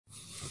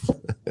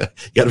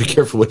got to be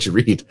careful what you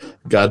read.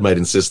 God might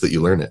insist that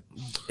you learn it.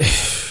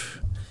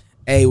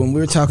 Hey, when we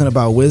were talking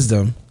about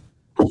wisdom,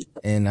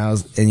 and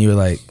you were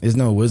like, "There's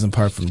no wisdom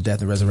apart from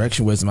death and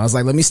resurrection wisdom." I was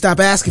like, "Let me stop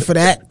asking for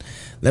that.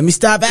 Let me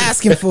stop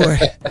asking for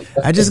it.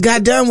 I just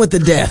got done with the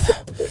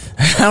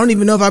death. I don't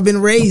even know if I've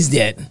been raised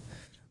yet.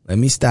 Let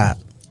me stop."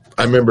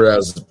 I remember I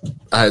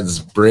was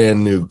a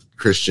brand new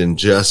Christian,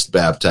 just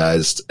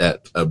baptized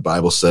at a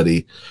Bible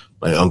study.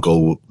 My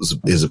uncle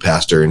is a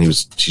pastor, and he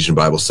was teaching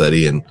Bible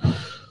study, and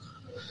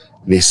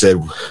he said,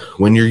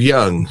 "When you're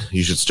young,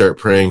 you should start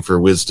praying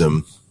for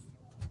wisdom,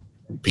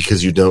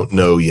 because you don't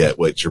know yet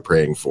what you're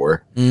praying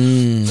for."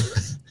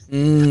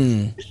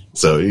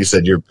 So he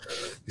said,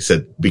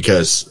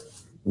 because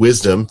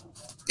wisdom,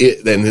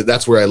 then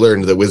that's where I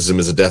learned that wisdom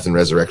is a death and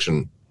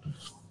resurrection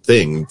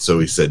thing. So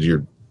he said,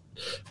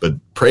 but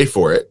pray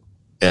for it,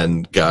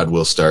 and God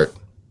will start,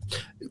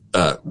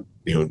 he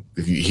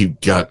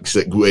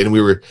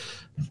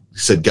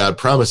said, God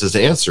promises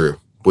to answer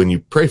when you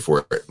pray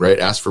for it, right?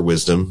 Ask for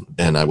wisdom,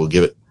 and I'll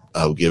give it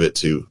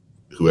to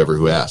whoever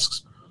who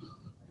asks.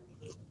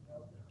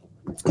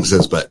 He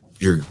says, but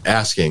you're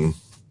asking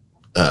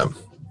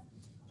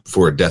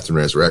for death and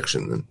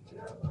resurrection. And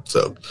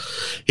so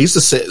he's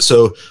the same.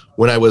 So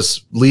when I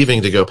was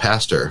leaving to go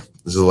pastor,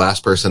 this is the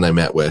last person I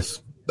met with.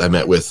 I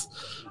met with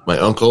my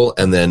uncle,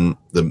 and then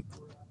the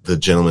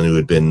gentleman who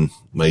had been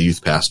my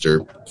youth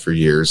pastor for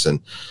years.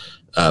 And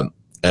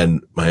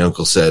my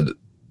uncle said,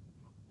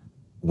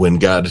 when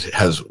God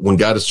has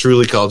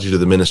truly called you to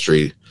the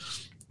ministry,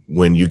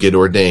 when you get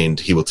ordained,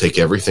 he will take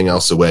everything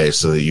else away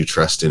so that you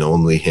trust in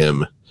only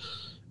him,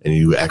 and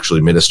you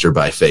actually minister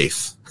by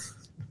faith.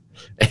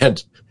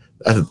 And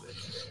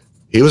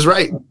he was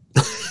right.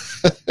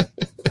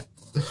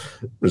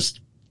 Because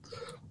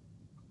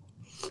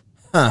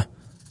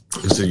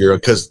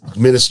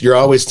you're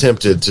always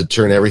tempted to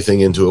turn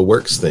everything into a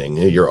works thing.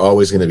 You're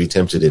always going to be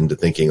tempted into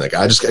thinking like,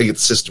 I just got to get the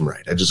system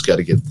right. I just got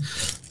to get.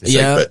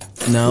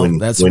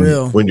 That's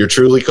real. When you're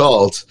truly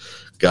called,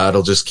 God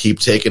will just keep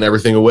taking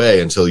everything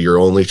away until you're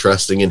only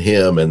trusting in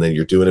him, and then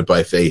you're doing it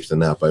by faith and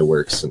not by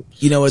works. And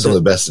you know what? Some of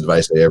the best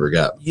advice I ever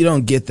got. You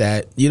don't get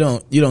that. You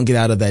don't get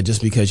out of that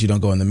just because you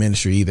don't go in the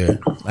ministry either.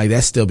 Like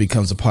that still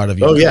becomes a part of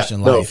your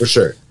Christian life. No, for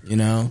sure. You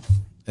know,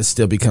 it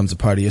still becomes a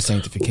part of your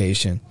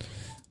sanctification.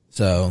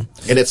 So,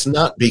 and it's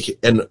not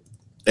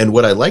and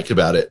what I liked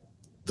about it,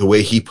 the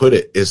way he put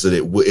it, is that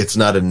it's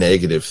not a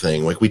negative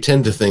thing. Like we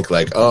tend to think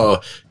like, oh,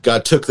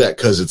 God took that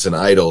because it's an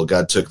idol.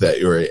 God took that,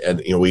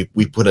 and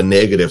we put a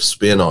negative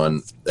spin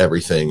on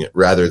everything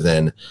rather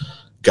than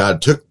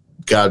God took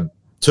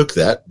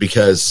that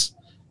because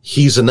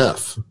he's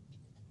enough.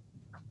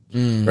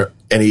 And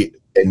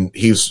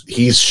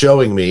he's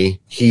showing me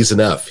he's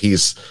enough.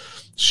 He's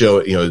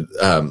showing,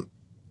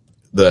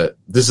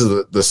 this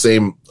is the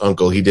same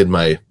uncle. He did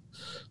my,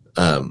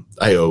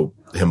 I owe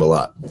him a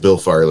lot. Bill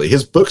Farley.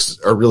 His books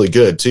are really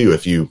good too.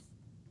 If he's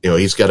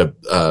got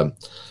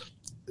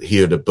he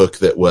had a book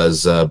that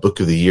was book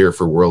of the year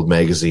for World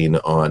Magazine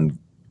on,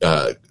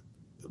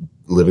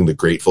 living the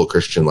grateful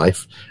Christian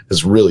life.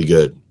 It's really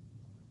good.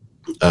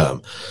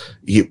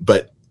 He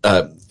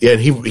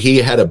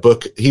had a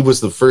book. He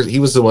was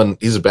the one,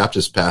 he's a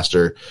Baptist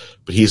pastor,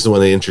 but he's the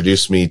one that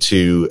introduced me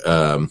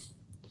to,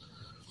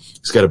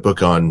 he's got a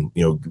book on,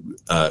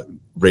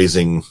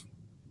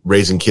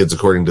 raising kids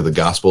according to the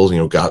Gospels,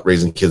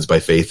 raising kids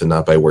by faith and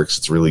not by works.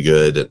 It's really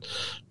good. And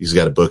he's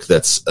got a book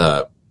that's,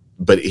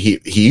 but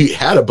he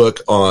had a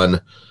book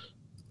on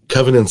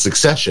covenant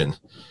succession.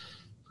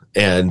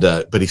 And,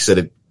 but he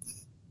said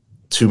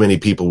too many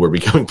people were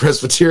becoming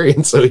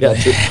Presbyterian. So he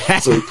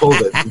pulled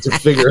it to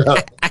figure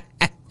out.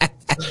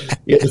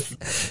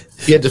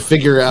 He had to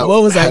figure out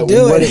what was I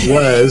doing? What it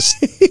was.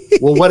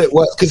 Well, what it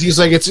was, because he's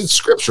like, it's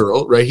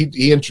scriptural, right?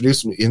 He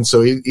introduced me, and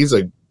so he's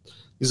a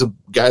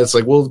guy that's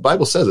like, well, the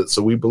Bible says it,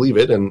 so we believe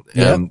it, and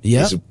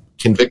he's a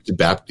convicted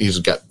Baptist. He's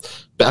got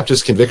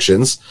Baptist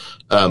convictions,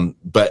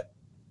 but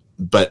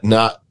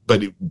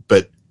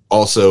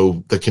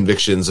also the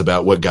convictions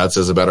about what God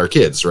says about our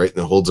kids, right?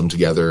 And holds them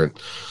together,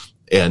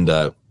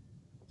 and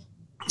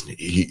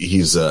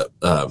he's but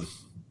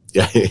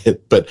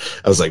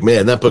I was like,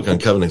 man, that book on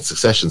covenant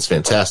succession is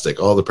fantastic.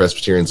 All the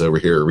Presbyterians over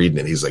here are reading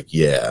it. He's like,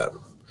 yeah,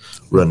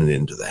 running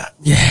into that.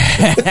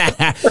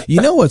 Yeah.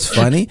 You know what's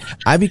funny?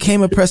 I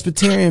became a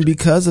Presbyterian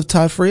because of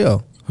Todd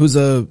Friel, who's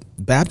a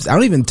Baptist. I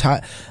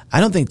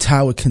don't think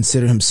Todd would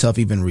consider himself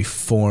even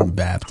Reformed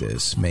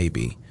Baptist,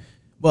 maybe.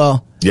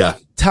 Well, yeah.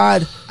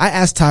 Todd, I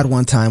asked Todd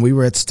one time, we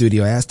were at the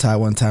studio. I asked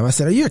Todd one time, I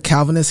said, are you a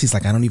Calvinist? He's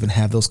like, I don't even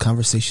have those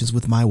conversations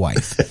with my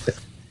wife.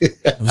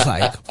 I was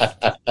like,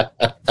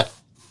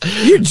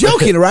 you're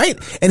joking, right?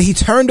 And he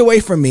turned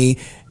away from me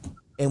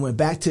and went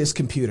back to his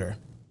computer.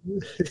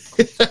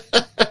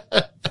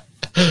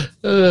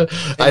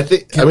 I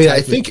think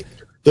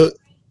the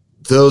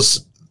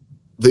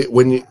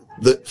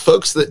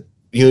folks that,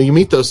 you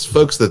meet those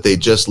folks that they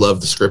just love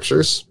the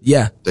scriptures.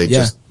 Yeah. They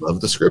just love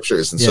the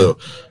scriptures. And so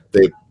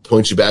they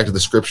point you back to the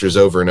scriptures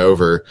over and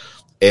over.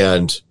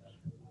 And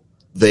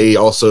they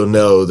also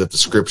know that the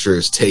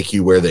scriptures take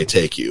you where they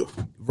take you.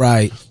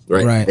 Right.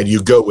 And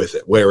you go with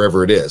it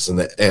wherever it is.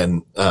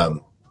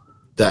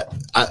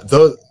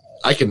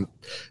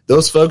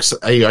 Those folks,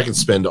 I can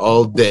spend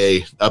all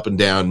day up and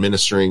down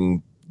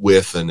ministering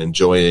with and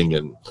enjoying,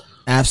 and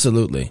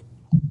absolutely.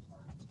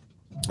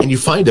 And you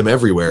find them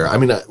everywhere. I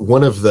mean,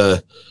 one of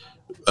the,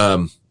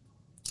 I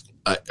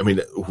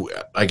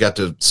got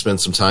to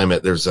spend some time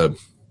there's a,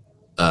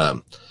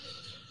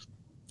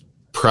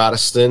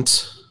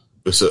 Protestant,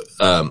 it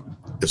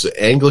was an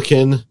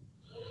Anglican,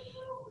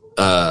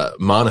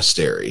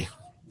 monastery.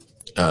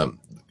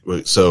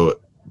 So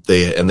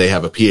they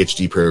have a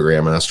PhD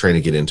program, and I was trying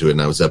to get into it,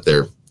 and I was up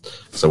there.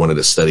 So I wanted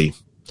to study,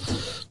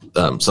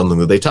 something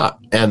that they taught,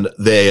 and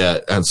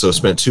so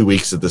spent 2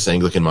 weeks at this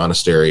Anglican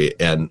monastery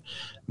and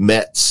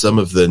met some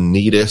of the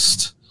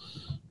neatest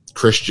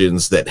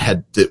Christians that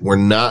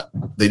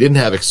didn't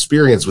have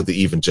experience with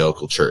the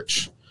evangelical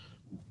church.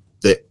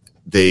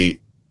 They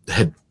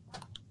had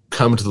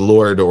come to the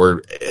Lord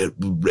or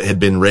had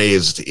been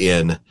raised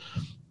in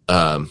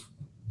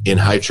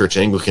high church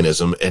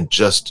Anglicanism and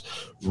just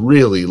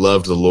really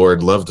loved the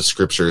Lord, loved the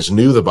scriptures,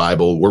 knew the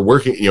Bible. We're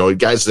working,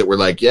 guys that were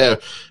like, yeah,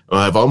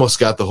 I've almost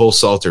got the whole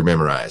Psalter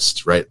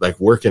memorized, right? Like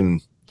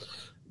working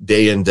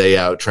day in, day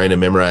out, trying to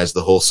memorize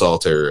the whole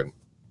Psalter.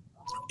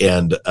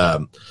 And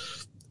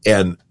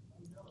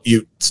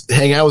you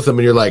hang out with them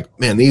and you're like,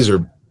 man, these are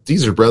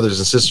brothers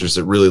and sisters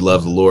that really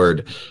love the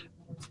Lord.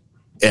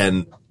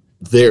 And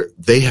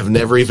they have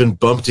never even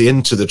bumped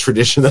into the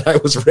tradition that I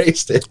was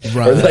raised in,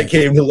 or that I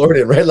came to the Lord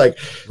in, right? Like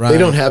they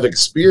don't have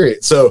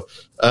experience. So,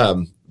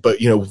 but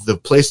the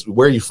place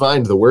where you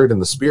find the Word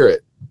and the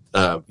Spirit,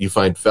 you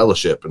find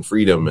fellowship and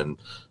freedom, and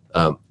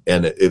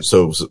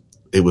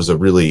it was a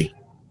really,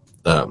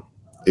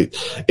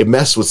 it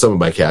messed with some of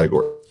my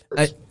categories.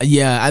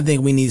 I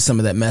think we need some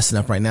of that messing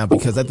up right now,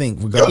 because I think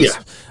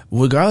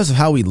regardless of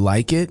how we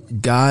like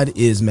it, God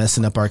is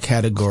messing up our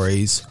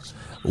categories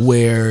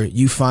where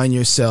you find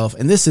yourself,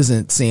 and this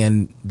isn't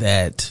saying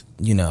that,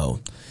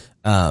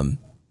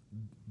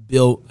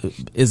 Bill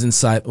is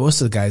inside, what's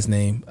the guy's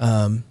name?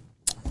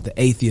 The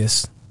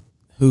atheist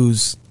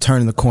who's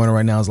turning the corner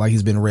right now is like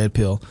he's been red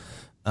pill.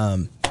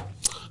 I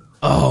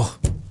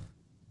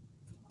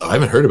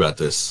haven't heard about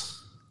this.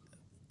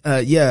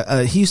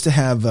 He used to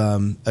have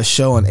a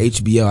show on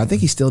HBO. I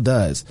think he still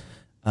does.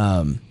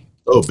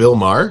 Bill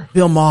Maher?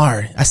 Bill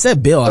Maher. I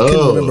said Bill. I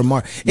couldn't remember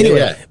Maher.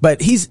 Anyway,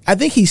 but I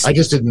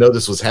just didn't know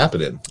this was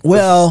happening.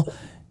 Well,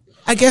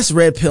 I guess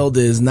red pilled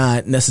is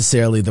not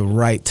necessarily the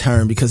right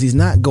term, because he's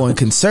not going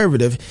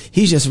conservative.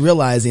 He's just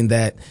realizing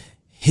that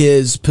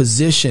his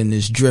position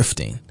is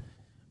drifting,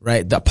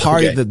 right? The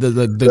party,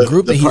 the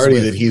group that he's party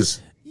with, that he's,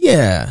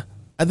 yeah,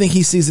 I think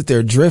he sees that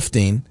they're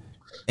drifting,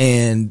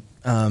 and,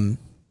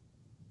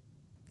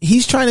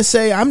 he's trying to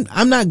say,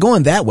 I'm not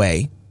going that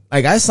way.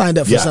 Like I signed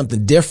up for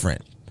something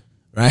different.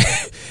 Right.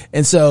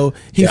 And so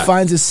he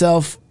finds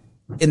himself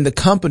in the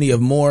company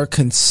of more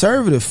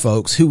conservative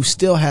folks who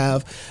still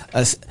have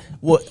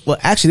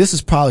actually, this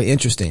is probably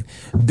interesting.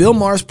 Bill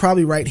Maher's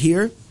probably right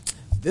here.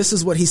 This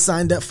is what he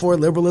signed up for,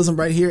 liberalism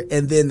right here.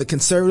 And then the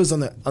conservatives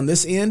on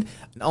this end,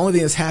 the only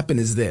thing that's happened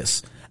is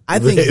this. I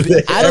don't think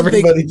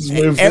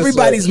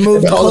everybody's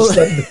moved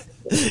closer.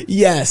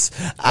 Yes.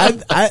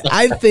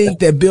 I think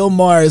that Bill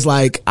Maher is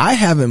like, I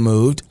haven't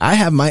moved. I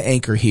have my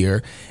anchor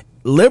here.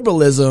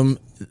 Liberalism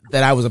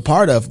that I was a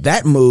part of,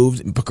 that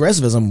moved,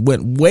 progressivism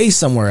went way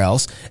somewhere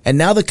else. And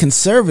now the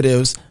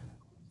conservatives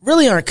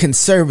really aren't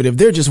conservative.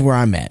 They're just where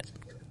I'm at.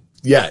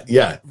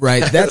 Yeah.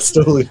 Right. That's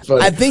totally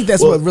funny. I think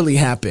that's what really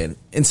happened.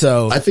 And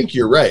so I think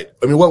you're right.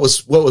 I mean, what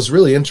was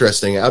really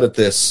interesting out at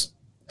this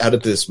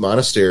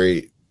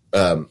monastery,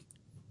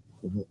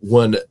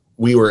 when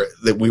we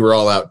were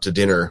all out to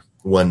dinner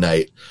one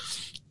night,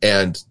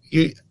 and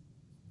you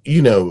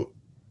know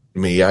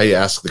me, I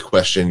ask the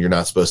question you're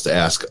not supposed to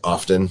ask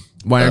often.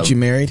 Why aren't you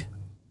married?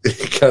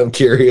 I'm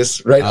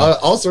curious, right?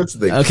 All sorts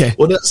of things. Okay.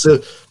 Well, so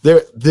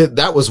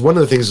that was one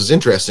of the things that was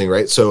interesting,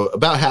 right? So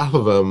about half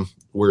of them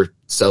were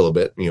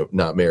celibate,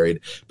 not married.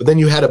 But then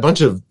you had a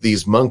bunch of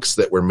these monks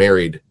that were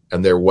married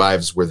and their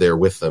wives were there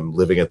with them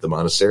living at the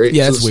monastery.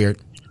 Yeah, it's weird.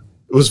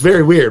 It was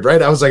very weird,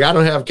 right? I was like, I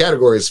don't have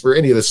categories for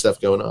any of this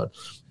stuff going on.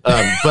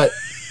 But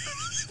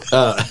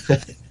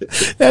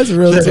that's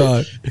real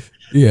talk.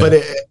 Yeah.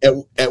 But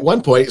at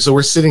one point, so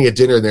we're sitting at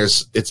dinner and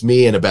it's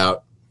me and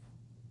about,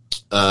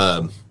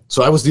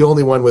 so I was the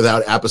only one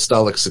without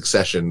apostolic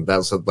succession.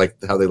 That's like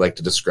how they like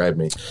to describe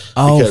me.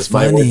 Oh, because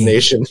funny.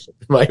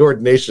 my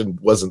ordination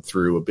wasn't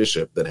through a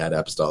bishop that had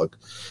apostolic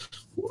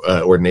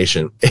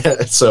ordination.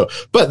 So,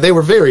 but they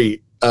were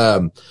very, I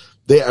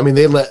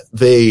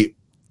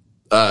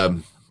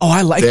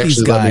like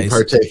these guys. Let me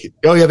partake.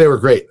 Oh yeah, they were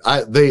great.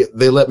 They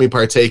let me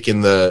partake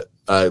in the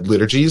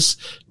liturgies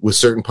with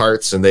certain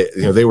parts, and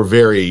they were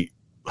very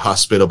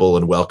hospitable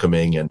and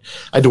welcoming. And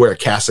I had to wear a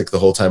cassock the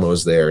whole time I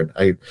was there, and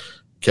I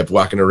kept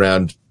walking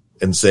around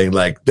and saying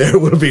like, "There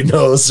will be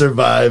no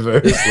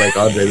survivors," like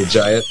Andre the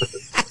Giant.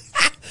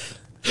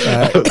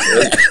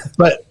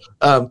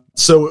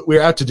 So we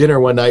were out to dinner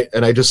one night,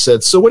 and I just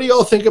said, "So what do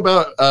y'all think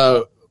about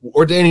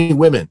ordaining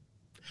women?"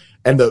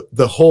 And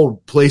the whole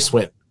place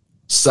went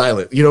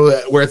silent. You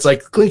know, where it's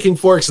like clinking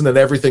forks, and then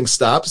everything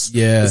stops.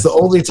 Yeah, it's the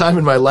only time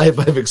in my life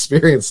I've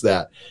experienced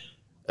that.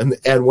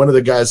 And one of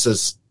the guys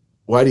says,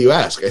 "Why do you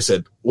ask?" I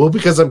said, "Well,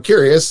 because I'm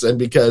curious, and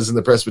because in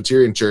the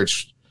Presbyterian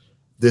Church,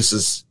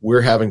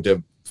 we're having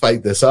to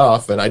fight this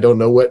off, and I don't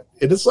know what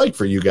it is like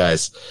for you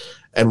guys."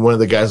 And one of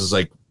the guys was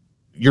like,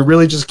 "You're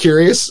really just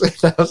curious?"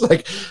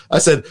 I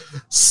said,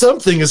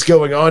 "Something is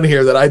going on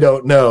here that I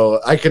don't know.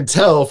 I can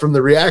tell from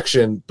the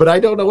reaction, but I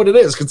don't know what it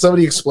is. Can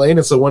somebody explain?"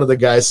 And so one of the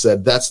guys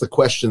said, "That's the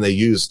question they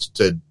used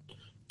to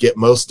get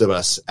most of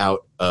us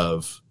out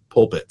of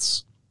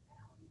pulpits."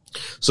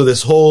 So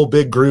this whole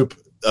big group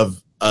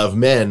of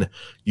men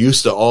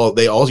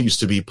they all used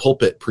to be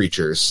pulpit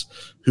preachers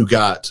who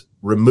got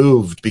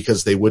removed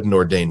because they wouldn't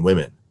ordain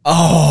women.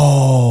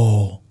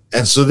 Oh.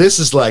 And so this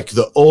is like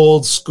the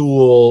old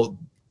school.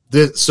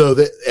 So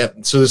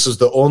this is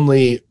the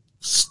only.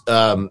 This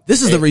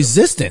is the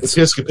resistance.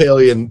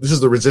 Episcopalian. This is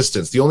the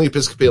resistance. The only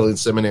Episcopalian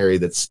seminary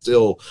that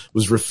still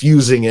was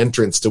refusing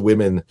entrance to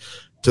women.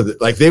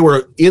 They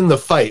were in the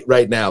fight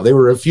right now. They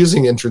were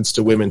refusing entrance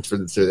to women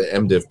through the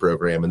MDiv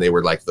program, and they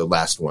were like the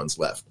last ones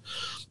left.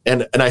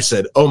 And I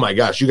said, "Oh my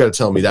gosh, you got to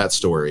tell me that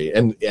story."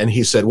 And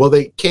he said, "Well,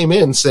 they came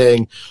in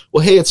saying,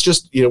 well, hey, it's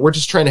just, we're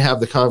just trying to have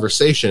the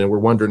conversation, and we're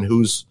wondering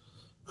who's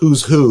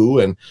who.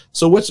 And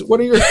so what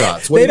are your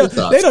thoughts? What are your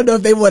thoughts?" They don't know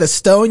if they want to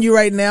stone you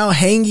right now,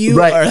 hang you,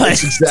 right, or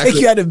like exactly.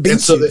 take you out and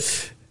beat you.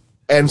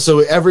 And so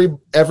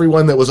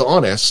everyone that was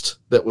honest,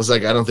 that was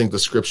like, I don't think the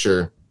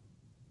scripture,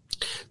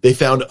 they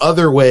found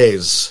other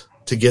ways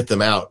to get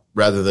them out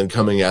rather than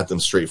coming at them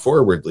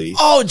straightforwardly.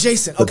 Oh,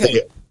 Jason.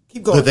 Okay.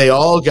 Keep going. But they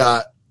all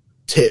got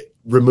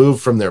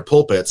removed from their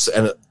pulpits,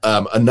 and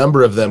a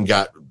number of them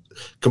got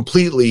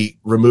completely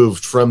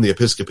removed from the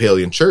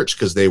Episcopalian Church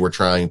because they were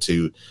trying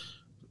to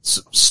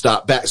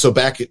stop back. So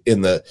back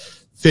in the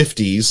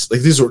 50s,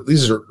 like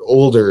these are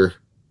older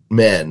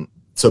men.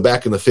 So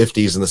back in the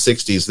 50s and the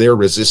 60s, they're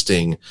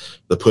resisting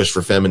the push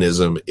for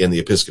feminism in the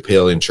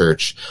Episcopalian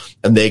Church,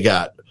 and they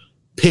got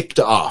picked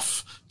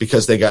off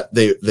because they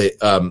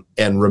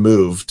and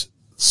removed.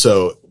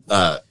 So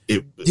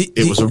it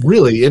was a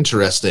really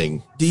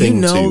interesting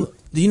thing to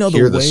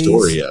hear the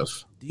story of.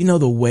 Do you know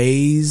the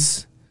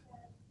ways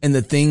and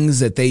the things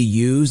that they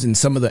used and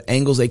some of the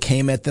angles they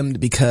came at them?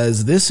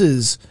 Because this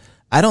is,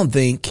 I don't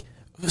think,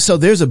 so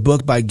there's a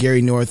book by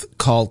Gary North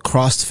called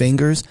Crossed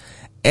Fingers.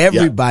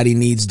 Everybody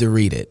needs to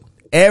read it.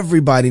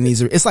 Everybody needs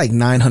to, it's like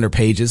 900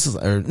 pages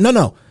or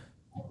no.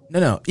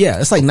 Yeah,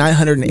 it's like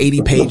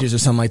 980 pages or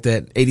something like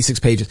that,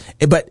 86 pages.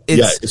 But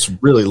it's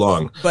really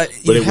long. But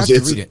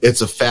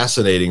it's a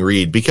fascinating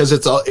read because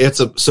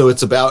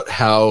it's about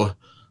how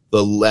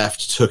the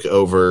left took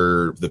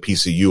over the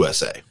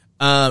PCUSA.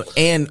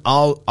 And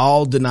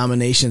all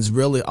denominations,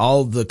 really,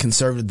 all the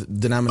conservative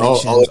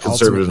denominations. All the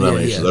conservative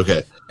denominations,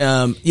 okay.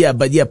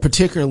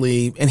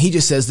 Particularly, and he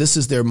just says this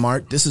is their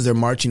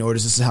marching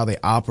orders, this is how they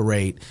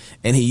operate.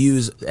 And he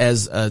used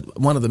as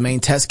one of the main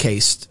test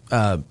case,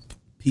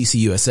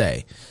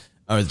 PCUSA,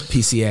 or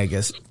PCA, I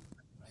guess,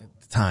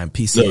 at the time,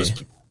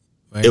 PCA.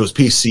 It was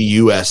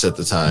PCUS at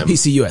the time.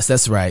 PCUS,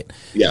 that's right.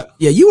 Yeah.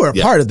 Yeah, you were a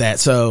part of that,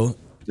 so.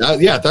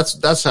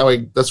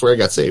 That's where I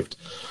got saved.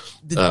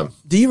 Do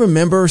you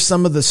remember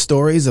some of the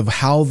stories of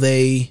how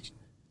they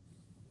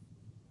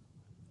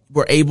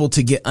were able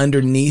to get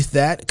underneath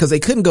that? Because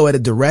they couldn't go at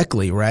it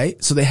directly,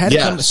 right? So they had to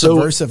come to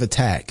subversive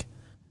attack.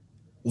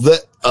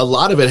 A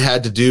lot of it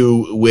had to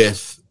do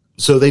with,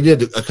 so they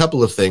did a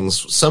couple of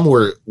things. Some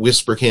were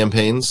whisper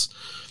campaigns.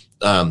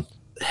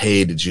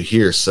 Hey, did you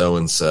hear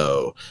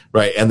so-and-so?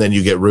 Right. And then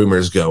you get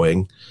rumors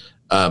going.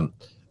 And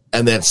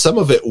then some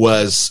of it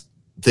was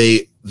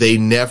they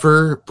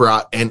never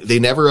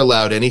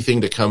allowed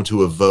anything to come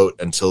to a vote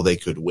until they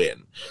could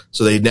win.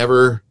 So they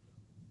never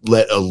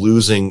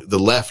the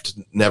left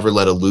never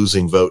let a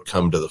losing vote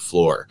come to the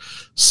floor.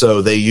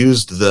 So they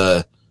used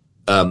the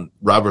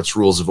Robert's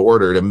Rules of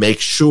Order to make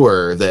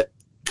sure that,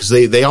 because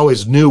they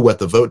always knew what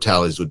the vote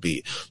tallies would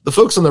be. The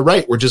folks on the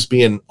right were just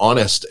being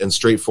honest and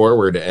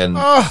straightforward, and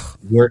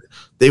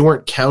they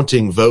weren't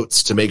counting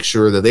votes to make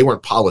sure that they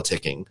weren't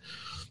politicking.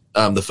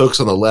 The folks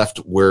on the left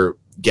were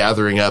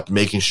gathering up,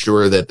 making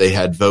sure that they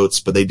had votes,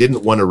 but they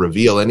didn't want to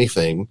reveal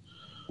anything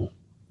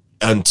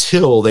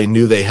until they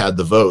knew they had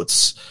the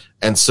votes.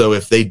 And so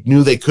if they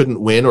knew they couldn't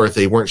win, or if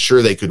they weren't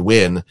sure they could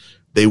win,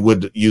 they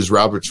would use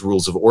Robert's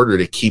Rules of Order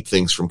to keep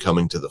things from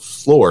coming to the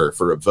floor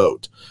for a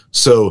vote.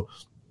 So,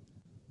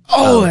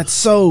 that's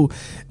so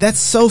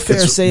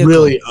Pharisaical.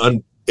 Really,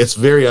 it's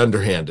very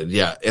underhanded.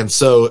 Yeah. And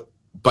so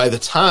by the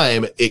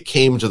time it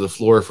came to the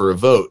floor for a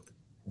vote,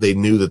 they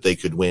knew that they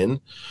could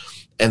win.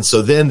 And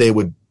so then they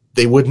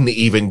wouldn't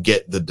even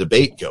get the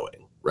debate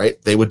going,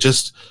 right? They would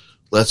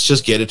let's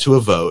just get it to a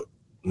vote.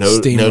 No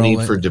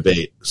need for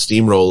debate.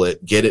 Steamroll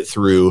it, get it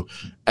through.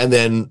 And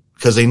then,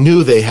 because they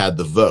knew they had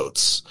the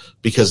votes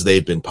because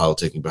they'd been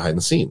politicking behind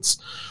the scenes.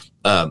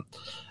 And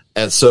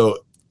so,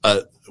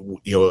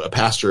 a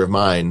pastor of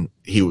mine,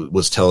 he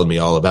was telling me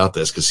all about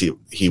this because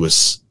he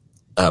was,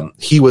 and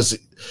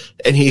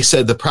he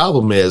said the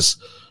problem is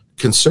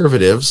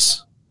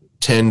conservatives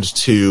tend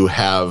to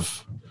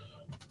have,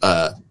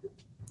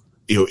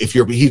 if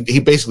you're, he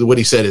basically, what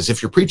he said is,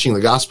 if you're preaching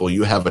the gospel,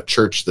 you have a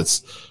church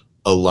that's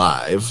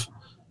alive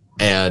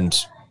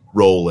and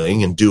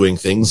rolling and doing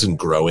things and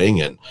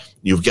growing, and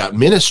you've got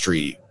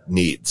ministry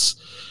needs.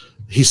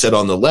 He said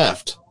on the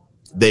left,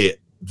 they're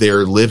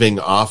living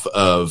off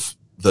of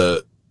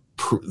the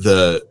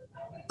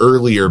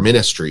earlier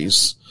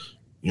ministries,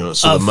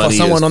 so the money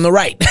someone on the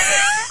right.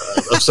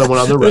 Of someone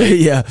on the right.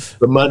 Yeah.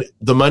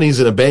 The money's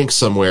in a bank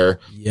somewhere.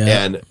 Yeah.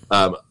 And,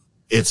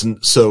 it's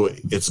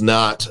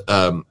not,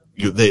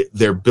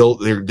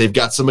 they've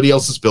got somebody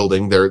else's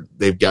building.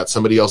 They've got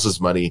somebody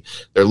else's money.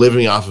 They're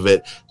living off of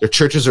it. Their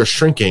churches are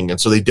shrinking. And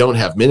so they don't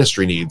have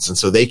ministry needs. And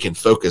so they can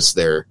focus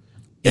their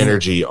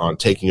energy on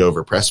taking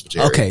over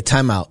Presbytery. Okay.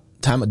 Time out.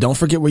 Don't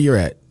forget where you're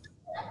at.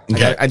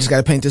 Okay. I just got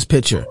to paint this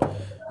picture.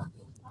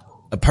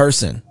 A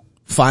person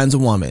finds a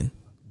woman,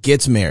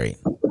 gets married,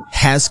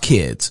 has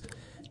kids.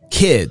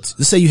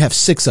 Let's say you have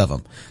 6 of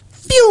them.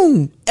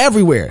 Phew,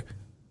 everywhere.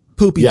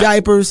 Poopy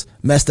diapers,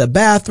 messed up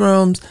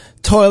bathrooms,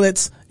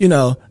 toilets,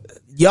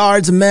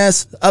 yards a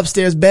mess,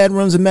 upstairs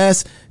bedrooms a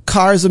mess,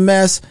 cars a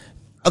mess.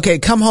 Okay,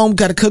 come home,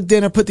 gotta cook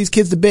dinner, put these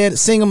kids to bed,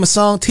 sing them a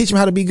song, teach them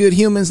how to be good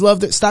humans,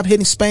 love it, stop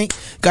hitting spank,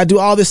 gotta do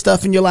all this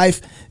stuff in your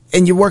life,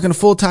 and you're working a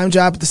full-time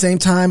job at the same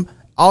time,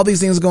 all these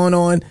things going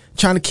on,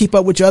 trying to keep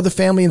up with your other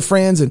family and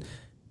friends, and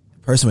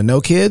person with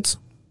no kids.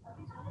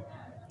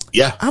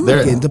 Yeah. I'm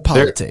gonna get into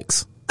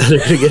politics. They're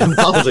going to get into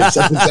politics.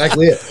 That's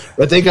exactly it.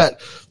 But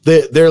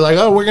they're like,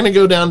 oh, we're going to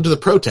go down to the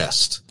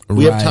protest.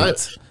 We have time.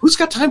 Who's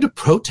got time to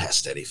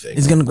protest anything?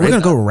 We're going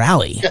to go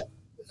rally.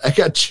 I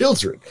got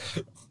children.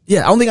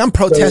 Yeah. Only thing I'm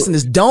protesting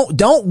is don't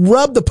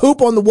rub the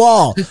poop on the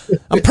wall.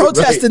 I'm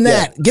protesting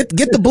that. Yeah.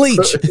 Get the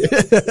bleach.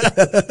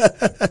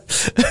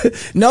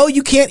 No,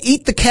 you can't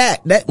eat the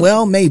cat.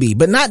 Well, maybe,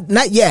 but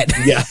not yet.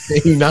 Yeah.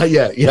 Not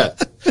yet. Yeah.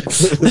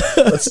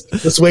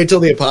 let's wait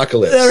till the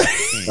apocalypse.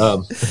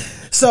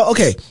 So,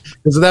 okay.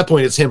 Because at that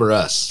point, it's him or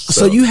us.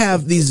 So you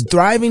have these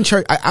thriving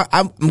church.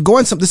 I'm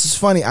going this is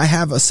funny. I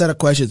have a set of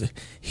questions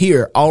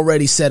here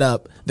already set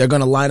up. They're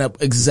going to line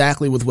up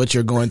exactly with what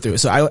you're going through.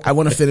 So I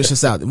want to finish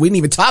this out. We didn't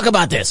even talk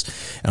about this.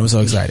 I'm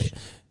so excited.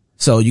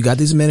 So you got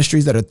these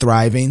ministries that are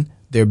thriving.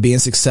 They're being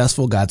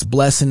successful. God's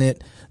blessing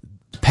it.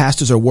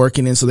 Pastors are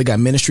working in, so they got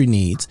ministry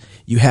needs.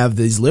 You have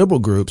these liberal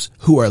groups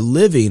who are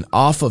living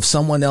off of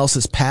someone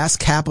else's past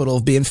capital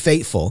of being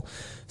faithful.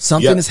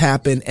 Something has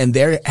happened, and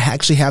they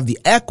actually have the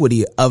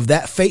equity of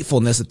that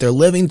faithfulness that they're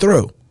living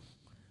through.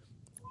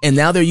 And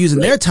now they're using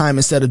their time,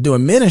 instead of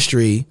doing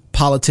ministry,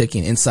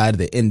 politicking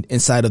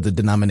inside of the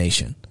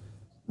denomination.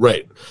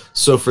 Right.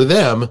 So for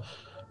them,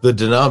 the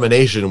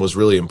denomination was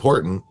really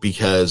important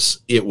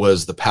because it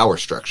was the power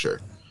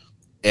structure.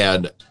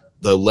 And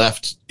the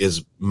left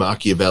is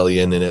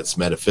Machiavellian in its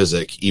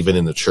metaphysic, even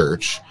in the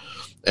church.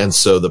 And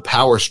so the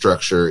power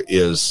structure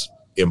is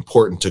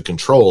important to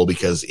control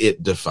because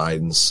it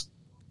defines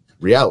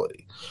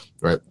reality,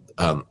 right?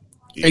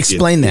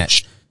 Explain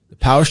that. The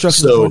power structure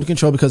is important to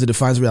control because it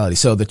defines reality.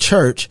 So the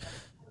church,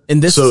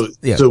 in this,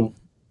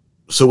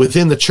 so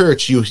within the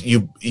church,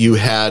 you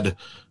had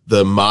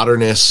the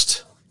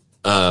modernist,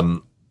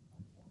 so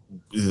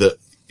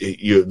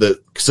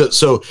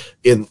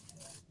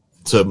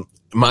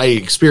my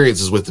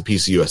experiences with the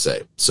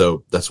PCUSA.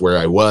 So that's where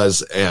I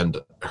was and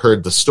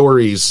heard the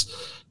stories,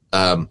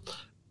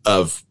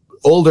 of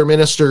older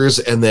ministers,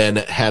 and then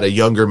had a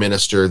younger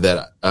minister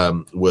that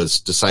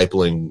was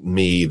discipling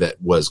me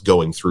that was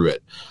going through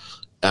it,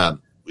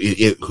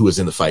 who was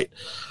in the fight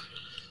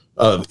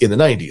in the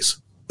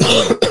 90s.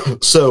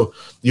 So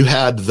you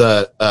had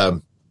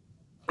the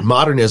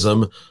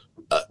modernism,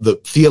 the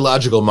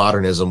theological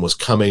modernism was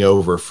coming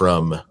over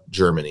from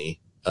Germany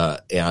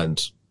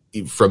and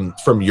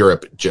from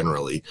Europe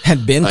generally.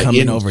 Had been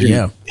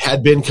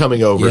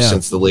coming over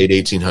since the late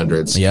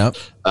 1800s. Yeah.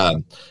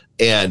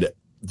 And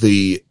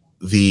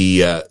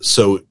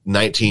so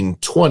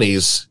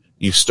 1920s,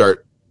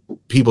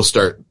 people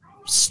start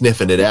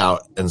sniffing it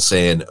out and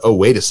saying, oh,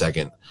 wait a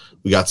second,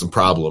 we got some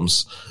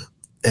problems.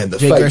 And the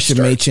J. Gresham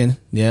Machen.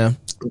 Yeah.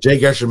 J.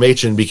 Gresham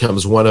Machen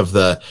becomes one of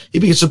the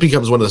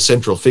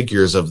central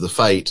figures of the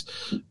fight.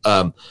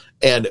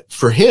 And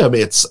for him,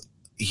 it's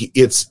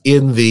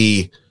in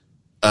the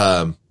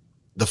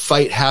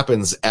fight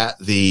happens at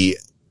the,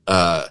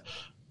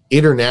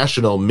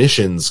 International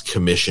Missions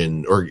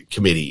Commission or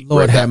Committee.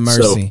 Lord have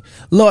mercy.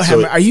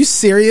 Are you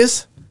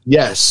serious?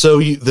 Yes. So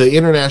the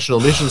International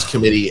Missions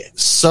Committee,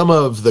 some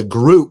of the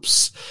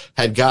groups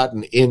had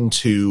gotten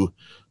into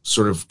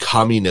sort of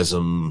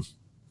communism.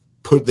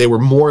 They were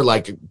more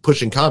like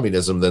pushing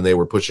communism than they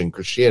were pushing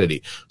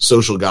Christianity.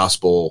 Social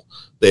gospel.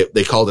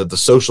 They called it the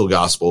social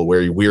gospel,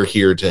 where we're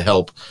here to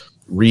help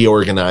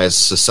reorganize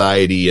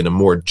society in a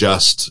more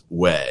just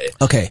way.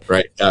 Okay.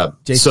 Right.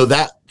 So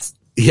that.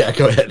 Yeah,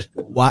 go ahead.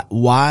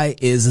 Why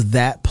is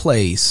that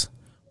place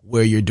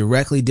where you're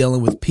directly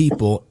dealing with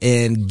people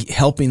and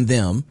helping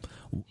them?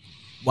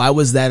 Why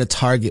was that a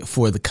target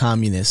for the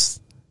communists?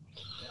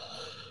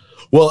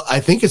 Well, I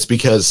think it's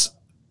because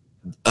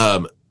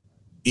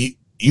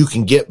you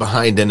can get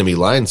behind enemy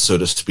lines, so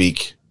to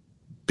speak,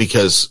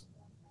 because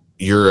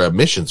you're a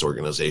missions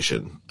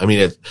organization. I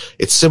mean,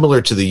 it's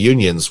similar to the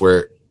unions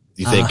where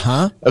you think,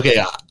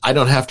 okay, I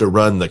don't have to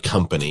run the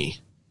company.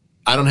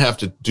 I don't have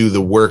to do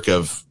the work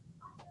of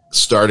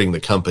starting the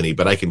company,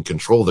 but I can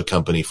control the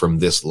company from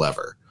this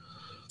lever.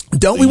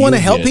 Don't we want to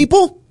help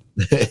people?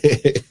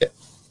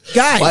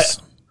 Guys.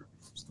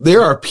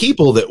 There are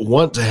people that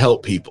want to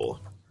help people,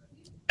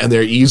 and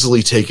they're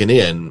easily taken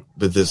in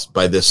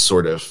by this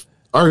sort of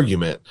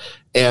argument.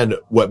 And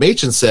what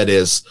Machen said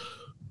is,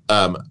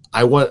 a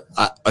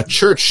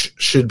church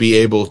should be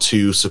able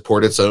to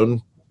support its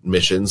own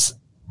missions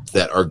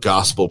that are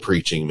gospel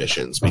preaching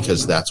missions,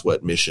 because that's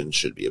what missions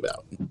should be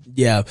about.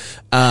 Yeah.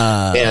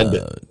 And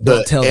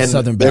tell the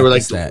Southern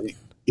Baptists that.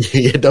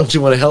 Yeah, don't you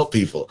want to help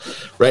people?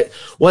 Right.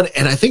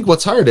 And I think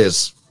what's hard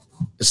is,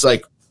 it's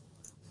like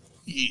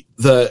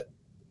the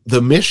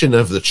mission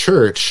of the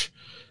church,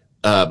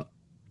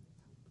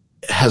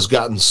 has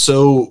gotten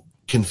so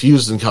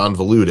confused and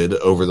convoluted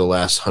over the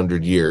last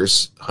 100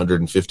 years,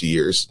 150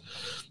 years,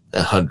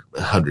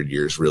 100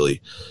 years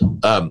really,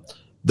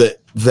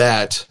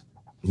 that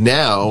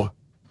now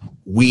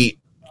we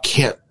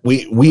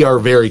are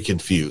very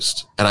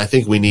confused. And I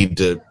think we need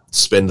to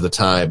spend the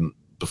time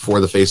before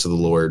the face of the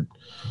Lord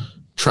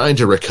trying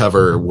to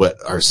recover what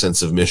our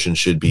sense of mission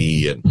should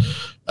be.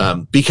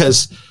 And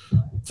because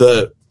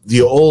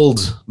the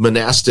old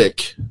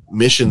monastic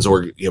missions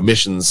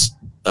missions,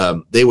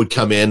 they would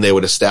come in, they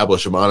would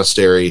establish a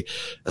monastery,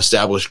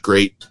 establish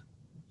great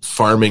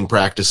farming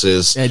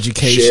practices,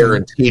 education, share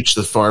and teach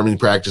the farming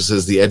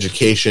practices, the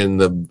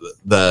education,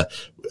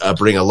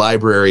 bring a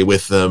library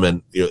with them.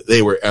 And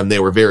they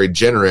were very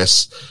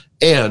generous.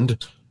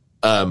 And,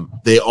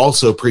 they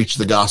also preached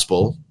the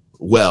gospel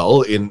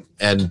well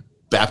and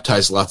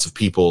baptized lots of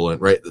people.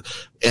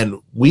 And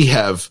we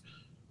have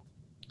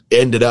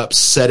ended up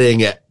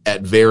setting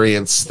at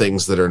variance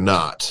things that are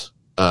not,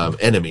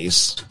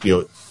 enemies,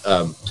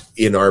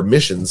 in our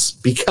missions,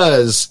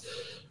 because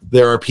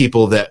there are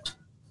people that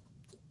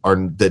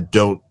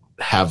don't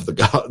have the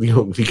God,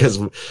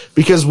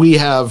 because we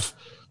have,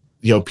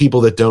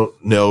 people that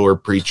don't know or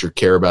preach or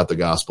care about the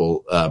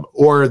gospel,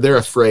 or they're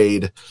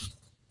afraid.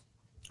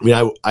 I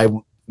mean, I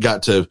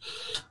got to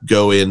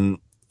go in,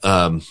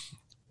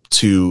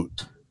 into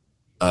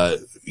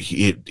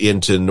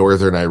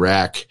northern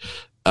Iraq.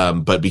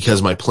 But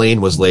because my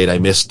plane was late, I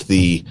missed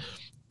the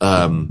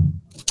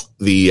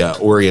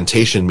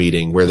orientation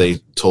meeting where they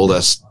told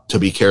us to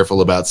be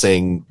careful about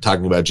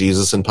talking about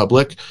Jesus in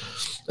public.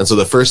 And so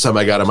the first time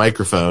I got a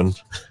microphone,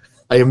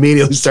 I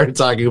immediately started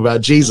talking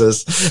about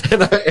Jesus,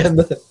 and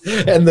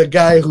the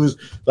guy who's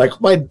like,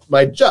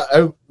 my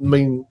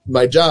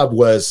job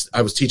was,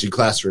 I was teaching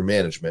classroom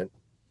management,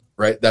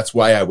 right? That's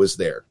why I was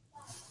there.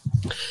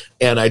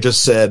 And I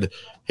just said,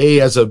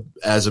 hey, as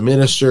a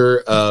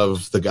minister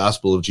of the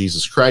gospel of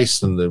Jesus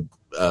Christ and the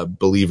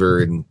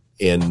believer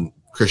in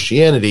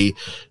Christianity,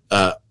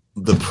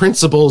 the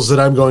principles that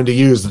I'm going to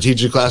use to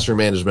teach you classroom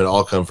management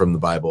all come from the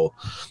Bible.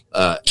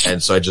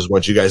 And so I just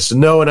want you guys to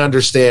know and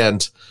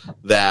understand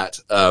that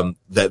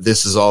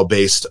this is all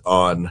based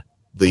on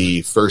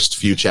the first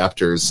few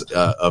chapters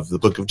of the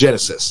book of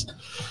Genesis.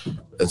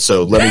 And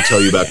so let me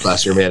tell you about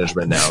classroom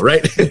management now,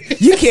 right?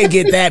 You can't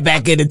get that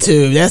back in the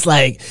tube. That's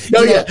like,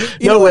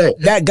 no way.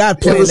 That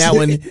God playing that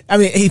one. I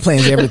mean, he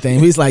plans everything.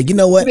 He's like, you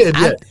know what?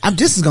 I'm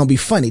this is going to be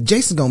funny.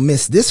 Jason's going to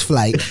miss this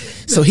flight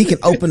so he can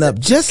open up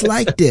just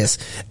like this.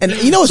 And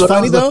you know what's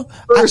funny though?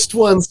 First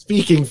one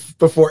speaking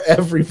before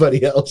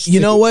everybody else. You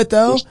know what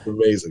though?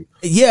 Amazing.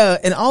 Yeah.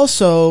 And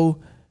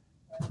also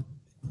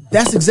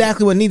that's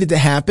exactly what needed to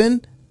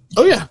happen.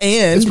 Oh yeah,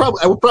 and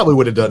I probably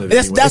would have done it.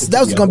 Anyway, that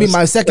was going to be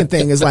my second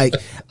thing. Is like,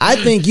 I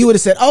think you would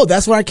have said, "Oh,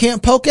 that's where I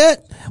can't poke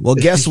at." Well,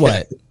 guess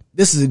what?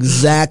 This is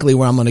exactly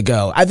where I'm going to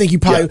go. I think you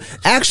probably,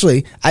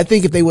 actually, I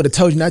think if they would have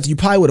told you not to, you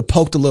probably would have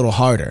poked a little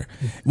harder,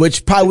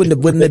 which probably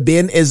wouldn't have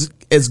been as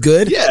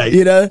good. Yeah,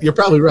 you're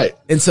probably right.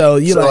 And so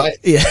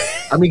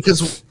I mean,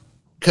 because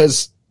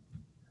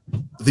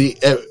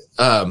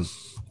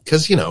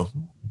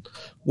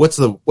what's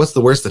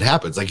the worst that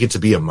happens? I get to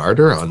be a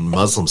martyr on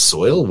Muslim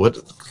soil. What?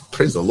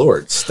 Praise the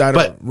Lord. Start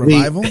a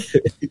revival.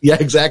 Yeah,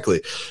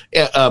 exactly.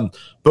 Yeah,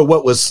 but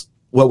what was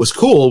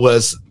cool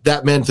was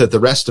that meant that the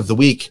rest of the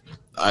week,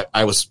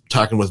 I was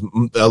talking with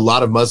a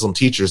lot of Muslim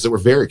teachers that were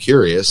very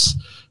curious,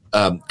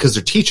 because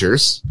they're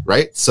teachers,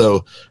 right?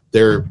 So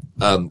they're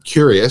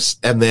curious.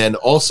 And then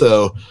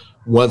also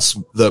once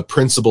the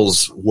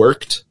principles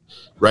worked,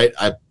 right?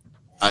 I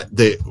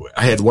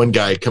had one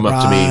guy come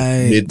up to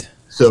me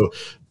so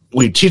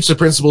we'd teach the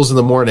principles in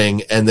the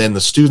morning, and then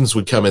the students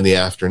would come in the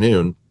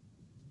afternoon.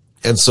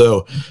 And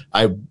so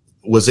I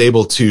was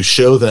able to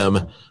show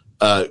them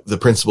the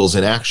principles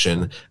in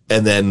action.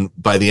 And then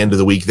by the end of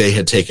the week, they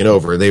had taken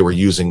over. They were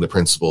using the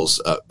principles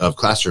of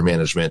classroom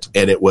management.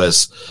 And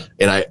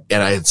I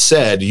had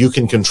said, you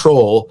can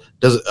control,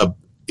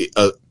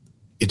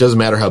 it doesn't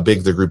matter how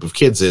big the group of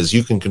kids is,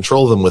 you can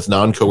control them with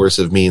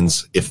non-coercive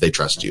means if they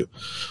trust you.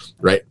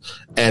 Right.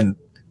 And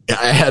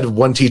I had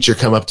one teacher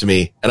come up to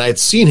me, and I had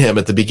seen him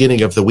at the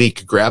beginning of the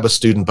week grab a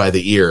student by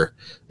the ear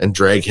and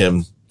drag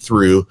him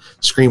through,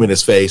 scream in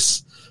his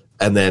face,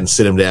 and then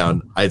sit him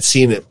down. I'd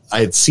seen it.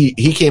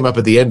 He came up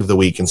at the end of the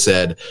week and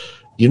said,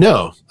 you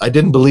know, I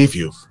didn't believe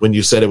you when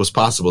you said it was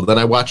possible. Then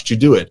I watched you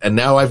do it, and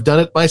now I've done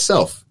it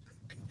myself.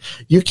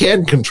 You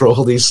can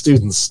control these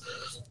students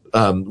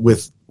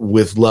with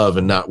love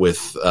and not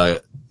with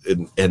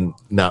and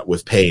not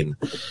with pain.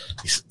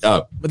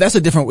 But that's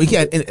a different.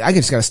 I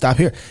just got to stop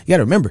here. You got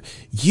to remember,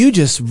 you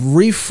just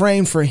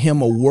reframed for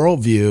him a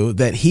worldview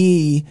that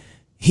he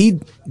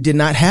did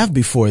not have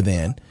before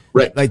then.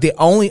 Right. Like they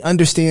only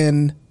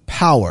understand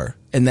power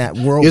in that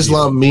worldview.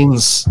 Islam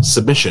means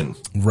submission.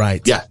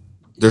 Right. Yeah.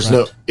 There's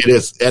no, it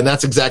is. And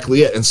that's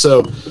exactly it. And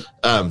so,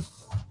 and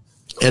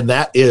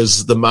that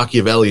is the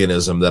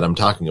Machiavellianism that I'm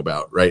talking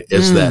about, right?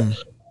 Is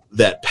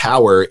that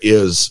power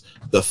is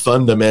the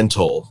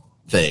fundamental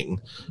thing.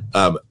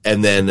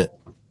 And then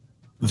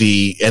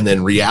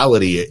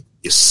reality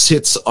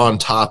sits on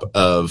top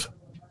of,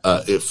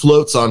 it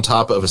floats on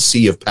top of a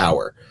sea of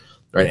power,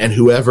 right? And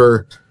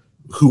whoever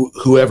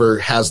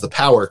has the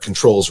power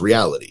controls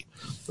reality,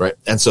 right?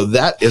 And so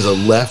that is a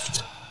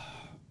left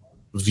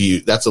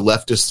view. That's a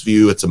leftist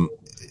view.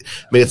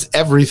 It's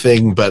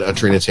everything but a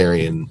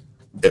Trinitarian,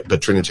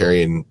 but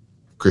Trinitarian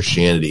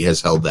Christianity has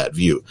held that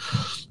view.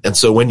 And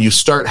so when you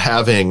start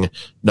having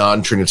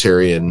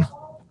non-Trinitarian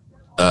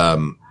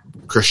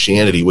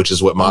Christianity, which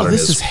is what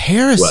modernism this is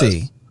heresy.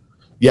 Was.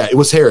 Yeah, it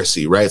was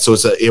heresy, right? So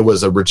it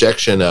was a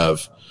rejection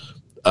of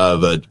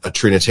a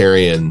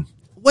Trinitarian.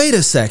 Wait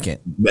a second.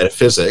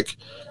 Metaphysic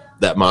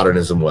that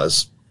modernism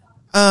was.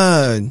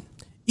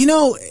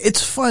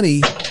 It's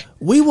funny.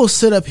 We will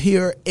sit up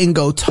here and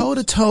go toe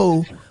to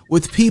toe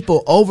with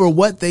people over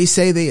what they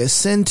say they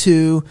ascend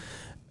to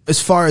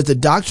as far as the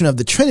doctrine of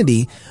the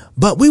Trinity,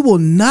 but we will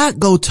not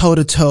go toe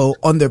to toe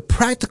on the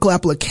practical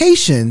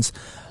applications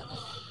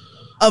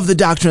of the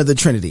doctrine of the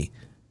Trinity.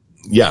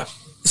 Yeah.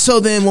 So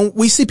then when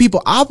we see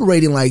people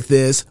operating like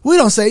this, we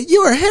don't say,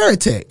 you're a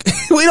heretic.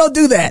 We don't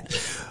do that.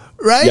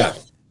 Right? Yeah.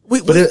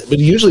 But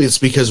usually it's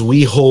because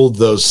we hold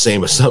those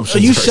same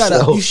assumptions. You shut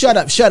up. You shut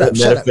up.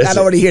 I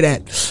don't want to hear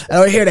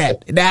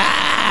that.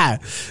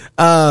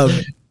 Nah.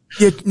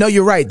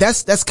 You're right.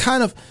 That's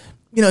kind of,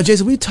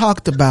 Jason, we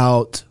talked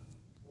about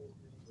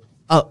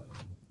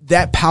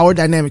that power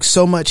dynamic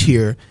so much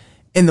here.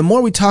 And the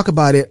more we talk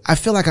about it, I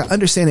feel like I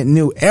understand it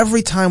new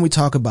every time we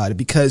talk about it,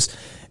 because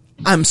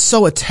I'm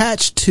so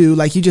attached to,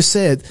 like you just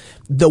said,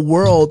 the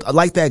world,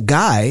 like that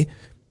guy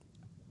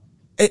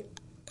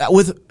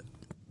with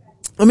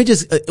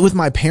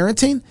my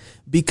parenting,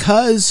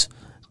 because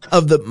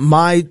of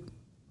my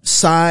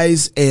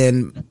size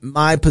and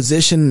my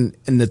position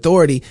and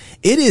authority,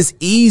 it is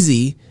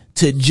easy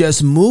to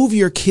just move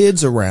your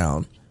kids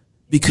around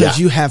because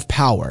you have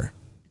power.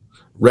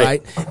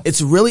 Right.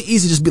 It's really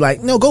easy to just be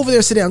like, no, go over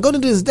there, sit down, go to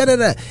this,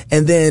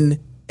 and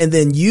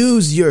then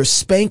use your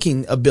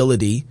spanking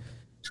ability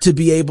to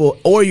be able,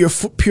 or your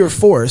pure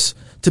force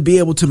to be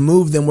able to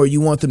move them where you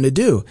want them to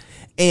do.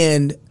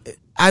 And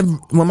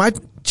when my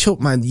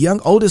young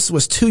oldest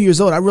was 2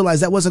 years old, I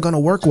realized that wasn't going to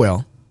work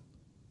well.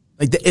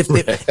 Like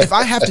if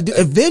I have to do,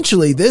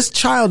 eventually this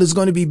child is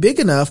going to be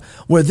big enough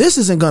where this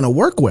isn't going to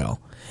work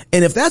well.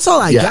 And if that's all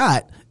I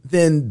got,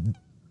 then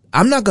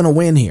I'm not going to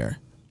win here.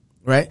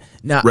 Right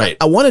now,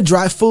 I want to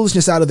drive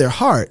foolishness out of their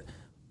heart,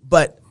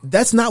 but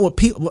that's not what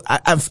people,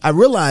 I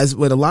realize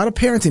with a lot of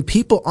parenting,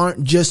 people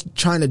aren't just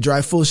trying to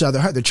drive foolishness out of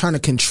their heart. They're trying to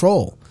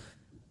control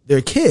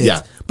their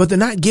kids, but they're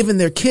not giving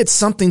their kids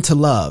something to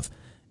love.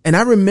 And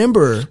I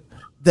remember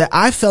that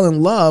I fell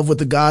in love with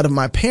the God of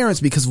my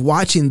parents because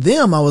watching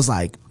them, I was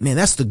like, man,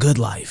 that's the good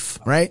life.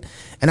 Right.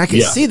 And I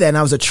could see that. And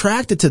I was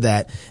attracted to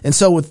that. And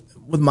so with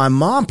my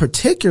mom,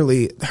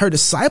 particularly, her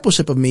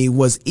discipleship of me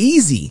was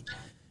easy,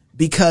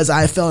 because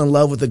I fell in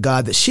love with the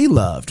God that she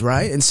loved,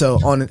 right? And so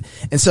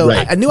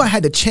I knew I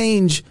had to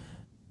change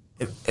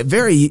at a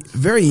very,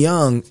 very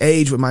young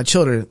age with my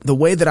children, the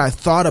way that I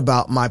thought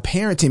about my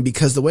parenting,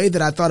 because the way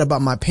that I thought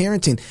about my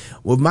parenting,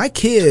 when my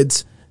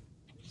kids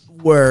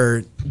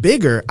were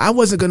bigger, I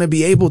wasn't going to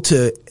be able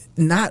to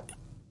not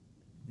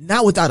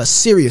without a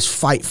serious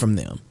fight from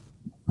them,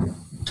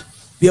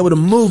 be able to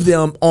move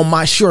them on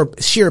my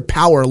sheer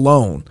power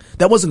alone.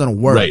 That wasn't going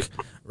to work. Right.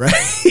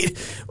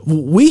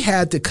 We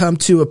had to come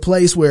to a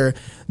place where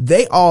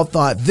they all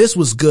thought this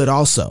was good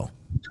also.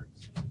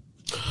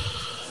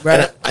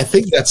 Right. And I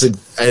think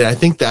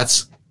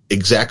that's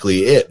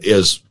exactly it.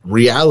 Is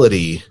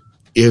reality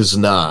is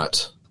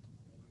not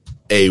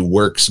a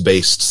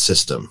works-based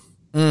system.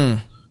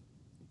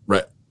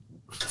 Right.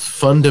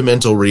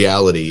 Fundamental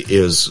reality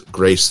is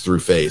grace through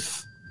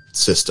faith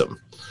system.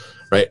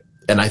 Right.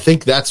 And I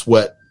think that's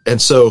what,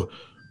 and so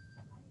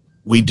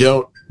we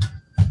don't,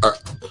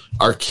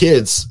 our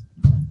kids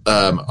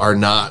are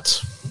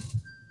not,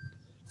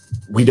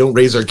 we don't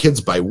raise our kids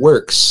by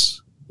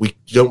works.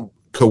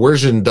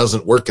 Coercion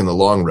doesn't work in the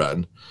long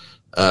run.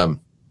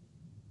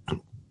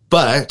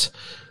 But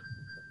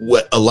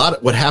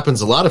what happens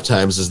a lot of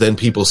times is then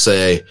people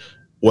say,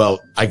 well,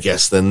 I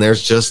guess then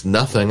there's just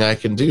nothing I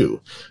can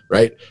do,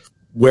 right?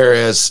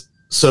 Whereas,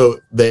 so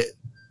that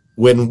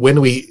when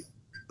we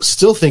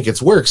still think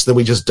it works, then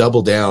we just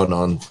double down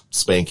on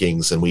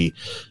spankings and we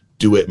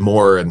do it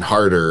more and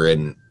harder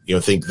and,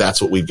 think that's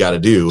what we've got to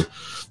do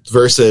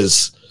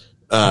versus,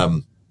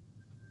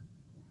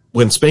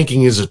 when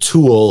spanking is a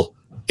tool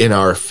in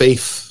our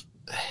faith,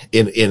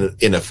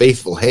 in a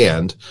faithful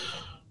hand,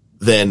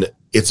 then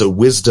it's a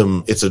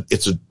wisdom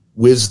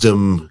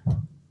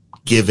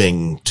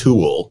giving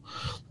tool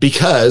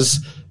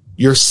because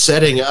you're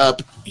setting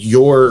up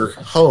your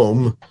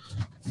home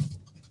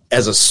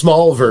as a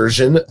small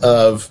version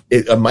of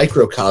a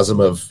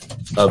microcosm of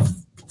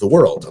the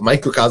world, a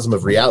microcosm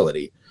of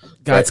reality.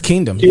 God's right?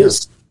 kingdom.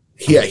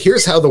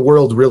 Here's how the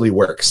world really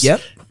works.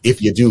 Yep.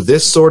 If you do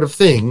this sort of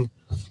thing,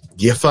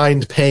 you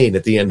find pain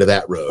at the end of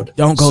that road.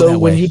 Don't go that way. So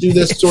when you do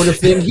this sort of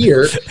thing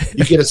here,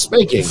 you get a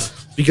spanking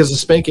because the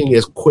spanking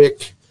is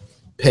quick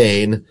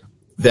pain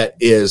that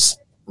is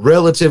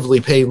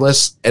relatively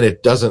painless and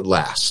it doesn't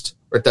last.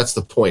 Right? That's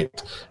the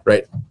point,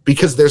 right?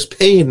 Because there's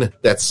pain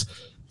that's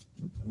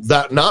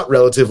not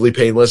relatively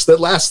painless that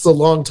lasts a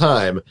long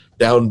time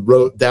down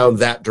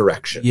that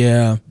direction.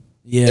 Yeah.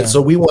 Yeah. And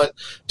so we want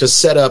to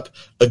set up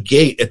a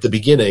gate at the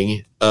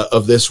beginning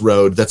of this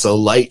road that's a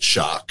light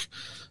shock,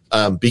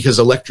 because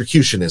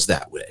electrocution is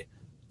that way.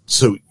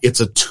 So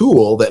it's a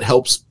tool that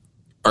helps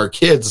our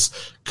kids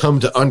come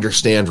to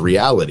understand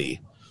reality,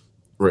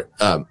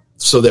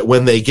 so that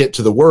when they get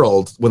to the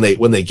world,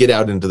 when they get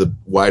out into the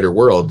wider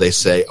world, they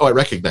say, "Oh, I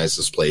recognize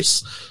this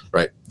place."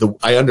 Right?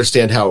 I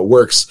understand how it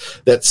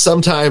works. That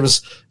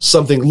sometimes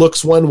something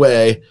looks one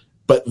way,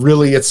 but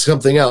really it's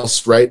something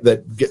else, right?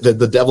 That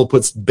the devil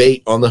puts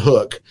bait on the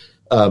hook.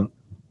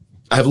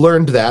 I've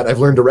learned that. I've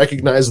learned to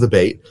recognize the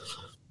bait.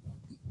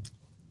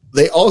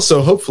 They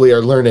also hopefully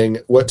are learning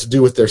what to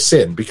do with their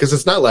sin, because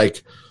it's not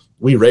like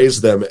we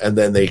raise them and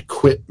then they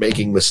quit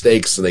making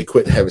mistakes and they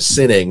quit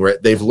sinning,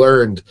 right? They've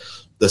learned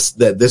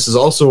that this is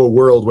also a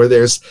world where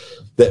there's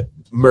that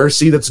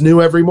mercy that's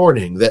new every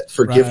morning, that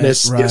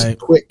forgiveness is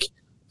quick,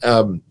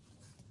 that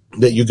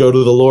you go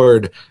to the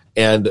Lord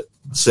and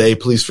say,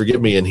 "Please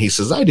forgive me," and he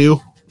says, "I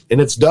do,"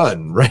 and it's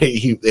done, right?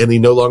 He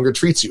no longer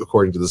treats you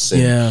according to the sin.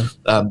 Yeah.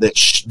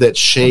 That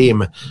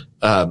shame,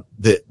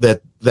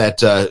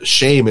 that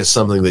shame is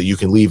something that you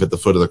can leave at the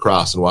foot of the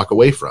cross and walk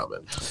away from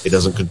it. It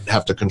doesn't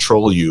have to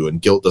control you,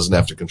 and guilt doesn't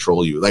have to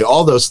control you. Like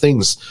all those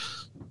things,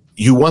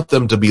 you want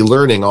them to be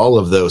learning all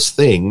of those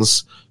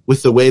things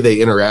with the way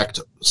they interact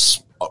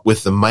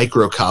with the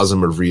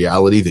microcosm of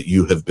reality that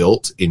you have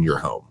built in your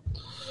home.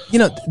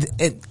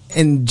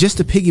 And just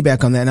to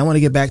piggyback on that, and I want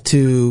to get back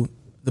to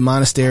the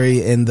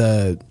monastery and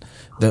the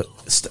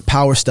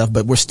power stuff,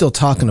 but we're still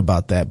talking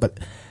about that. But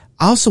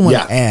I also want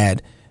to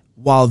add,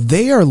 while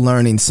they are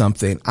learning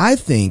something, I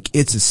think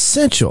it's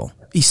essential.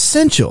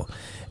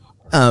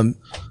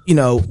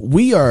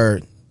 We are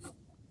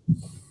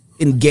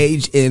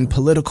engaged in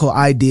political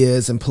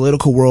ideas and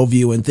political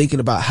worldview and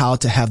thinking about how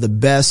to have the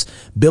best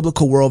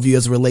biblical worldview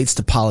as it relates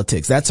to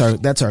politics. That's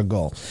our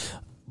goal.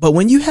 But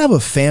when you have a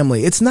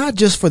family, it's not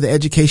just for the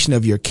education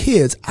of your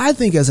kids. I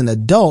think as an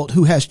adult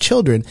who has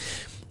children,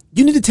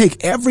 you need to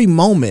take every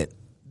moment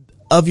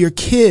of your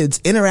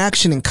kids'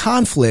 interaction and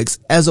conflicts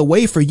as a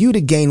way for you to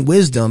gain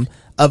wisdom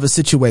of a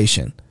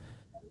situation.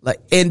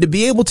 And to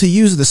be able to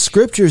use the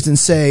scriptures and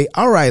say,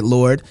 all right,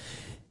 Lord,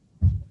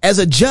 as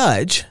a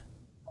judge,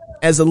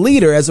 as a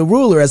leader, as a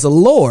ruler, as a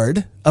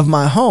Lord of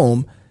my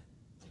home,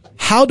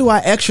 how do I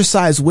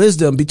exercise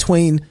wisdom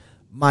between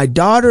my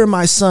daughter and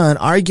my son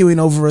arguing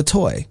over a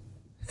toy?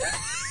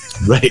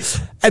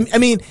 Right. I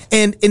mean,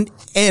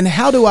 and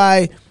how do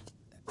I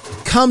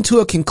come to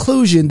a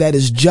conclusion that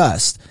is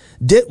just?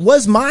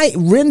 Was my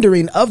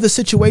rendering of the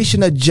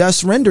situation a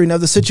just rendering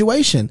of the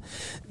situation?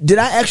 Did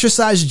I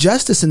exercise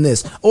justice in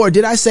this? Or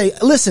did I say,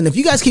 listen, if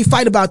you guys keep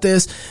fighting about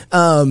this,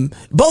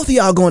 both of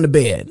y'all going to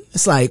bed?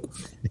 It's like,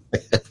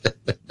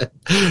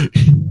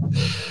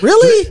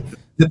 really?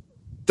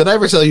 Did I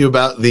ever tell you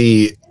about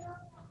the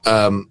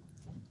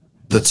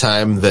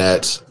time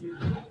that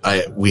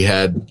we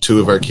had two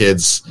of our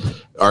kids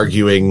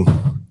arguing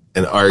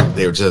and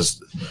they were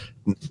just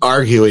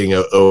arguing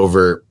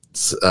over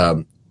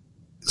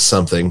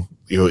something,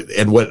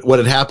 and what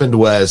had happened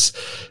was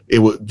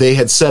they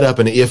had set up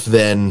an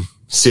if-then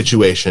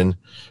situation.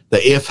 The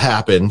if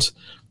happened,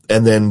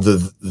 and then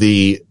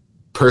the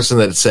person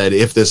that said,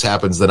 if this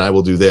happens, then I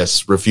will do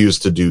this,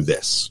 refused to do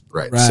this.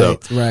 Right.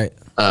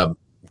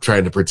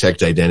 Trying to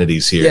protect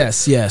identities here.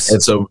 Yes.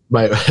 And so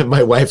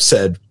my wife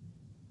said,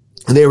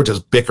 and they were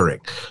just bickering.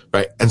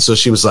 Right. And so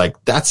she was like,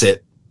 that's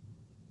it.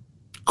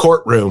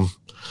 Courtroom.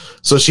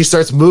 So she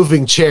starts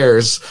moving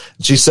chairs.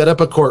 She set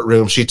up a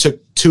courtroom. She took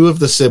two of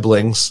the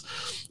siblings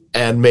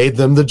and made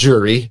them the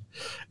jury.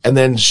 And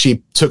then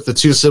she took the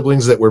two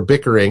siblings that were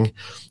bickering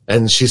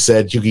and she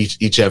said, you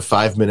each have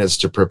 5 minutes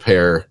to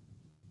prepare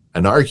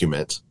an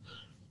argument.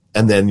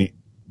 And then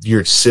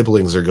your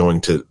siblings are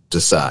going to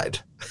decide.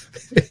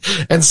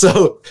 And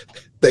so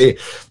they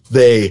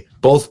they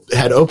both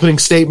had opening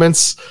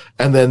statements,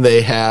 and then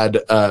they had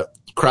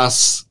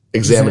cross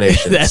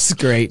examinations. That's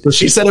great. So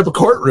she set up a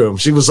courtroom.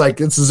 She was like,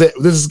 "This is it.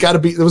 This has got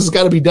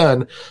to be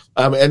done."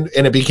 And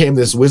it became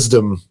this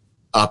wisdom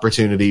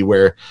opportunity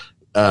where,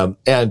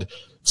 and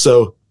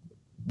so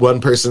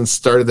one person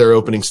started their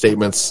opening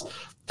statements,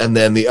 and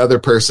then the other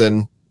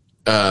person,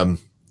 the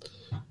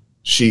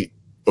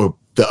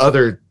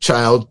other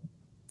child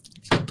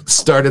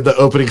started the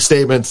opening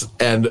statements,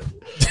 and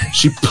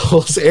she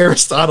pulls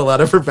Aristotle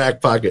out of her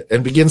back pocket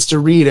and begins to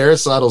read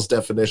Aristotle's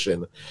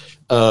definition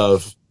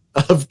of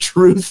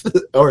truth,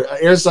 or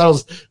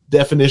Aristotle's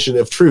definition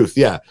of truth.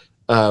 Yeah.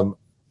 And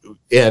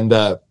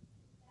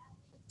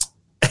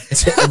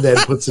then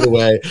puts it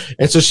away.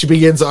 And so she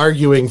begins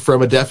arguing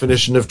from a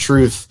definition of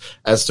truth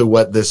as to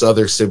what this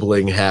other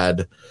sibling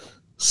had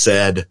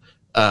said,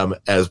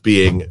 as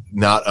being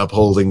not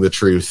upholding the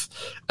truth.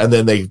 And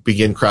then they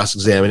begin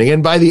cross-examining.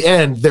 And by the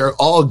end, they're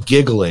all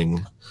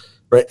giggling,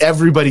 right?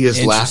 Everybody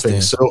is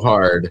laughing so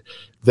hard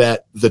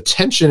that the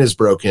tension is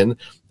broken.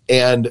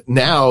 And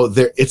now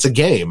it's a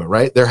game,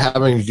 right? They're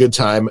having a good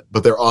time,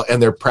 but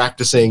they're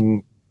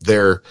practicing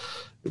they're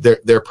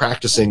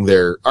practicing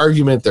their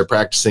argument. They're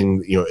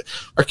practicing,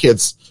 our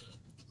kids,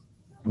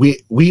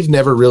 we've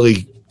never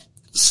really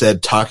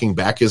said talking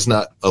back is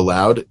not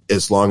allowed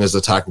as long as the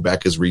talking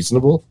back is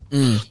reasonable.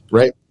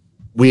 Right.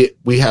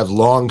 We have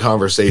long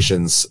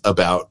conversations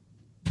about,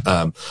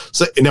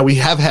 so now we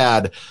have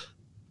had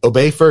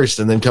obey first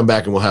and then come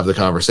back and we'll have the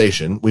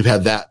conversation. We've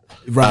had that.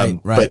 Right.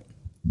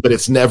 But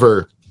it's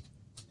never,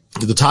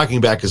 the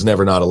talking back is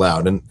never not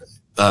allowed. And,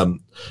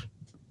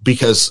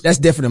 because that's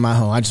different in my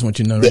home. I just want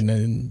you to know right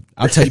now.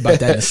 I'll tell you about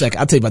that in a second.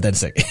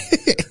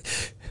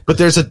 But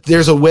there's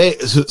a way.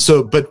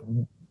 But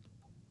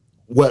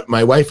what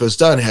my wife has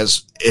done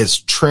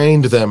is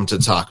trained them to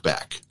talk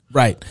back.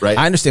 Right.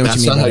 I understand what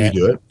you mean. That's not how you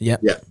do it. Yeah.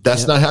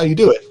 That's not how you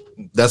do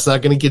it. That's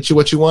not going to get you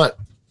what you want.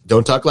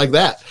 Don't talk like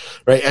that.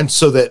 Right. And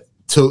so that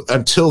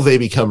until they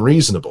become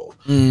reasonable.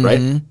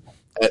 Right. You're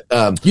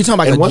talking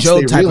about a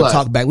Joe type of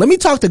talk back. Let me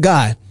talk to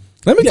God.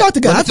 Let me talk to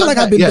God. I feel like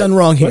I've been done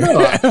wrong here.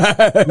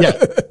 Let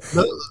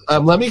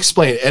me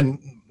explain.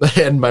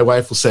 And my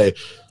wife will say,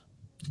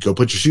 go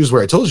put your shoes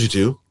where I told you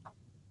to.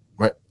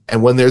 Right.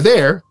 And when they're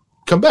there,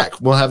 come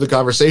back. We'll have the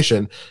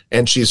conversation.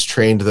 And she's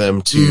trained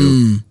them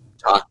to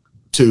talk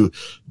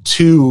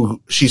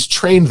she's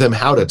trained them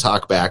how to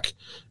talk back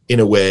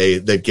in a way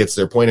that gets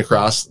their point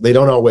across. They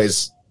don't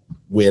always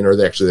win, or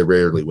they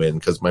rarely win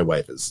because my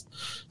wife is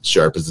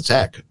sharp as a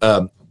tack.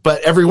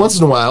 But every once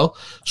in a while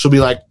she'll be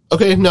like,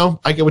 okay, no,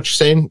 I get what you're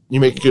saying. You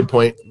make a good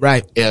point.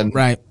 Right.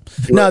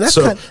 No, that's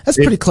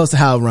pretty close to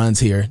how it runs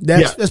here.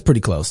 That's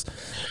pretty close.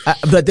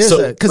 But there's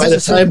by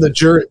the time the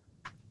jury,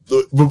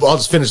 I'll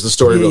just finish the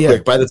story real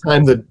quick. By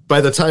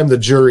the time the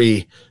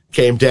jury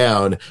came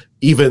down,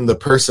 even the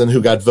person who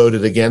got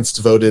voted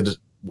against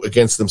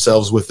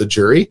themselves with the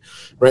jury,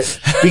 right?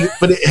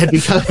 But it had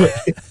become,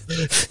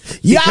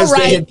 yeah,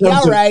 right.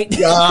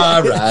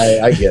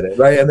 I get it.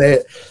 Right. And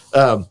they,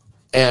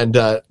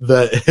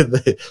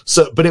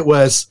 but it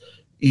was,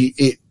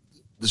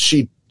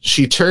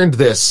 she turned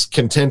this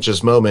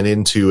contentious moment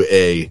into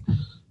a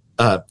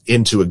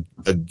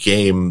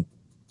game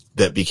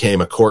that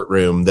became a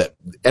courtroom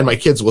and my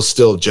kids will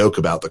still joke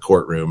about the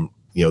courtroom,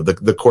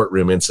 the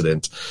courtroom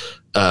incident,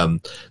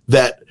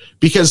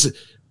 because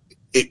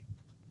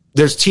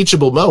there's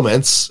teachable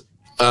moments,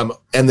 and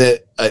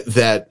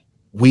that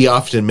we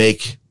often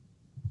make,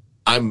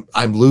 I'm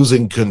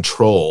losing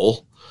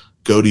control,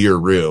 go to your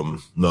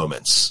room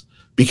moments,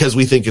 because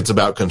we think it's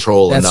about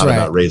control and not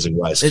about raising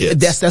wise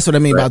kids. That's what I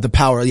mean about the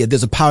power. Yeah,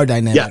 there's a power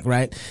dynamic,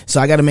 right? So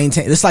I got to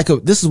maintain. This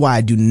is why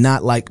I do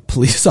not like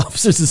police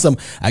officers.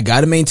 I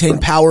got to maintain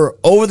power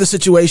over the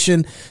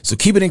situation, so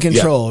keep it in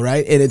control,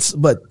 right? And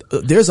but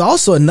there's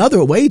also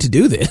another way to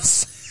do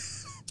this.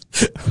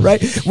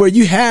 Right? Where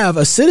you have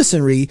a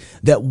citizenry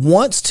that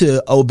wants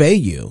to obey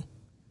you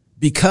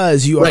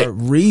because you are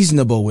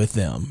reasonable with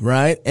them,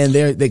 right? And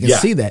they can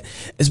see that.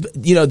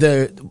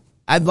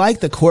 I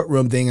like the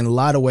courtroom thing in a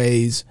lot of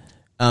ways,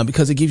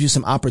 because it gives you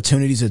some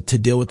opportunities to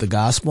deal with the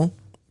gospel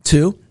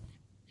too.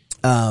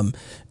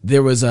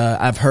 There was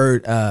I've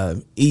heard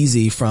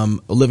Easy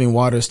from Living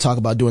Waters talk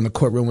about doing the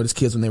courtroom with his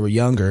kids when they were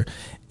younger,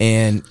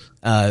 and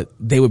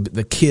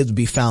the kids would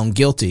be found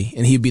guilty,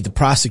 and he'd be the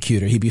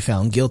prosecutor. He'd be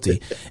found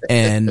guilty,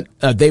 and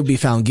they would be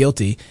found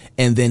guilty,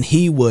 and then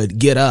he would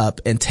get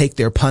up and take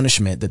their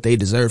punishment that they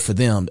deserved for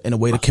them in a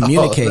way to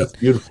communicate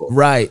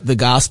the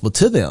gospel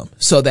to them,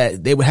 so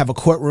that they would have a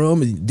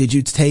courtroom. Did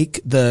you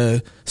take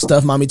the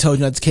stuff mommy told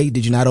you not to take?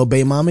 Did you not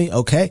obey mommy?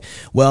 Okay,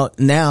 well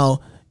now,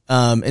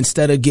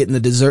 instead of getting the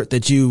dessert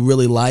that you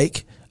really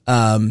like,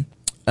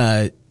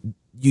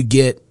 you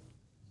get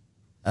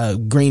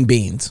green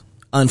beans,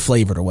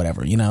 unflavored or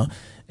whatever, and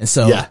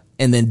so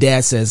and then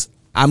dad says,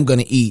 I'm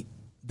gonna eat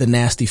the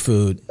nasty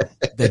food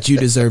that you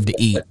deserve to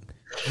eat,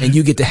 and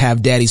you get to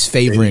have daddy's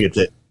favorite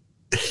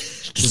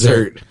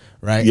dessert.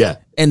 right? Yeah.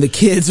 And the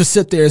kids would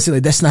sit there and say,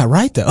 like, that's not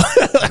right though.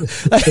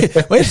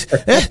 Like, wait,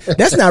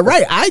 that's not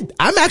right.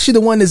 I'm actually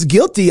the one that's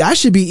guilty. I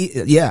should be.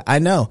 Yeah, I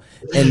know.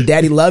 And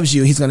daddy loves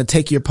you. He's going to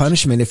take your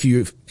punishment if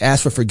you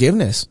ask for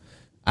forgiveness.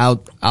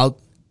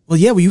 Well,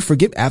 yeah, will you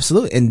forgive?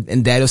 Absolutely.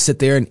 And dad will sit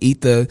there and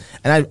eat and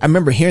I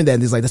remember hearing that,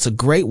 and he's like, that's a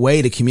great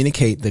way to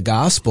communicate the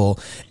gospel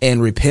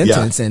and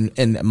repentance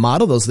and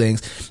model those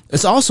things.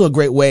 It's also a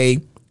great way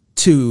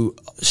to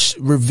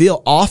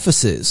reveal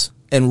offices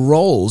and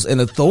roles and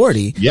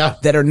authority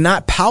that are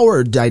not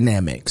power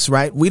dynamics,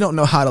 right? We don't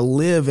know how to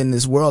live in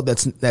this world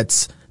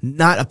that's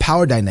not a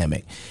power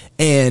dynamic.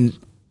 And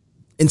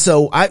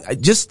so I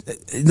just,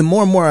 the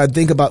more and more I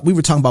think about, we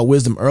were talking about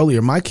wisdom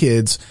earlier, my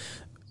kids,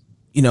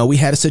 you know, we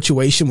had a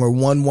situation where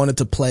one wanted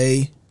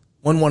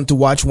to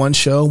watch one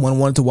show, one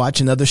wanted to watch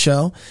another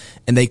show,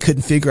 and they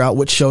couldn't figure out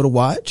which show to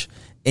watch.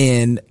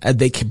 And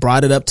they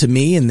brought it up to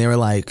me, and they were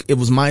like, it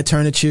was my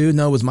turn to choose.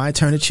 No, it was my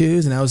turn to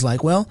choose. And I was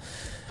like, well,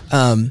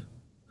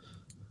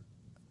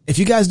 if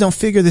you guys don't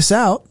figure this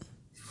out,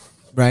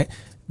 right,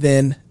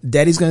 then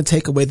daddy's going to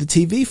take away the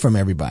TV from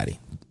everybody.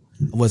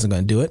 I wasn't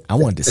going to do it. I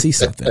wanted to see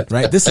something,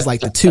 right? This is like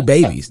the two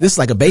babies. This is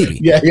like a baby.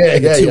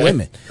 Two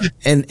women.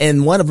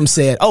 And one of them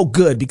said, oh,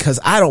 good,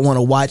 because I'd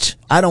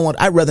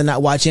rather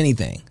not watch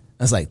anything.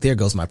 I was like, there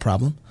goes my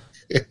problem.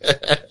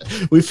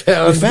 We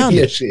found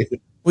the issue.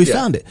 We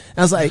found it.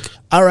 I was like,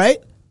 all right.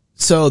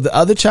 So the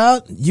other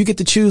child, you get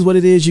to choose what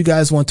it is you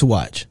guys want to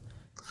watch.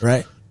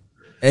 Right.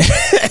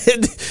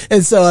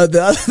 And so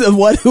the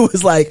one who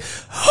was like,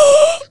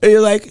 and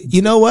you're like,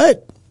 you know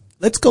what?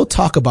 Let's go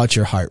talk about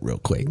your heart real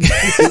quick.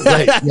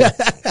 Right, yeah.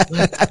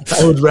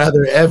 I would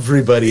rather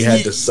everybody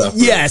had to suffer.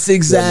 Yes,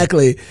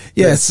 exactly.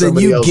 Yes,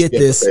 and you get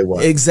this.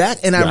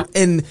 Exactly.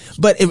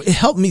 But it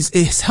helped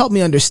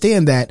me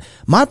understand that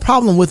my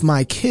problem with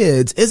my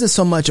kids isn't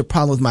so much a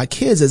problem with my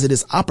kids as it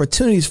is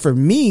opportunities for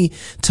me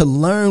to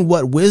learn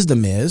what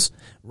wisdom is,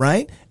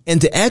 right? And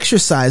to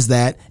exercise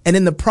that. And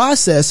in the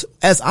process,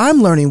 as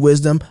I'm learning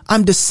wisdom,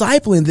 I'm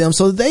discipling them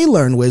so that they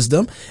learn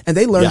wisdom and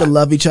they learn to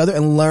love each other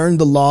and learn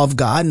the law of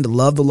God and to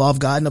love the law of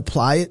God and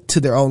apply it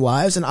to their own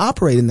lives and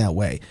operate in that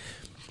way.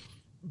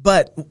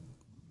 But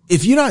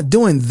if you're not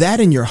doing that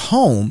in your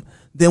home,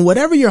 then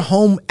whatever your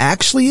home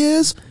actually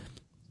is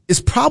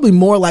probably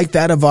more like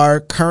that of our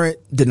current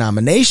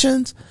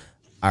denominations,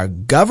 our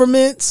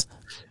governments,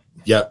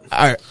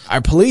 our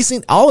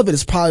policing. All of it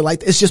is probably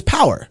like, it's just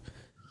power.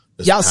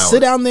 Y'all sit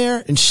down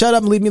there and shut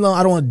up and leave me alone.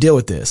 I don't want to deal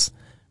with this.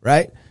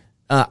 Right.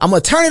 I'm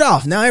going to turn it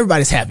off. Now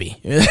everybody's happy.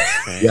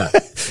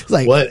 It's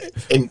like, what?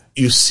 And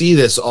you see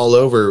this all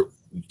over.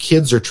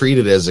 Kids are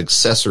treated as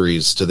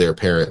accessories to their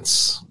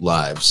parents'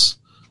 lives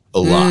a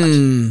lot.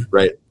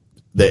 Right.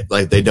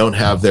 They don't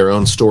have their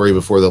own story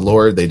before the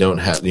Lord. They don't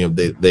have,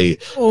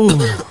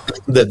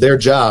 that their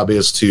job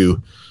is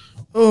to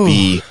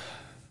be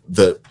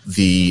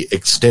the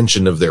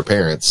extension of their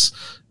parents.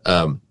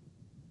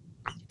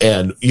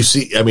 And you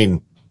see, I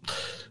mean,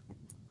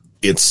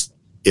 it's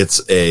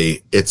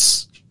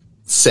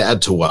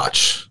sad to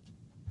watch.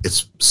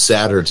 It's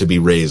sadder to be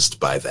raised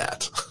by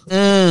that.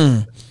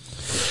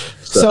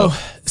 So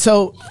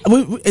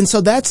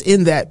that's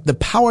in that the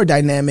power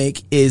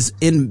dynamic is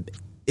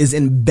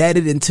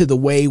embedded into the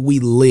way we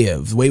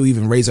live, the way we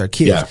even raise our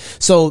kids. Yeah.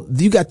 So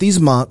you got these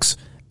monks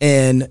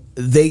and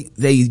they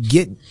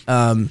get,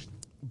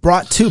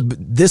 brought to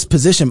this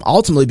position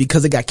ultimately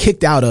because they got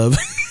kicked out of.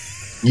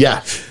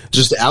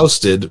 Just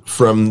ousted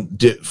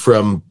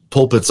from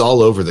pulpits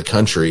all over the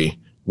country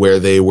where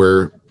they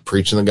were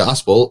preaching the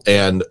gospel,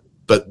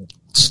 but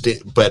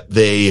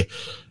they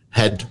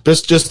had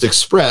just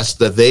expressed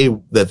that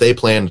they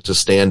planned to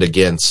stand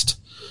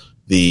against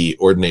the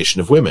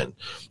ordination of women,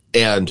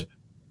 and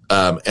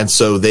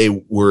so they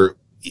were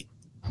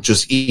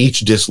just each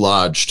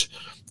dislodged.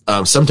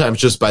 Sometimes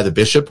just by the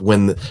bishop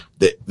when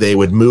they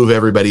would move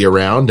everybody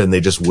around and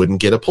they just wouldn't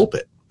get a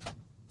pulpit.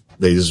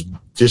 They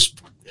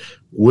just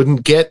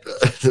wouldn't get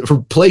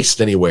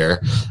replaced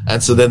anywhere.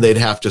 And so then they'd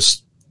have to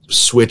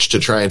switch to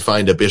try and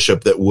find a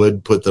bishop that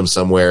would put them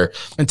somewhere.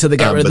 Until they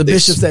got rid of the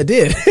bishops that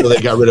did. So they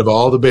got rid of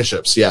all the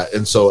bishops. Yeah.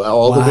 And so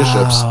all the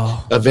bishops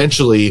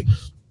eventually,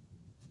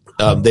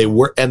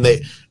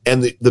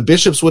 the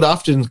bishops would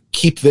often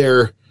keep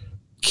their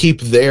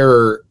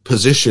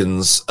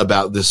positions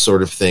about this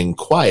sort of thing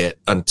quiet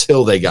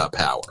until they got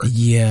power.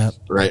 Yeah.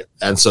 Right.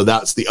 And so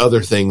that's the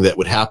other thing that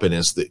would happen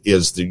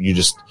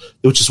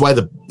which is why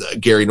the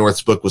Gary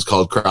North's book was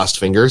called Crossed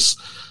Fingers.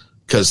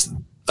 Cause,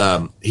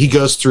 he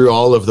goes through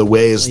all of the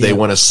ways they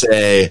want to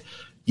say,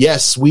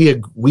 yes,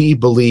 we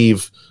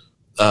believe,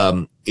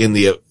 in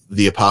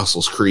the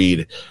Apostles'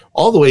 Creed,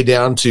 all the way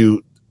down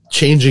to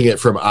changing it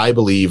from I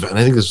believe, and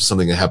I think this was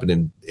something that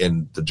happened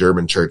in the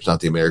German church, not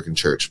the American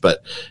church,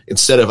 but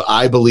instead of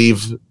I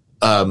believe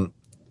for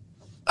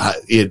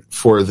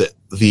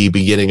the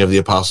beginning of the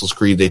Apostles'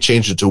 Creed, they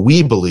changed it to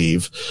we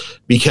believe,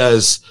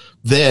 because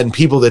then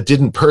people that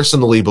didn't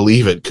personally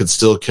believe it could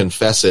still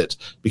confess it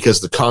because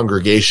the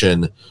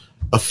congregation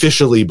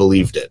officially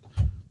believed it.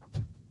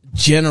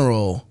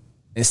 General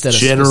instead of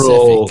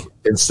general specific.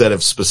 instead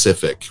of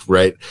specific,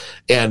 right?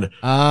 And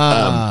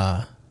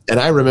and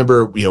I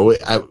remember,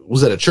 I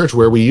was at a church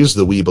where we used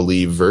the "We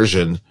Believe"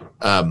 version,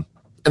 and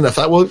I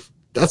thought, well,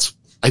 it's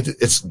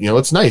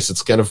it's nice.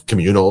 It's kind of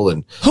communal,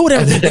 and who would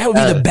ever think that would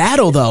be the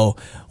battle though?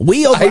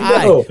 We over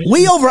I.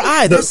 We over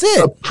I. That's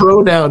it. A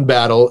pronoun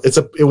battle.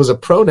 It was a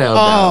pronoun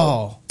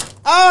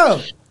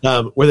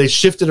battle. Where they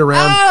shifted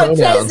around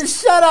pronouns. Jason,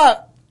 shut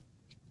up.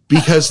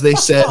 Because they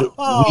said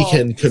we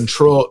can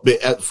control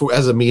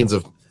as a means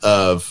of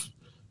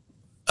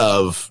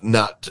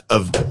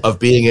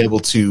being able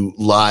to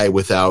lie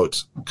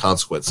without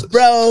consequences.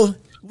 Bro,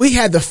 we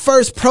had the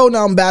first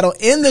pronoun battle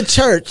in the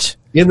church.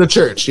 In the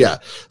church, yeah.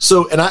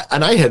 So and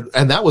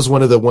that was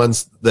one of the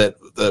ones that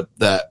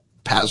the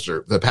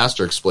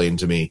pastor explained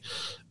to me.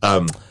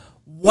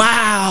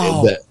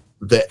 Wow.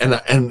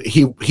 And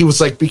he was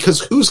like,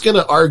 because who's going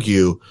to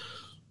argue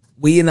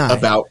we and I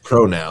about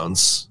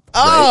pronouns?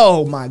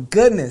 Oh right? My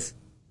goodness.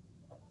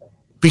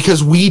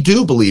 Because we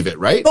do believe it,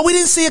 right? But we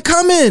didn't see it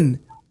coming.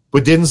 We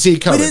didn't see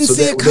it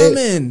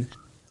coming.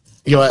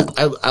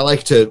 I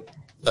like to,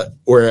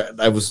 or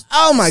I was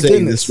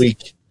saying this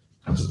week,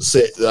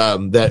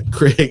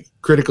 that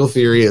critical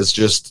theory is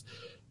just,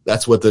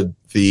 that's what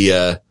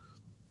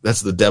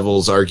that's the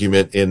devil's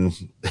argument in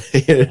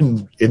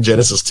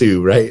Genesis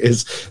 2, right?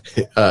 Is,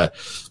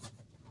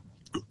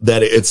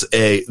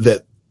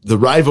 that the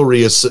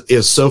rivalry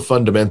is so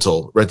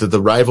fundamental, right? That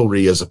the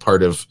rivalry is a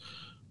part of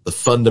the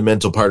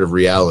fundamental part of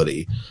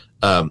reality.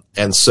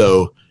 And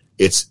so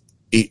it's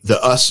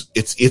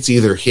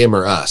either him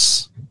or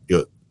us,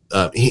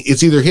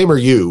 it's either him or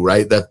you,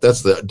 right?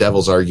 That's the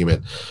devil's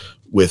argument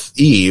with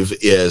Eve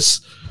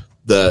is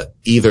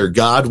either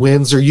God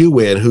wins or you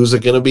win. Who's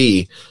it going to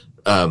be?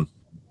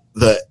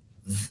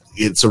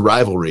 It's a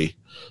rivalry.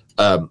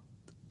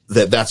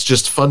 That's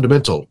just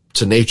fundamental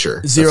to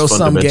nature. Zero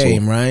sum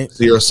game, right?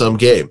 Zero sum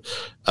game.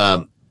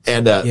 And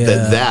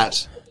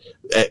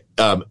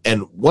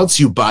once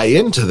you buy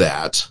into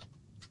that,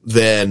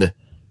 then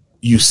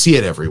you see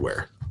it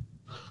everywhere,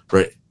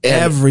 right?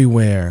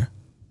 Everywhere.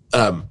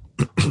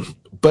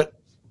 But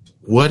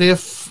what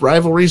if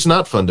rivalry's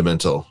not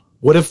fundamental?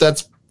 What if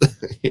that's,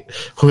 I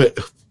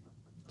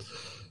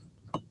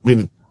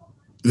mean,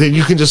 then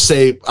you can just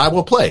say, I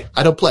will play.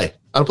 I don't play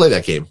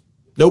that game.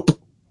 Nope.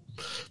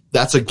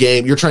 That's a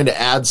game. You're trying to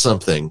add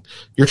something.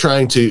 You're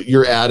trying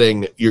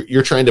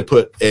to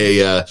put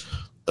a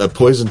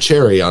poison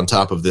cherry on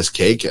top of this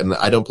cake, and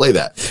I don't play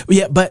that.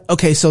 Yeah, but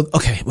okay.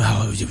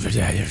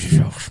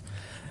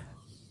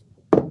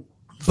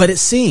 But it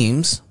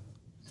seems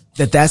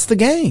that that's the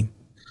game.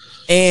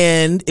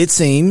 And it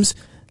seems,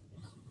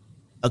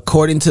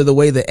 according to the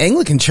way the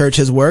Anglican Church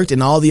has worked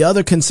and all the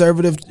other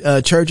conservative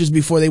churches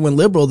before they went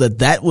liberal,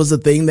 that was the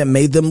thing that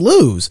made them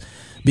lose,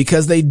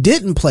 because they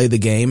didn't play the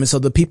game. And so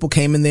the people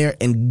came in there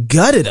and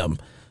gutted them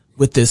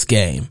with this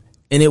game.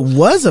 And it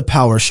was a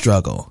power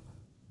struggle.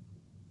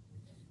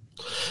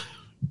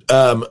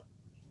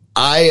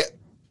 I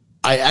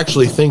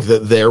actually think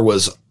that there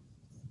was,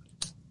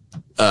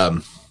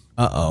 I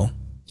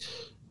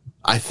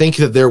think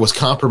that there was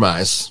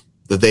compromise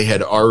that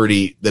had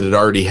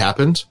already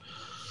happened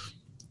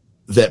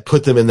that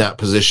put them in that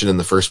position in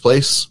the first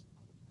place.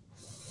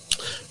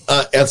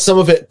 And some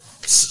of it,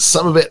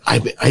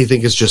 I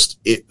think is just,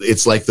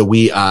 it's like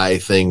the I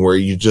thing where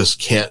you just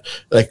can't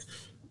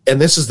and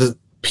this is the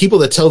people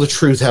that tell the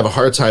truth have a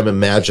hard time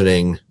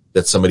imagining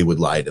that somebody would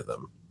lie to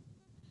them.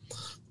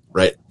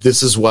 Right.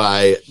 This is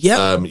why,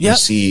 you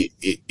see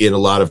in a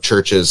lot of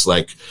churches,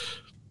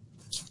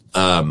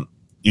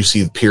 you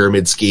see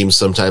pyramid schemes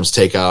sometimes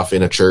take off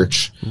in a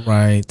church.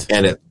 Right.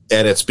 And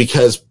it's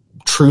because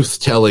truth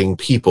telling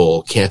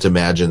people can't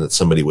imagine that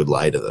somebody would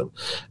lie to them.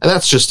 And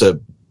that's just a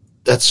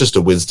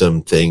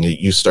wisdom thing.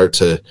 You start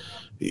to,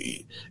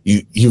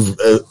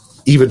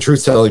 even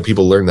truth telling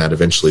people learn that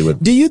eventually.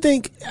 Do you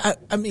think,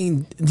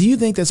 do you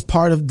think that's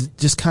part of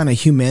just kind of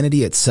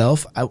humanity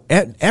itself?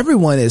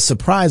 Everyone is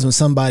surprised when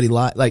somebody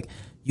lied. Like,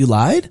 you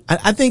lied?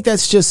 I think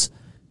that's just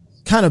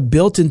kind of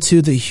built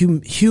into the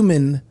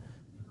human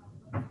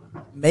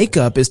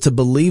makeup, is to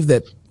believe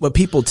that what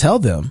people tell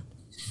them.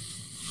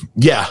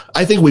 Yeah,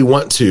 I think we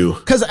want to.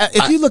 Because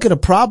if you look at a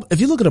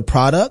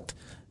product,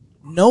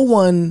 no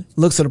one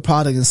looks at a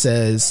product and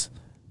says,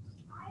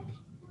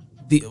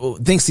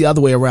 thinks the other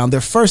way around.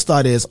 Their first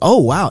thought is, oh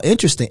wow,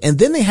 interesting, and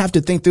then they have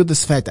to think through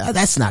this fact,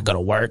 that's not going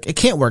to work. It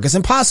can't work. It's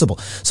impossible.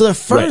 So their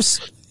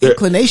first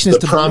inclination is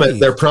to believe.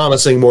 They're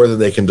promising more than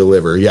they can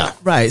deliver. Yeah,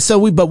 right.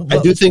 So I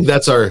do think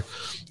that's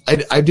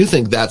I do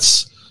think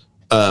that's.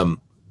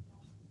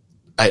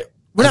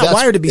 We're not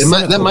wired to be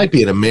cynical. That might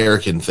be an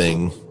American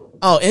thing.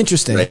 Oh,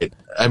 interesting. Right.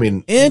 I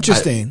mean,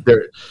 interesting.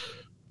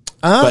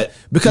 But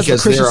because of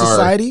Christian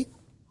society.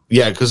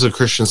 Yeah, because of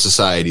Christian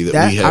society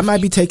that we have. I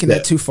might be taking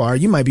that too far.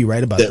 You might be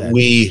right about that. That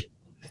we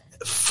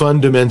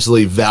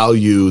fundamentally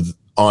value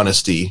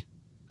honesty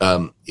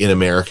in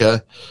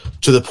America,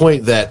 to the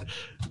point that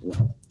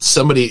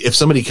if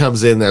somebody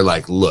comes in, they're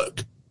like,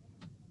 "Look,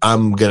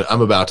 I'm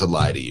about to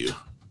lie to you."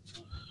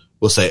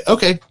 We'll say,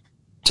 "Okay,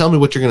 tell me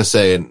what you're going to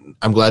say, and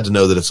I'm glad to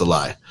know that it's a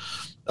lie.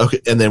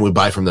 Okay. And then we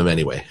buy from them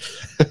anyway.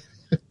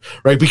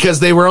 Right. Because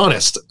they were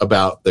honest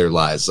about their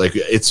lies. Like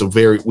it's a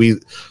very,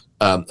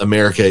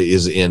 America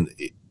is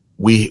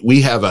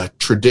we have a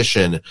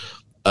tradition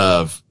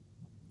of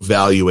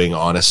valuing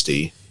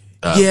honesty.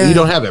 You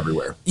don't have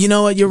everywhere. You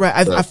know what? You're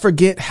right. I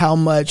forget how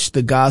much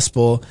the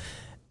gospel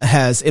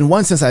has, in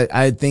one sense,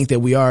 I think that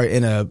we are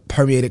in a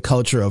permeated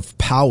culture of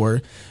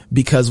power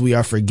because we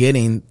are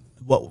forgetting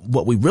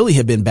what we really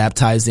have been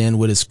baptized in,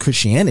 what is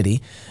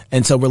Christianity.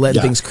 And so we're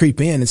letting things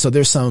creep in. And so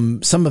there's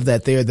some of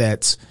that there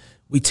that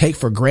we take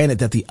for granted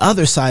that the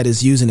other side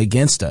is using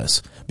against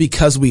us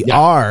because we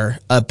are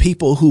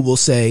people who will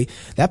say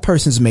that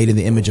person's made in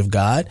the image of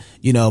God.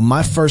 You know,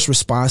 my first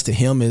response to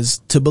him is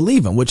to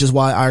believe him, which is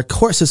why our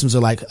court systems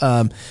are like,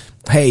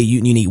 hey,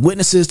 you need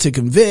witnesses to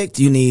convict.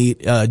 You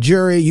need a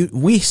jury.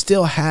 We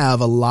still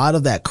have a lot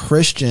of that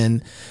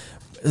Christian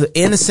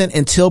innocent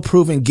until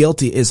proven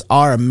guilty is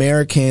our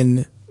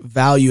American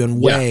value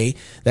and way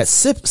that's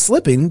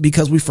slipping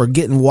because we're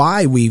forgetting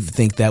why we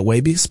think that way.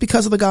 It's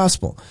because of the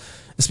gospel.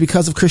 It's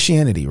because of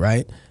Christianity,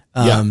 right?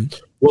 Well,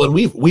 and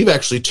we've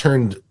actually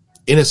turned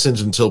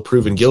innocent until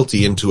proven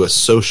guilty into a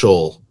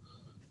social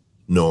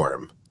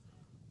norm.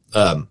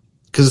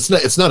 Cause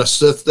that's not a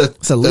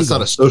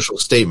social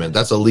statement.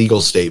 That's a legal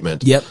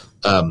statement. Yep.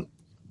 But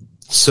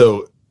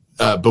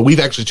we've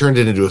actually turned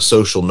it into a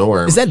social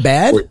norm. Is that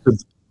bad?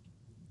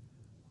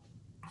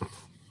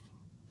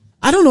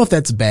 I don't know if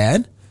that's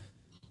bad.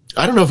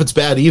 I don't know if it's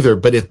bad either,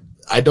 but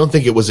I don't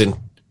think it was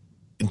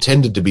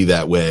intended to be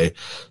that way.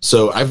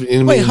 So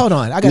wait, hold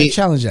on. I got to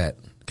challenge that.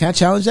 Can I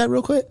challenge that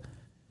real quick?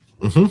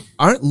 Mm-hmm.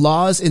 Aren't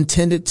laws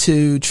intended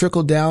to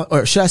trickle down,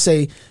 or should I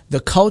say the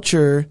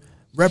culture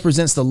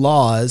represents the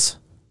laws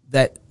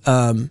that,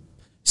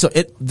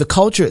 the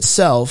culture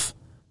itself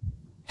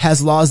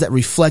has laws that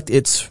reflect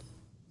its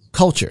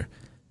culture,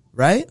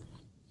 right?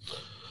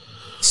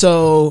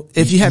 So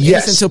if you have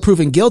innocent until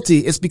proven guilty,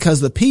 it's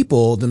because the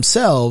people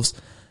themselves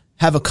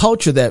have a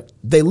culture that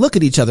they look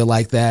at each other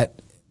like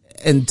that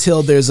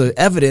until there's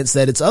evidence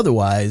that it's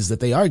otherwise,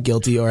 that they are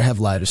guilty or have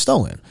lied or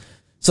stolen.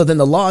 So then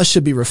the laws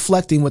should be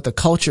reflecting what the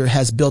culture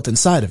has built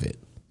inside of it.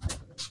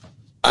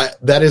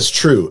 That is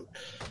true.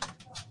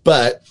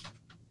 But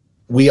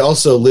we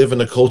also live in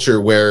a culture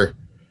where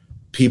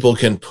people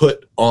can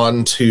put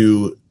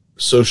onto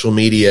social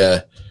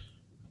media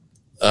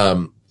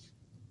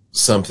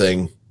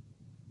something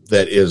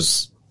that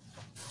is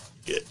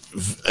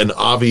an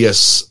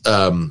obvious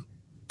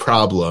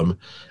problem,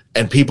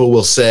 and people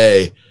will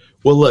say,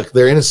 well, look,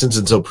 they're innocent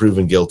until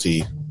proven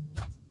guilty.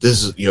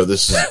 This is,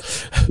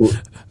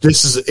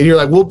 and you're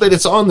like, well, but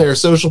it's on their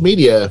social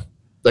media.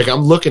 Like,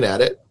 I'm looking at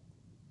it.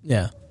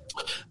 Yeah.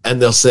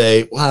 And they'll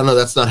say, well, no,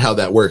 that's not how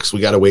that works. We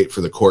got to wait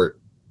for the court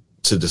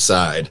to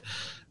decide.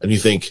 And you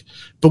think,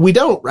 but we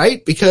don't,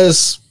 right?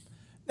 Because.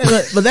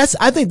 But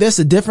I think that's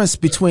the difference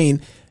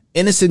between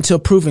innocent until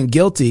proven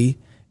guilty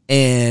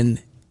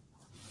and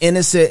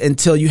innocent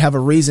until you have a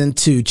reason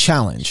to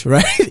challenge,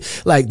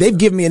 right? Like they've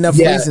given me enough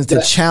reasons to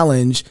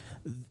challenge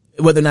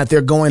whether or not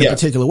they're going a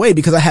particular way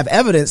because I have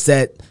evidence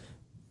that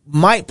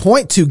might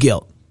point to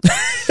guilt.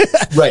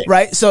 Right.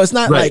 Right. So it's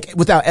not like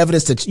without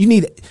evidence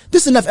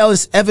there's enough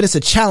evidence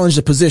to challenge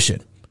the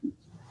position.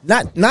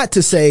 Not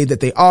to say that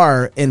they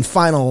are in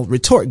final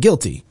retort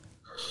guilty.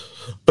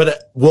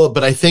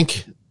 But I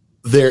think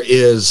there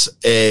is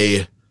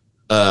a,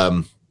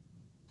 you're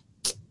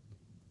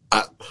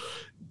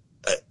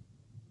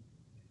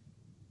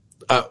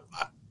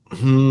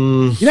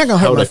not gonna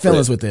hurt my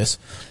feelings with this.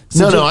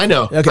 So no, I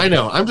know. Okay. I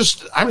know. I'm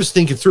just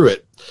thinking through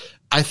it.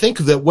 I think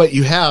that what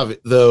you have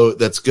though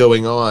that's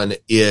going on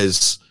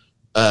is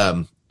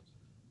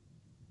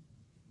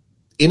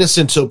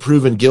innocent till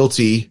proven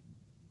guilty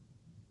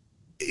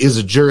is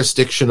a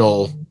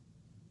jurisdictional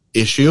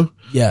issue.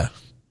 Yeah.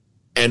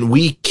 And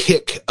we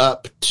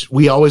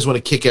always want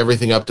to kick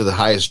everything up to the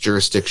highest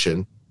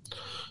jurisdiction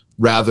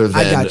rather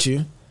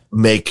than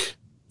make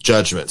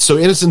judgment. So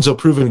innocent till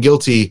proven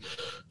guilty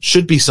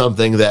should be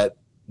something that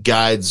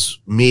guides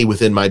me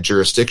within my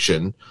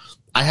jurisdiction.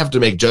 I have to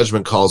make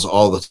judgment calls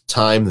all the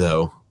time,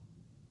 though,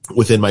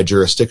 within my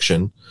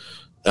jurisdiction.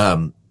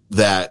 So,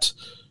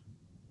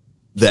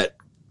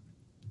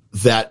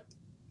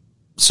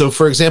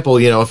 for example,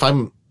 if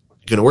I'm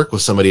going to work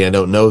with somebody, I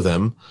don't know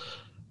them,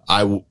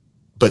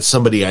 but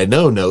somebody I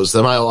know knows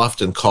them, I'll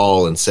often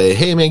call and say,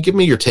 "Hey, man, give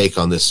me your take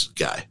on this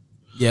guy."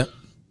 Yeah.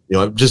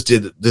 I just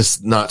did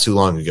this not too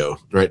long ago,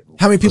 right?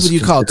 How many people do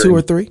you call? 2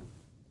 or 3?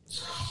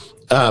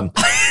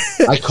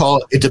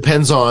 It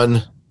depends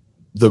on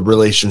the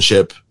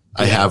relationship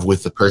I have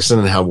with the person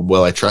and how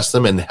well I trust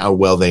them and how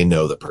well they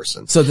know the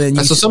person. So then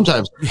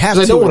sometimes you have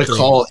I don't want to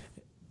call.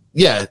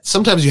 Yeah.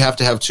 Sometimes you have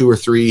to have 2 or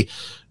 3.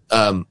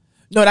 No,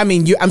 I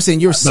mean, I'm saying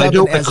you're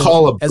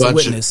subbing as a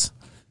witness.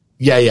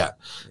 Yeah.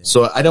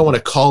 So I don't want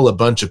to call a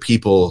bunch of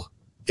people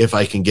if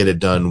I can get it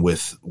done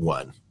with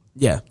 1.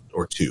 Yeah.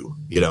 Or 2,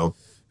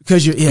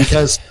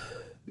 because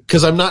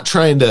I'm not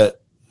trying to,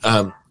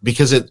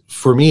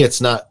 for me,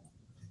 it's not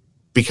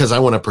because I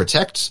want to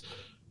protect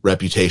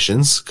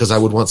reputations because I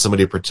would want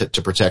somebody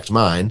to protect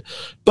mine.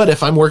 But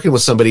if I'm working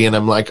with somebody and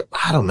I'm like,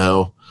 I don't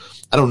know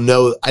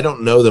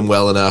them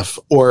well enough,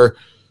 or,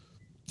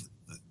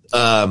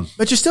 but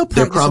you're still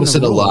they're practicing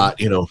promising the a rule. lot,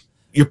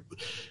 You're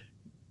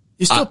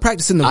still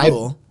practicing the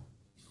rule.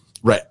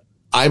 Right.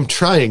 I'm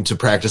trying to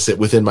practice it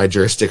within my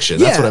jurisdiction.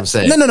 That's what I'm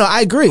saying. No.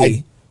 I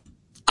agree.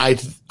 I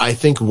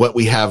think what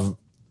we have,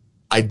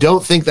 I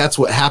don't think that's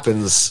what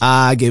happens.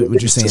 I get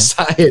what you're saying.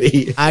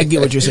 Society. I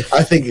get what you're saying.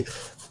 I think,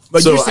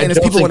 but you're saying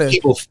if people want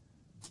to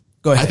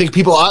go ahead. I think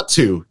people ought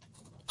to.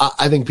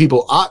 I think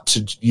people ought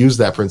to use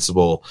that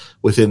principle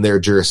within their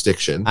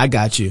jurisdiction. I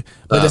got you,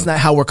 but that's not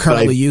how we're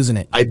currently using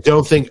it. I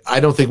don't think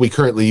we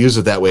currently use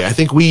it that way. I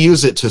think we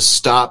use it to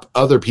stop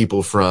other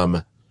people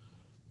from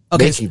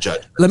making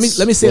judgments.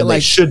 Let me say it like they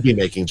should be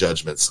making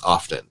judgments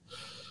often.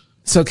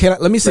 So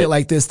let me say it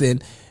like this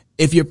then.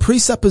 If your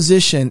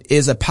presupposition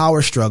is a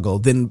power struggle,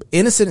 then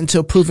innocent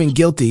until proven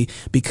guilty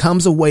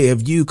becomes a way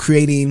of you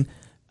creating,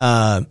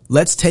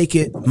 let's take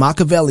it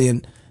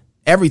Machiavellian,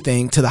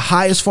 everything to the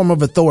highest form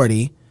of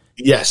authority.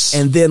 Yes.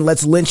 And then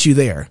let's lynch you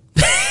there.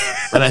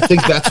 And I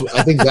think that's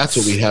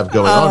what we have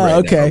going on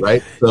right now,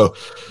 right? So,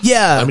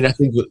 yeah. I mean, I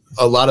think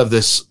a lot of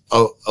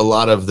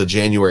the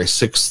January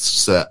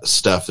 6th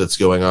stuff that's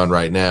going on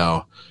right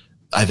now,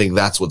 I think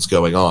that's what's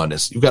going on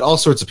is you've got all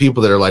sorts of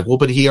people that are like, well,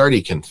 but he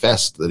already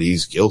confessed that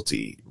he's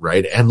guilty,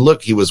 right? And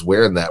look, he was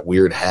wearing that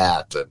weird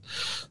hat. And,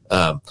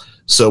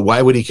 so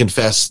why would he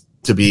confess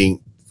to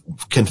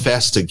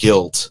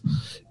guilt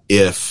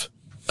if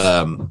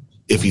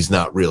he's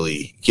not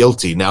really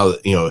guilty? Now,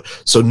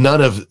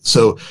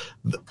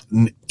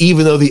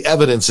 even though the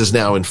evidence is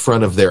now in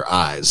front of their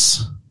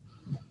eyes,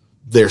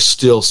 they're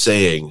still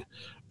saying,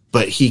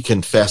 but he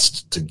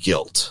confessed to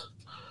guilt.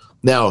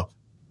 Now,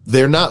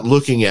 they're not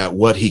looking at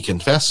what he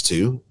confessed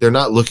to. They're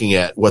not looking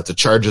at what the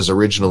charges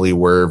originally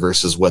were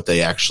versus what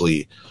they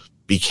actually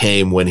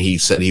became when he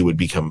said I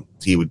can't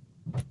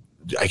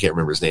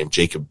remember his name,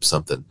 Jacob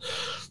something,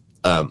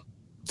 the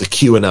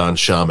QAnon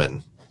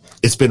shaman.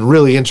 It's been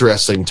really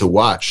interesting to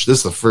watch. This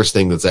is the first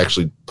thing that's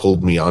actually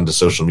pulled me onto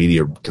social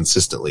media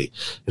consistently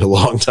in a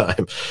long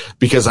time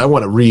because I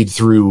want to read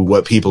through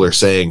what people are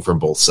saying from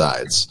both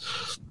sides.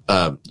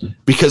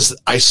 Because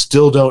I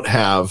still don't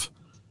have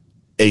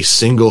a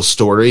single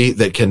story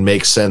that can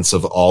make sense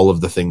of all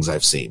of the things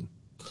I've seen.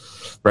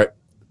 Right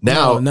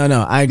now.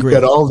 No, I agree.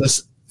 Got all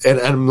this. And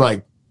I'm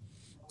like,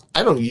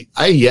 I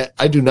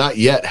do not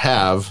yet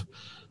have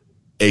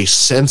a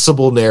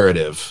sensible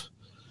narrative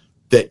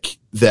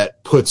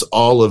that puts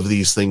all of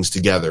these things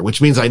together,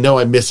 which means I know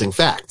I'm missing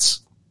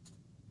facts.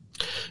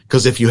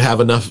 Because if you have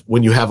enough,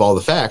 when you have all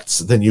the facts,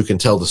 then you can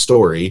tell the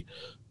story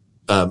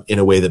in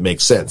a way that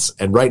makes sense.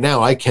 And right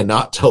now I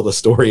cannot tell the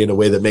story in a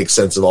way that makes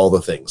sense of all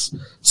the things.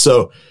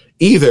 So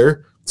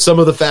either some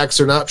of the facts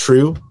are not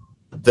true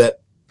that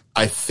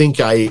I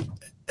think I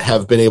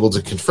have been able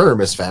to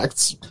confirm as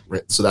facts,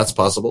 right? So that's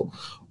possible.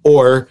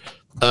 Or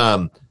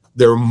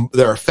there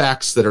are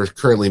facts that are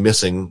currently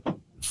missing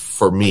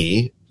for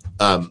me.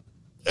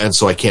 And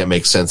so I can't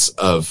make sense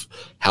of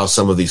how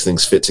some of these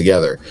things fit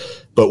together.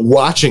 But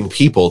watching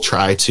people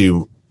try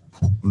to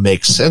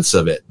make sense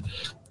of it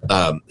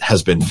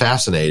has been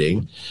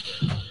fascinating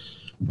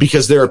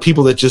because there are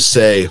people that just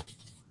say,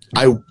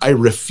 I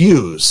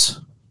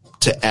refuse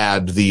to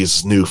add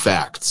these new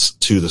facts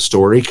to the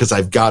story because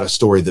I've got a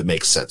story that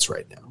makes sense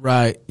right now.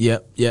 Right.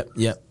 Yep.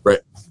 Right.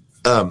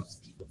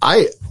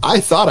 I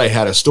thought I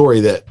had a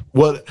story that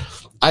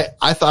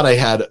I thought I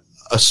had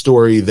a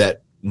story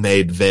that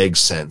made vague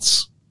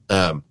sense.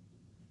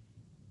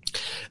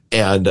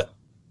 And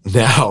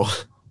now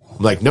I'm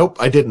like, nope,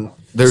 I didn't.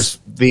 There's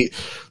the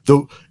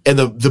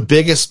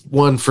biggest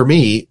one for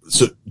me.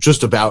 So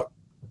just about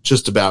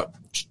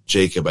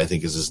Jacob, I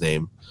think is his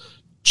name.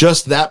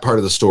 Just that part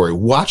of the story,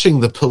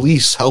 watching the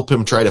police help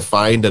him try to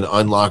find an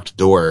unlocked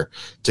door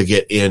to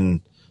get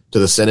in to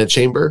the Senate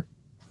chamber.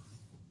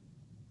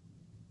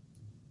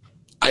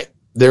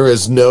 There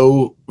is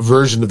no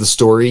version of the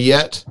story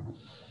yet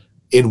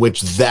in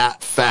which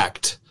that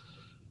fact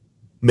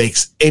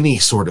makes any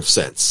sort of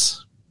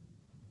sense.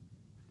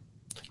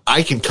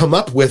 I can come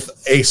up with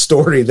a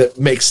story that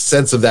makes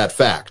sense of that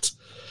fact,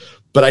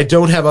 but I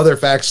don't have other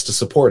facts to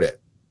support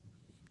it.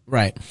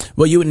 Right.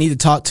 Well, you would need to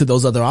talk to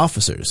those other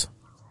officers.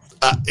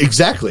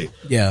 Exactly.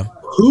 Yeah.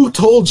 Who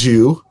told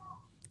you?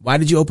 Why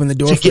did you open the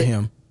door for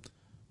him?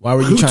 Why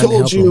were you trying to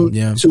help him?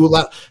 Yeah.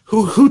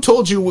 Who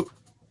told you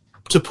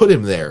to put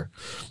him there?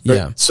 Right?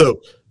 Yeah.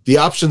 So the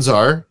options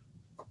are,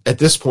 at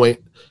this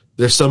point,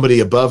 there's somebody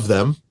above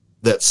them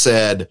that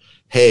said,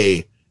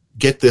 hey,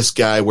 get this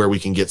guy where we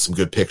can get some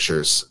good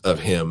pictures of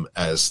him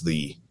as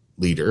the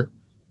leader.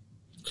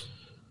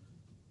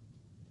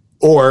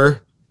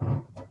 Or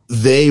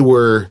they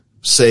were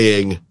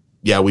saying,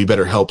 yeah, we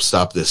better help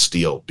stop this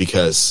steal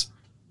because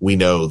we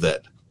know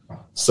that.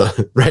 So,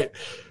 right.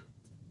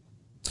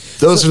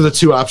 Those are the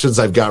two options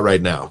I've got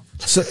right now.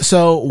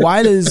 So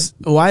why does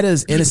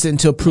innocent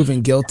until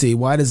proven guilty?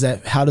 How does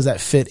that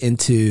fit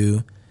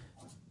into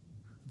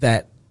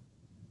that?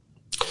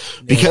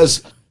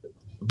 Because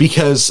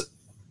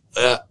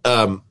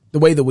The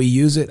way that we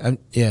use it.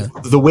 Yeah.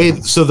 The way,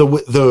 so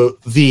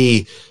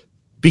the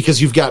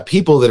because you've got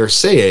people that are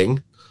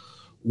saying,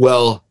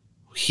 well,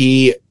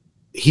 he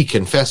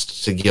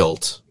confessed to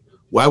guilt.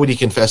 Why would he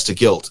confess to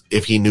guilt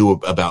if he knew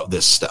about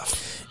this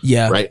stuff?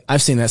 Yeah. Right.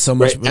 I've seen that so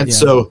much. Right? And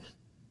so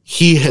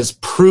he has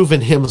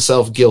proven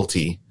himself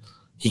guilty.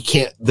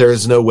 There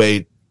is no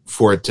way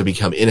for it to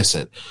become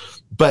innocent.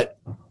 But,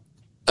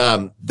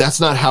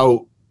 that's not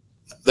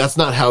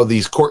how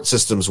these court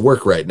systems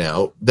work right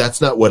now.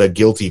 That's not what a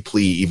guilty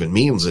plea even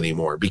means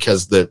anymore,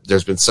 because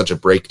there's been such a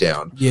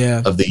breakdown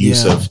of the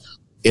use of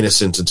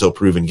innocent until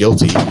proven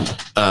guilty.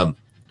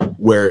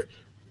 Where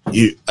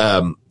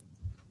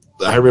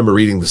I remember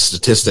reading the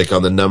statistic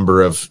on the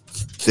number of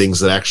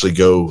things that actually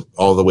go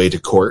all the way to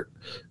court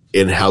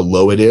and how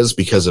low it is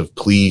because of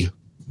plea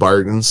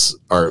bargains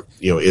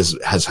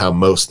has how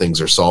most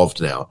things are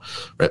solved now.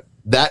 Right.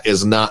 That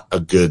is not a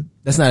good.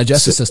 That's not a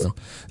justice system.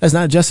 That's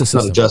not a justice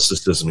system. Not a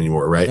justice system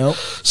anymore, right? Nope.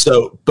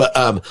 So, but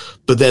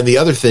then the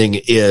other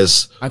thing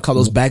is, I call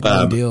those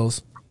backdoor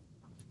deals.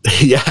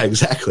 Yeah,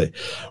 exactly.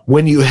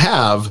 When you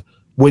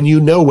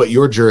know what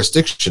your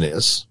jurisdiction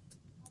is,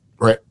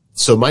 right?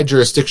 So my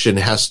jurisdiction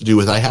has to do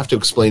with, I have to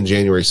explain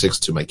January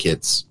 6th to my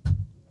kids,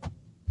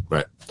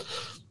 right?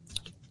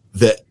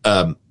 That,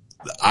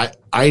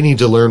 I need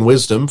to learn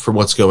wisdom from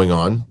what's going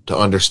on to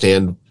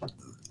understand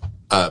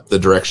the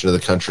direction of the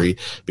country,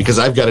 because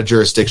I've got a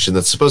jurisdiction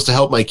that's supposed to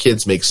help my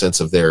kids make sense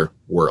of their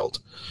world.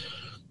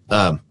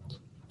 I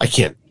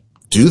can't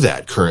do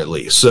that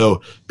currently.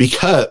 So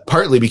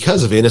partly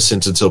because of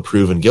innocent until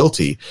proven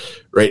guilty,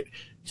 right?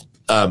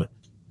 I'm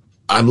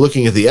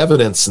looking at the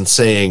evidence and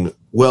saying,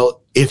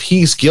 well, if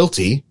he's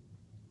guilty,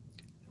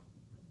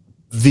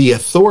 the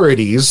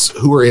authorities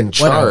who are in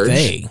charge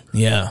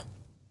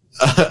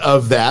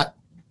of that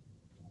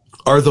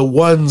are the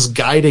ones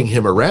guiding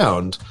him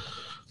around.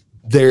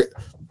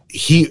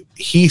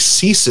 He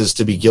ceases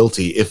to be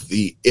guilty if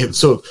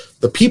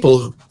the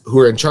people who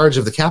are in charge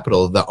of the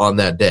Capitol on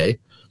that day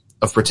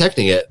of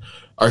protecting it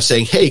are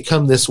saying, hey,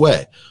 come this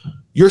way.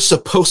 You're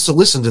supposed to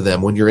listen to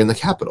them when you're in the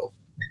Capitol.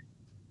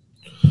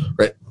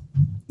 Right.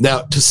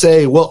 Now, to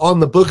say, well, on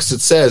the books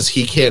it says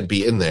he can't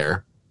be in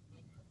there,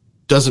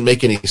 doesn't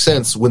make any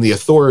sense when the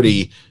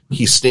authority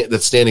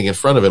that's standing in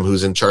front of him,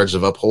 who's in charge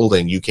of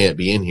upholding you can't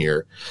be in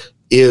here,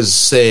 is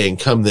saying,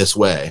 come this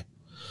way.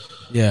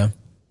 Yeah.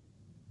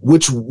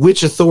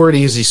 Which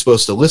authority is he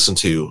supposed to listen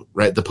to,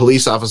 right? The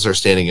police officer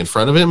standing in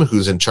front of him,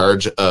 who's in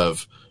charge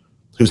of,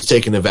 who's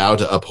taken a vow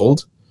to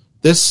uphold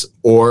this,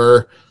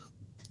 or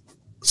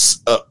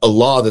a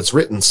law that's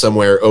written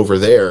somewhere over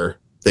there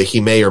that he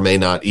may or may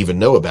not even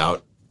know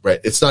about, right?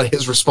 It's not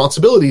his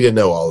responsibility to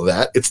know all of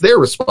that. It's their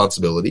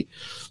responsibility.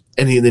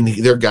 And then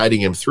they're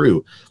guiding him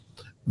through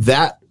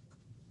that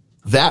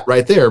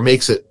right there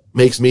makes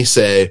me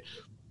say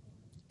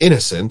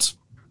innocent.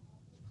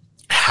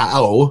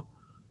 How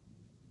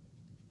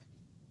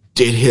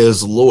did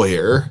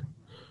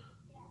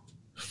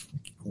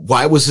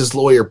why was his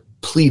lawyer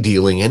plea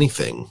dealing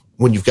anything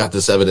when you've got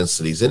this evidence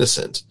that he's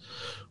innocent?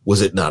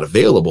 Was it not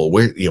available?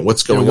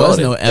 What's going on? There was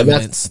no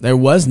evidence. There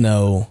was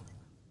no.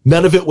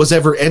 None of it was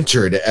ever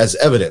entered as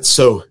evidence.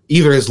 So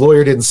either his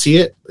lawyer didn't see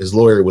it, his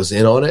lawyer was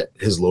in on it,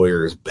 his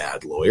lawyer is a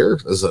bad lawyer.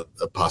 There's a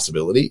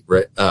possibility,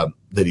 right? That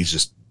he's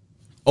just.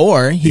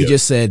 Or he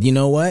just said, you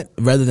know what?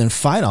 Rather than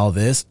fight all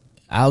this,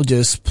 I'll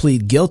just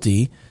plead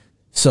guilty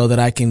so that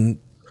I can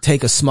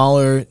take a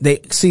smaller.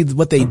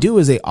 What they do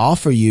is they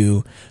offer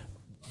you.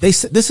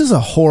 This is a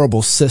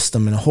horrible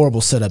system and a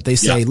horrible setup. They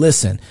say,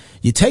 listen,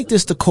 you take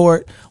this to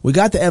court. We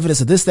got the evidence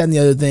of this, that, and the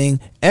other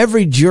thing.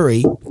 Every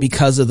jury,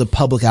 because of the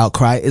public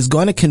outcry, is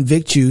going to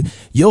convict you.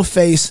 You'll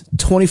face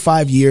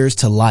 25 years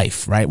to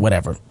life, right?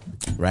 Whatever,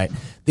 right?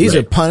 These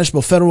are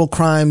punishable federal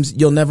crimes.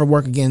 You'll never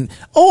work again.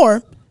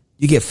 Or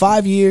you get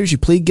 5 years. You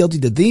plead guilty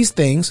to these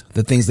things,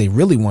 the things they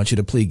really want you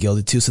to plead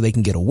guilty to so they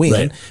can get a win.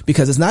 Right.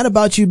 Because it's not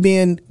about you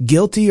being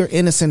guilty or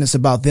innocent. It's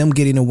about them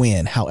getting a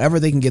win, however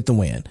they can get the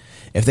win.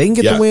 If they can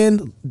get the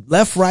win,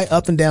 left, right,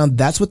 up, and down,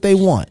 that's what they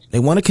want. They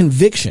want a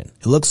conviction.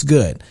 It looks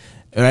good.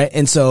 All right.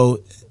 And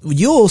so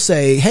you'll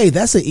say, hey,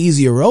 that's an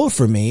easier road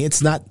for me.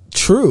 It's not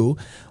true,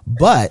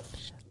 but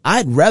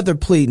I'd rather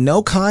plead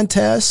no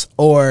contest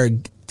or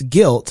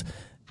guilt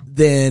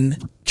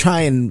than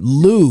try and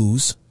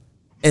lose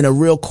in a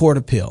real court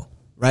appeal.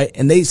 Right.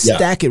 And they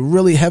stack it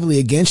really heavily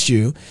against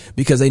you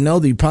because they know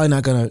that you're probably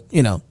not going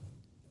to,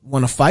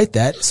 want to fight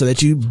that so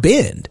that you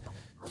bend.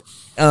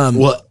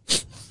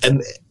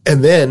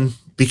 And then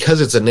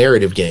because it's a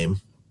narrative game,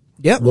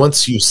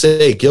 once you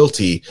say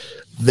guilty,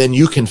 then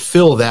you can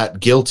fill that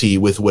guilty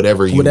with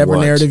whatever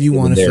narrative you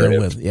want to fill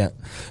with. Yeah.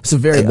 It's a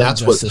very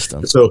unjust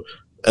system. So,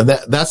 and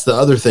that's the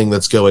other thing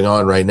that's going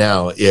on right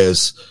now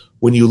is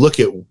when you look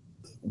at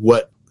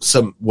what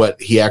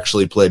he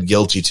actually pled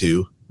guilty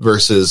to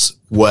versus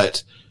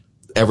what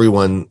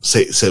everyone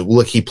said,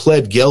 look, he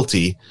pled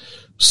guilty.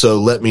 So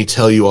let me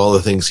tell you all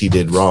the things he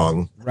did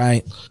wrong.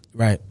 Right.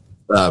 Right.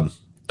 I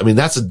mean,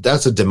 that's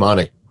a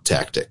demonic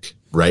tactic,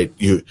 right?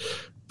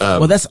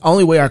 Well, that's the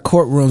only way our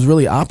courtrooms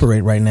really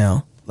operate right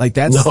now. Like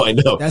that's, No, I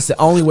know. that's the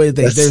only way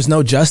there's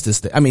no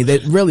justice there. I mean,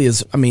 that really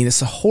is, I mean,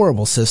 it's a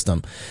horrible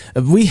system.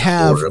 We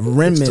have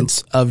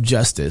remnants of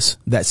justice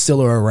that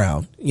still are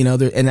around, you know,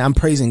 and I'm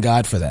praising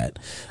God for that.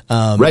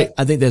 Right.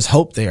 I think there's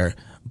hope there,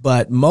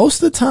 but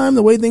most of the time,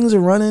 the way things are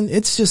running,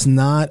 it's just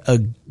not a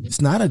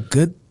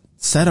good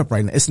setup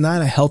right now. It's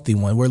not a healthy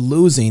one. We're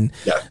losing.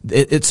 Yeah.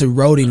 It's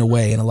eroding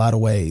away in a lot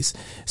of ways.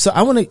 So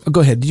I want to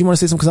go ahead. Did you want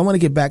to say something? Because I want to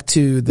get back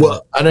to the.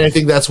 Well, and I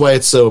think that's why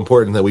it's so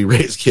important that we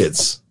raise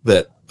kids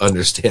that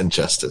understand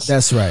justice.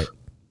 That's right.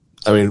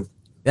 I mean,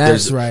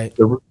 that's right.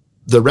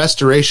 The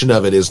restoration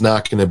of it is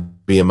not going to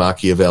be a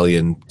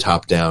Machiavellian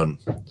top down.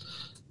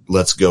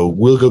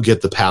 We'll go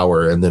get the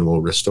power and then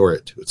we'll restore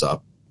it to its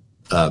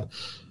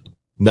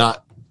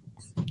not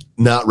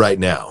right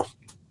now.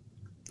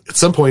 At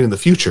some point in the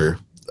future,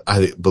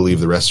 I believe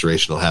the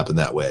restoration will happen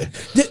that way.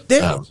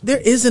 There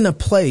isn't a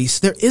place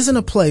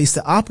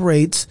that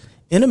operates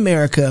in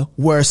America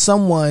where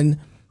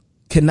someone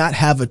cannot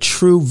have a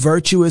true,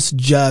 virtuous,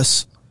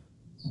 just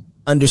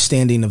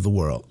understanding of the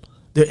world.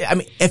 I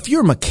mean, if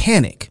you're a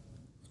mechanic,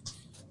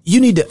 you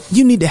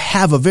need to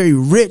have a very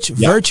rich,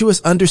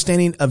 virtuous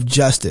understanding of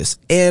justice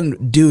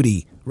and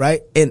duty,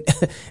 right? And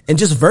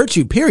just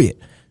virtue, period.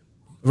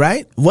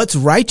 Right? What's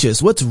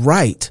righteous? What's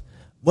right?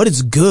 What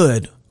is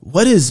good?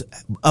 What is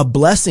a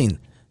blessing?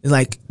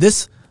 Like,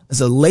 this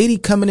is a lady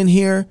coming in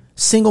here,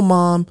 single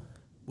mom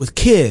with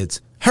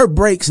kids. Her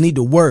brakes need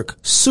to work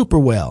super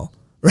well,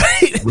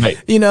 right? Right.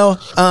 You know,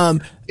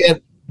 and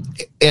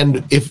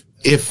if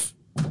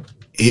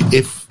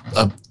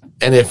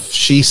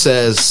she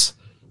says,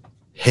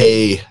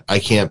 "Hey, I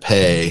can't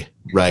pay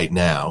right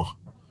now,"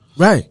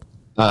 right?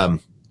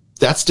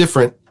 That's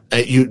different.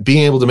 You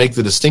being able to make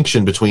the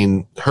distinction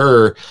between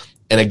her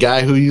and a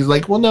guy who you're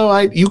like, well, no,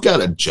 you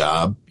got a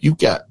job.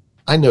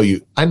 I know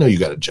you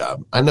got a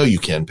job. I know you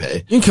can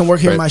pay. You can work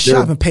here in my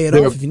shop and pay it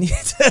off if you need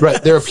to.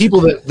 Right. There are people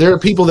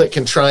that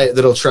can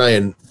that'll try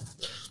and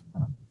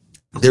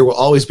there will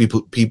always be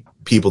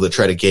people that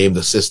try to game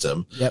the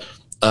system. Yep.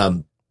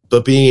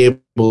 But being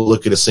able to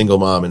look at a single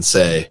mom and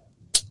say,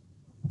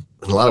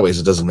 in a lot of ways,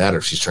 it doesn't matter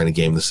if she's trying to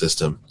game the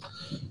system.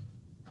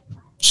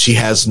 She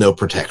has no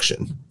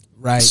protection.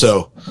 Right.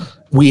 So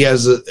we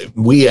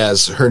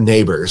as her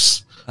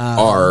neighbors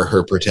are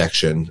her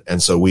protection.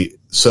 And so you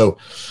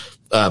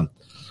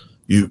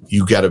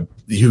gotta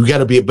be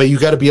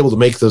able to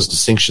make those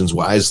distinctions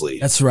wisely.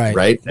 That's right.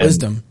 Right.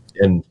 Wisdom.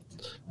 And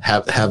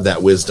have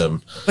that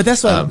wisdom. But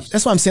that's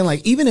what I'm saying.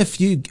 Like, even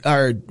if you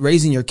are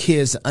raising your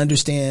kids to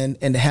understand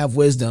and to have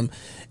wisdom,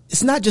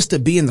 it's not just to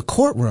be in the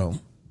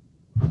courtroom.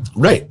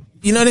 Right.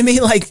 You know what I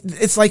mean? Like,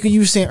 it's like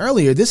you were saying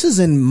earlier, this is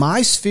in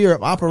my sphere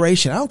of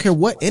operation. I don't care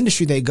what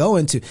industry they go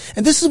into.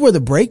 And this is where the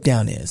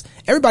breakdown is.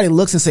 Everybody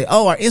looks and say,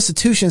 oh, our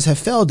institutions have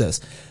failed us.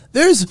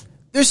 There's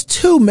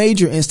two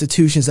major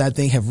institutions I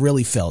think have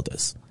really failed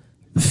us.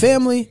 The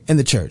family and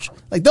the church.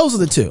 Like, those are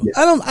the two.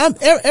 Yeah.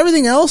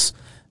 Everything else,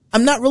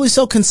 I'm not really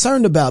so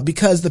concerned about,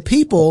 because the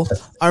people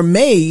are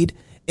made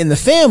in the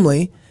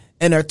family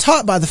and are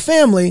taught by the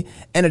family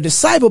and are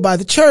discipled by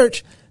the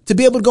church to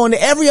be able to go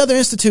into every other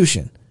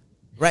institution.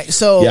 Right.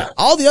 So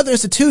all the other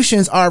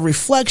institutions are a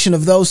reflection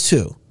of those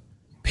two,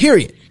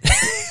 period.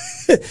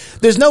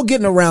 There's no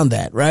getting around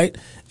that. Right.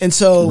 And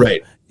so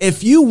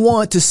if you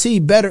want to see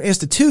better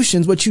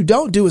institutions, what you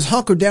don't do is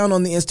hunker down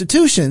on the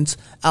institutions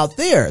out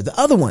there, the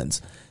other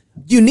ones.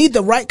 You need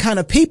the right kind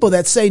of people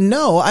that say,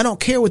 no, I don't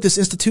care what this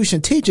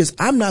institution teaches.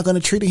 I'm not going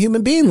to treat a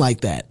human being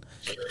like that.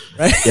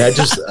 Right. Yeah.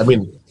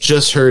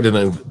 Just heard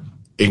an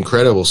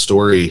incredible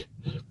story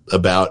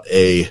about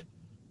a,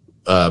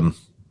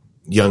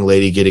 young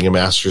lady getting a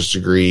master's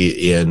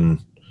degree in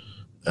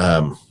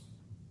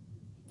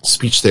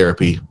speech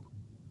therapy.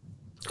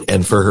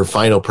 And for her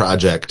final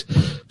project,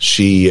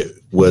 she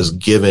was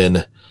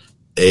given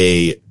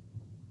a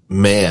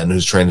man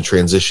who's trying to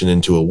transition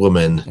into a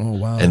woman. Oh,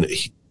 wow. And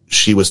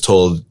she was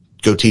told,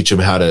 go teach him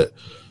how to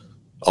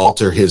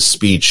alter his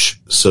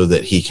speech so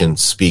that he can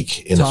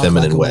speak in a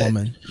feminine way.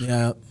 Woman.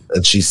 Yeah.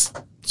 And she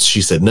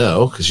said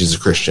no, because she's a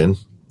Christian.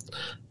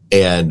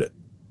 And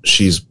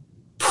she's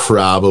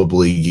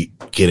probably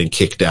getting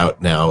kicked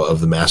out now of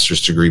the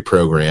master's degree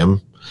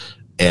program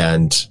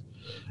and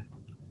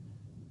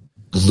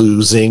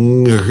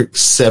losing her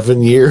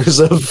 7 years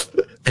of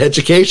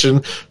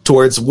education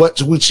towards what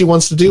she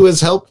wants to do is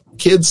help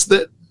kids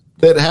that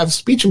have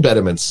speech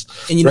impediments.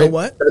 And you know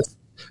what?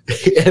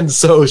 And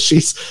so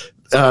she's,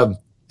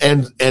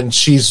 and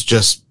she's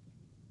just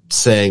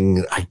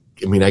saying, I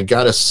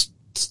gotta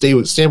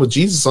stand with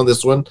Jesus on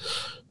this one.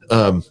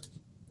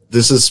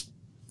 This is,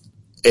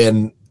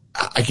 and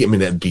I mean,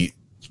 that'd be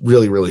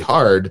really, really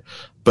hard,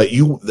 but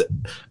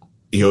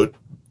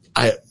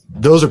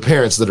those are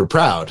parents that are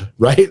proud,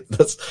 right?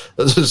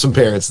 Those are some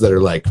parents that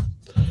are like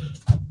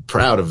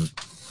proud of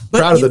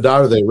the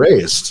daughter they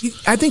raised.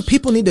 I think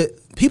people need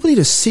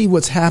to see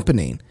what's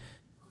happening.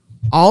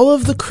 All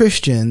of the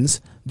Christians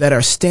that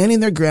are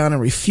standing their ground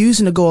and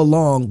refusing to go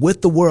along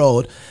with the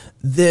world,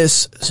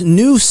 this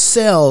new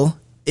cell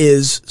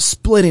is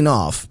splitting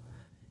off.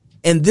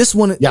 And this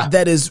one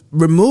that is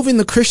removing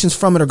the Christians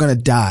from it are going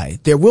to die.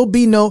 There will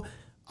be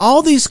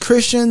all these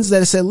Christians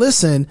that said,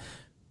 listen,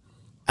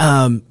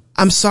 I'm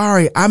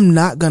sorry, I'm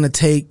not going to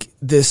take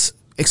this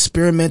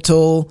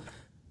experimental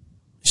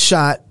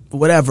shot,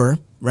 whatever,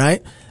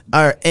 right?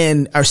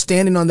 Are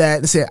standing on that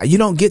and say, you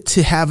don't get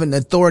to have an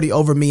authority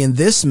over me in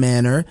this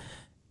manner.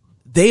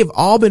 They've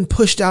all been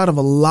pushed out of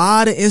a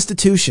lot of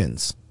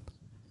institutions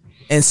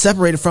and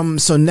separated from them.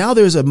 So now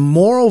there's a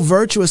moral,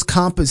 virtuous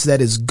compass that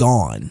is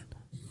gone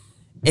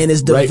and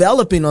is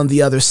developing on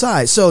the other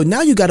side. So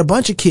now you got a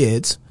bunch of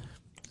kids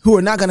who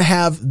are not going to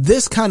have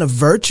this kind of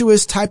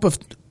virtuous type of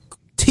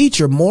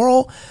teacher,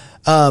 moral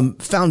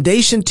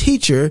foundation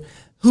teacher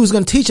who's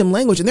going to teach them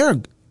language,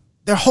 and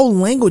their whole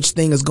language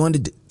thing is going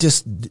to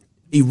just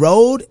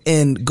erode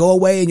and go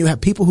away, and you have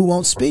people who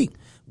won't speak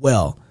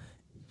well,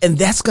 and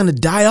that's going to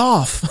die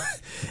off.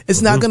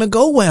 It's not going to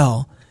go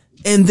well,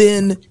 and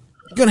then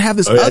you're going to have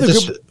this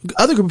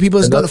other group of people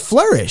that's going to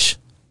flourish.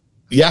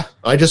 Yeah,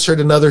 I just heard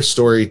another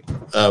story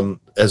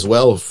as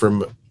well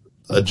from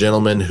a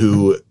gentleman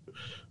who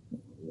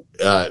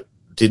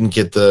didn't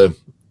get the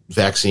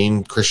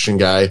vaccine, Christian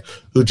guy,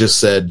 who just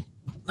said,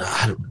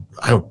 I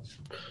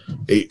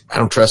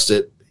don't trust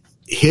it.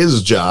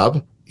 His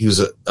job, he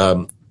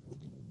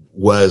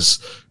was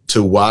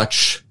to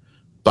watch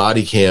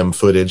body cam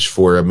footage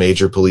for a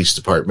major police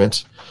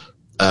department,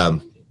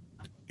 and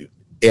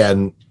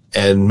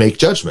make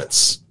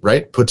judgments,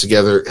 right?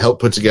 Help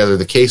put together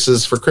the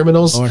cases for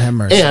criminals, Lord have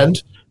mercy,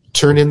 and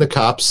turn in the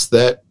cops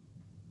that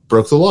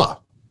broke the law.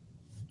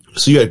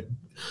 So you had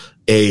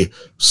a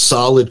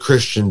solid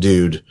Christian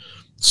dude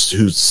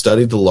who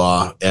studied the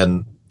law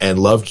and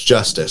loved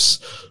justice,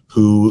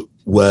 who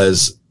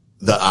was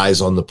the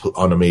eyes on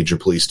a major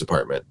police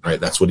department, right?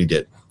 That's what he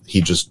did.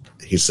 He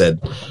said,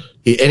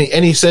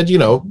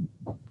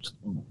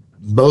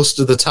 most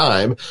of the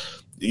time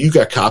you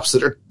got cops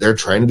that they're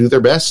trying to do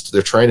their best.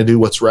 They're trying to do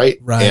what's right.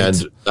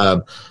 Right.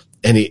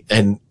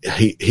 And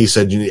he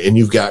said, and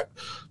you've got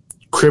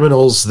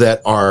criminals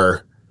that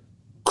are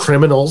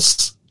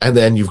criminals, and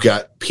then you've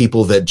got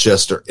people that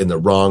just are in the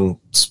wrong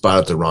spot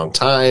at the wrong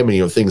time,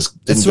 and things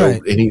didn't go.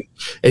 Right.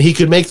 And he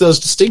could make those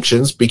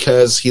distinctions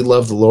because he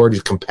loved the Lord.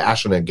 He's a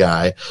compassionate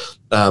guy.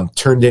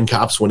 Turned in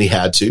cops when he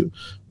had to,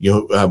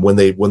 when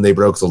they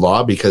broke the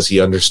law, because he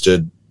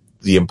understood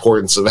the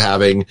importance of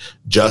having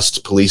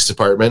just police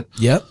department.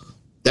 Yep.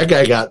 That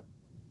guy got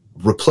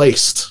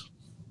replaced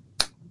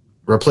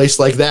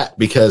like that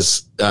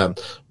because,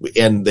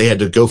 and they had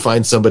to go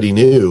find somebody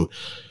new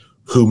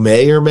who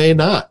may or may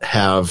not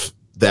have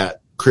that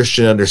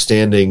Christian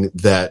understanding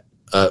that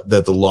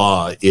the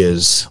law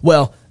is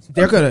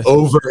they're gonna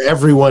over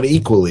everyone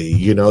equally,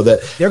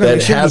 that they're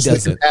gonna has the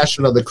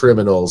compassion of the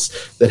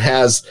criminals, that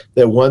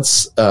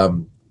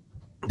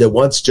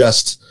wants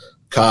just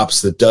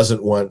cops, that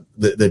doesn't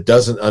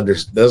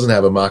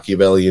have a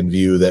Machiavellian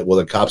view that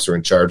the cops are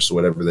in charge, so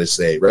whatever they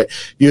say, right?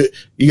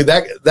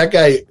 That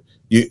guy,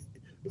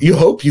 you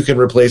hope you can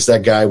replace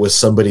that guy with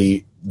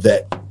somebody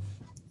that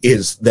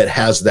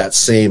has that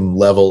same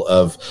level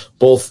of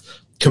both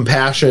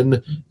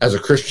compassion as a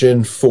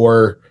Christian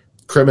for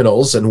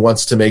criminals and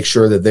wants to make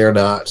sure that they're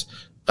not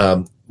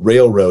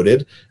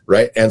railroaded,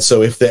 right? And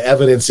so if the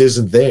evidence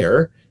isn't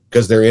there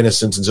because they're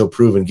innocent until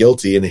proven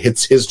guilty, and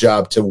it's his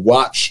job to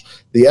watch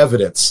the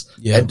evidence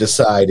and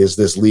decide, is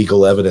this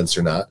legal evidence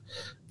or not?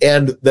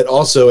 And that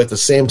also at the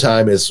same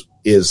time is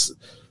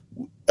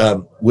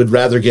would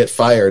rather get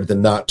fired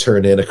than not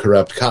turn in a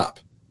corrupt cop,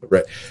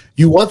 right?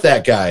 You want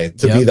that guy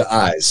to be the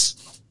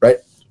eyes, right?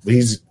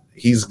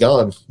 He's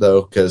gone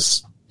though,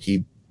 because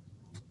he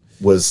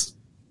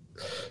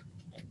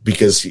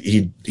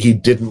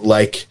didn't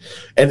like,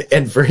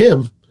 and for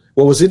him,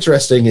 what was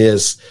interesting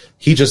is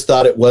he just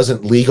thought it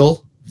wasn't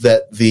legal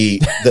that they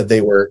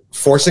were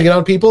forcing it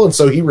on people, and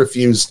so he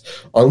refused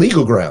on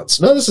legal grounds.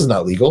 No, this is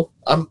not legal.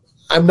 I'm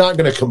not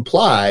going to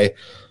comply,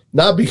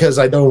 not because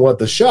I don't want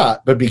the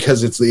shot, but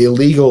because it's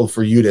illegal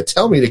for you to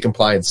tell me to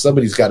comply, and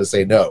somebody's got to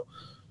say no.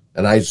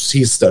 And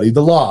he studied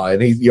the law,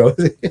 and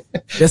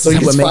This so is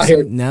he what gets makes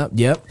fired. it. No,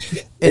 yep.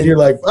 And you're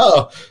like,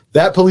 oh,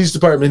 that police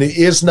department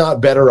is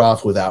not better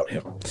off without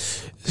him.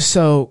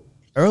 So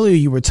earlier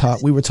we were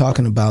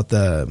talking about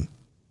I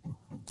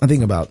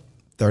think about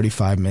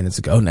 35 minutes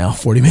ago now,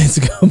 40 minutes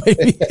ago,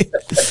 maybe.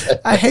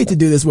 I hate to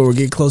do this where we're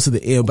getting close to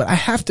the end, but I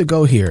have to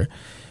go here.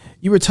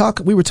 We were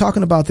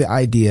talking about the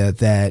idea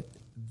that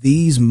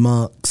these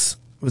monks,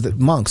 was it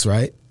monks,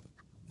 right?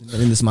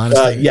 In this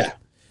monastery?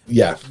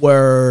 Yeah.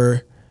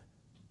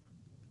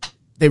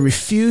 They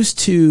refused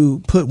to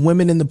put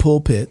women in the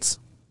pulpits,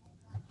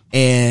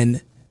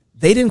 and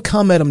they didn't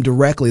come at them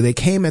directly. They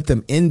came at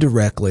them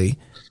indirectly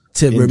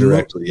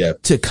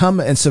to come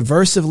and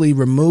subversively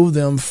remove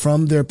them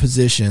from their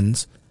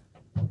positions,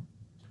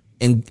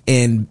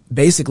 and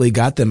basically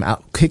got them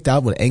kicked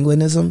out with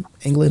Anglicanism,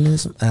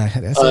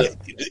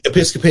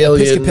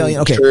 Episcopalian,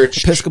 okay,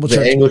 church, Episcopal the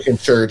church, Anglican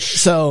church.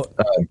 So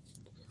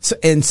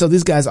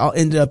these guys all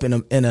ended up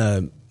in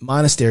a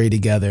monastery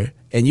together,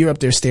 and you're up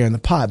there stirring the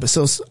pot. But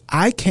so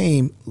I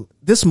came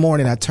this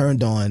morning, I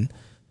turned on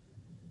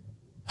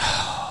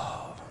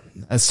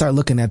I started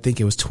looking at, I think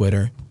it was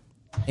Twitter.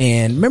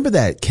 And remember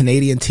that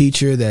Canadian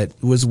teacher that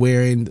was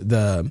wearing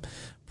the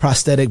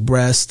prosthetic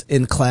breast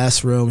in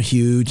classroom,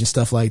 huge and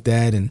stuff like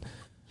that. And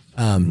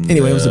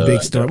anyway, it was a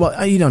big story.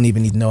 Well, you don't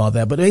even need to know all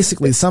that, but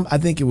basically I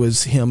think it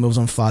was him. It was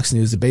on Fox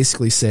News. It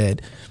basically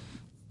said,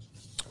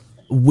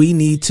 we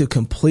need to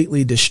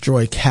completely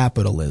destroy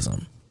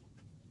capitalism.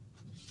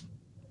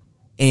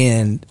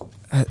 And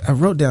I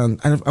wrote down,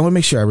 I want to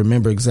make sure I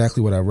remember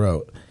exactly what I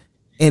wrote.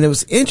 And it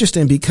was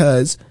interesting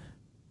because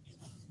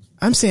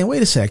I'm saying,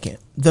 wait a second,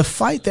 the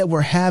fight that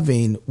we're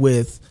having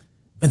with,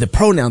 and the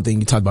pronoun thing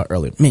you talked about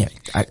earlier, man,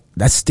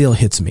 that still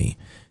hits me.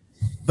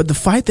 But the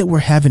fight that we're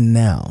having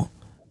now,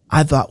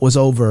 I thought was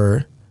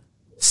over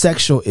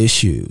sexual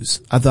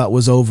issues. I thought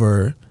was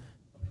over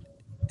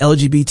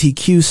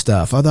LGBTQ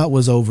stuff. I thought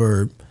was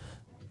over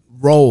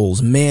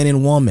roles, man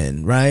and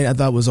woman, right? I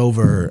thought was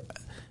over,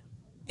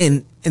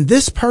 and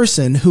this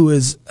person who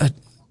is I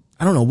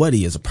don't know what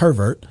he is, a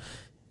pervert,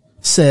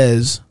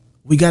 says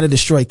we got to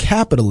destroy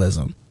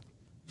capitalism.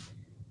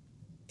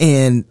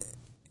 And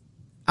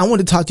I want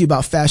to talk to you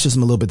about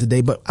fascism a little bit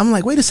today, but I'm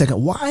like, wait a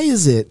second, why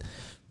is it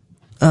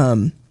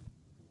that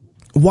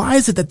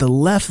the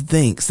left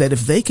thinks that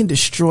if they can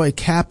destroy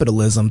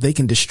capitalism, they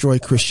can destroy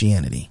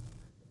Christianity?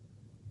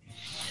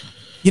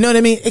 You know what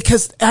I mean?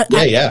 Because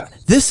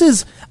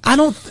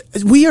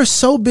we are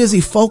so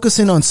busy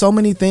focusing on so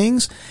many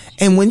things.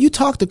 And when you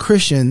talk to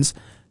Christians,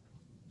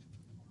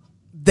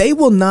 they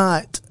will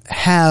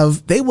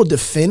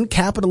defend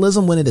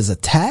capitalism when it is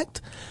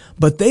attacked,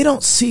 but they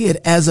don't see it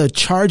as a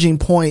charging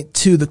point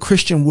to the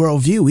Christian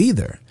worldview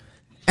either.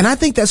 And I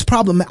think that's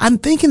I'm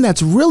thinking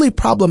that's really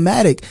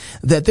problematic,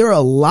 that there are a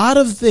lot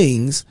of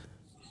things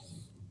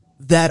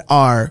that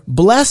are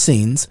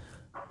blessings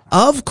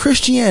of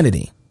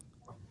Christianity.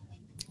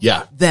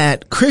 Yeah.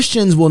 That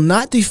Christians will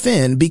not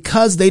defend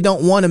because they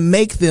don't want to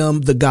make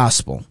them the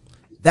gospel.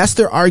 That's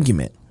their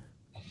argument.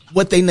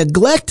 What they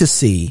neglect to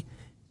see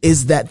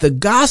is that the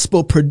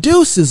gospel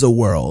produces a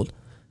world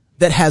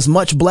that has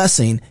much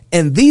blessing,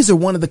 and these are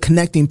one of the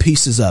connecting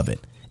pieces of it.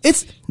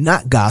 It's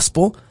not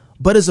gospel,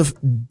 but is a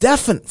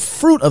definite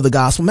fruit of the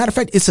gospel. Matter of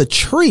fact, it's a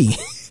tree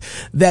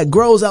that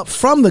grows up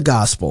from the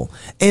gospel.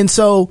 And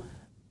so,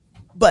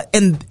 but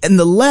in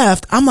the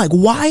left, I'm like,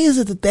 why is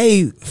it that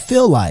they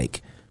feel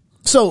like,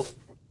 so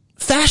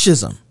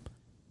fascism,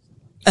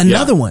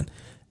 another one,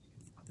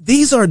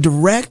 these are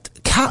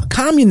direct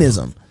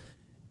communism,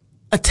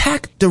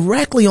 attack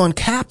directly on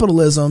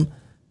capitalism.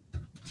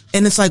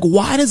 And it's like,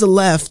 why does the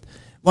left,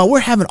 while we're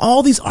having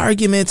all these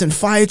arguments and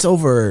fights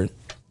over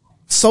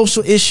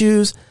social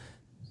issues,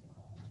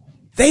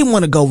 they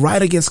want to go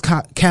right against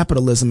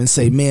capitalism and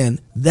say,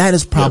 man, that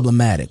is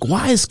problematic. Yep.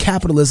 Why is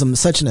capitalism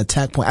such an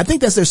attack point? I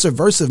think that's their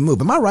subversive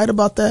move. Am I right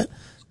about that?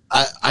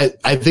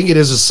 I think it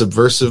is a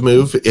subversive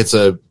move. It's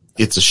a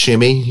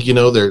shimmy, you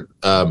know,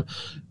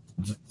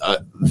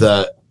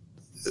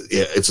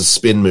 it's a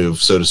spin move,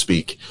 so to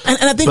speak. And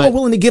I think we're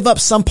willing to give up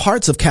some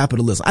parts of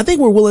capitalism. I think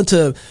we're willing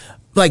to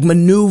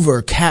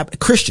maneuver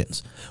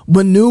Christians,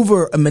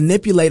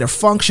 manipulate or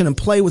function and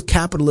play with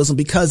capitalism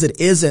because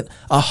it isn't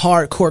a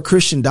hardcore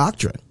Christian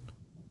doctrine.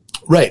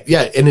 Right.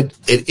 Yeah. And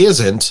it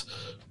isn't,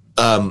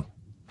 but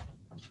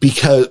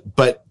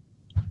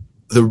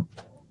the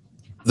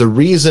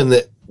reason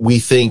that we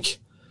think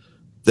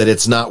that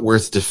it's not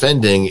worth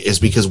defending is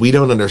because we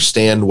don't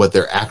understand what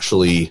they're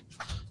actually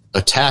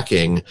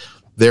attacking.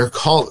 They're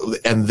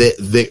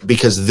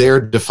because they're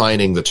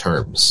defining the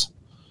terms.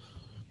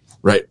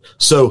 Right.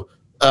 So,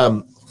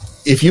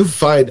 if you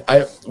find,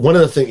 one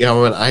of the things,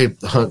 when I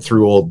hunt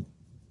through old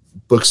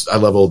books, I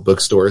love old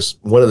bookstores.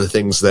 One of the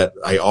things that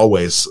I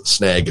always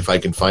snag, if I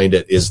can find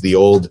it, is the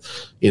old,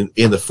 in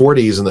the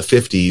 40s and the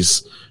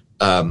 50s,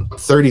 30s,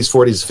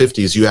 40s,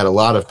 50s, you had a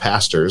lot of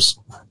pastors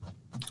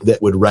that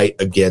would write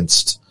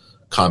against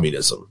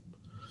communism.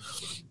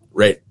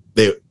 Right.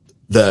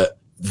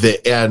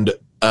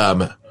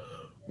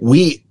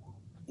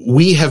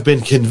 We have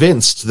been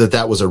convinced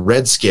that was a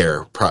Red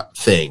Scare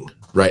thing,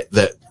 right?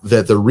 That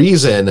the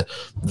reason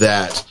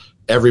that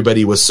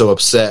everybody was so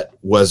upset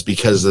was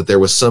because that there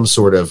was some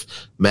sort of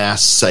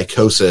mass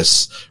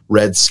psychosis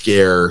Red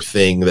Scare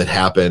thing that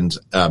happened,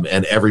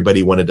 and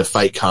everybody wanted to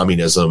fight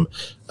communism,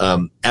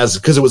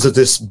 because it was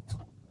this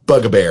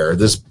bugbear, it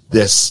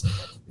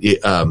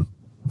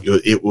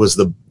was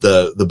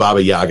the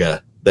Baba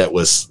Yaga that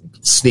was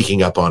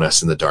sneaking up on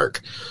us in the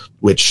dark,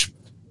 which,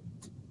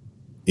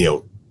 you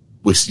know,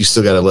 you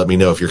still got to let me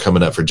know if you're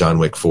coming up for John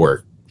Wick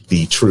 4,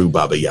 the true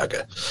Baba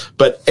Yaga.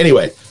 But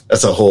anyway,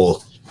 that's a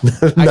whole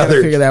I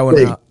gotta figure that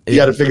one out. You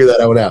got to figure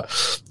that one out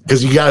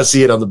because you got to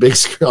see it on the big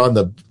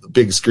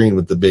screen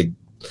with the big.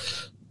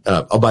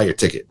 I'll buy your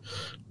ticket.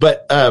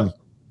 But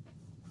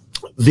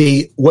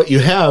what you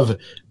have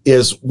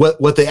is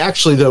what they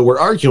actually though were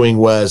arguing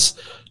was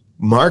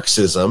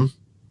Marxism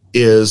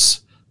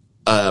is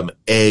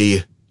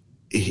a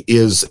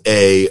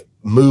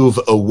move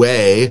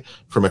away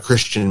from a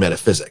Christian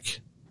metaphysic.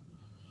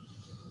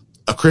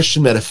 a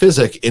Christian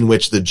metaphysic in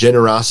which the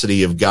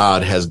generosity of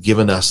God has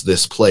given us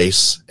this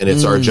place, and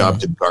it's our job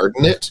to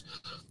garden it.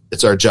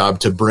 It's our job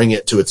to bring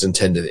it to its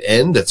intended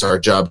end. It's our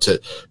job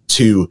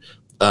to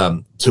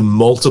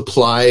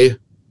multiply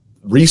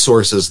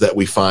resources that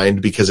we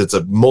find, because it's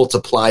a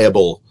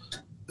multipliable.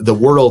 The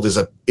world is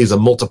a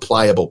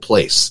multipliable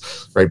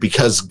place, right?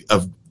 Because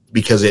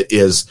it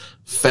is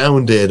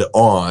founded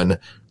on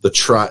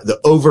the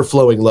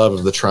overflowing love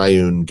of the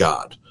triune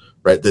God,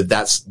 right?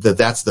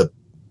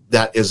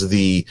 That is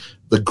the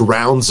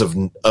grounds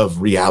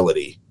of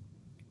reality.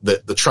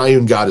 The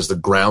triune God is the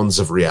grounds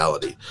of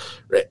reality,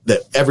 right?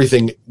 That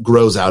everything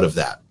grows out of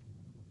that,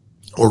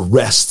 or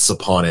rests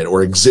upon it,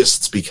 or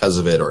exists because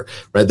of it, or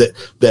right,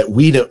 that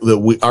we know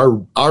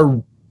that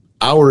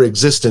our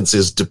existence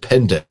is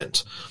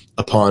dependent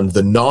upon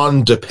the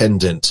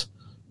non-dependent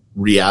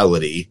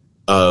reality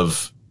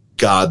of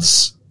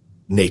God's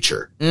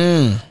nature,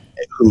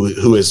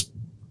 who is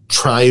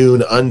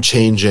triune,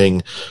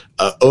 unchanging,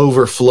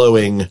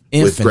 overflowing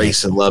infinite, with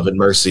grace and love and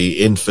mercy,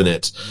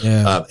 infinite.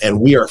 Yeah. And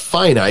we are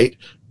finite,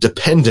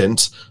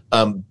 dependent,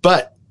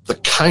 but the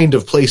kind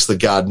of place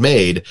that God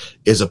made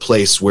is a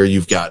place where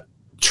you've got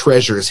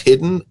treasures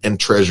hidden and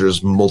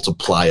treasures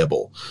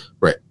multipliable,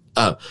 right?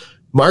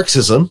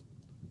 Marxism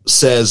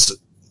says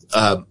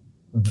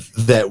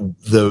that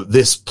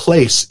this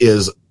place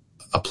is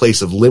a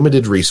place of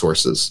limited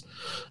resources,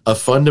 of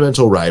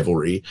fundamental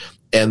rivalry,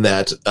 and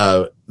that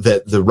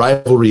the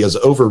rivalry is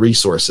over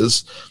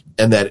resources,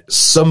 and that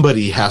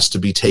somebody has to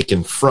be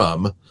taken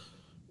from,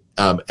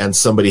 and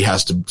somebody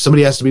has to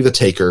be the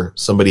taker,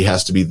 somebody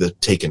has to be the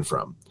taken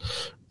from.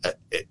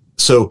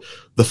 So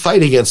the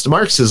fight against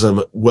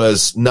Marxism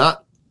was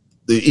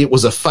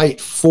a fight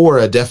for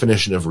a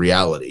definition of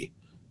reality.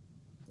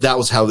 That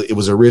was how it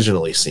was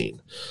originally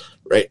seen,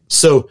 right?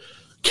 So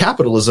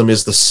capitalism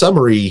is the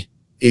summary,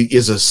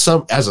 as a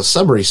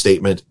summary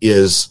statement,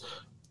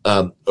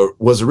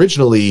 was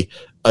originally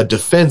a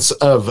defense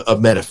of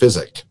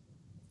metaphysic,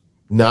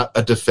 not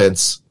a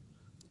defense.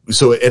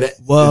 So an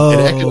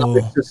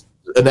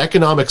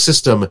economic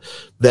system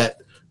that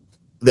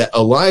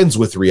aligns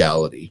with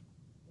reality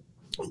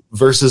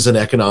versus an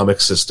economic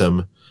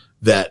system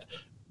that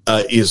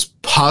is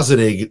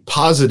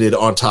posited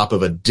on top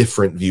of a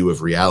different view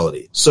of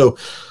reality. So,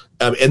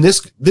 and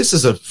this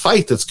is a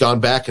fight that's gone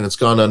back, and it's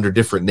gone under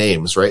different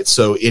names, right?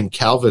 So in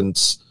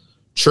Calvin's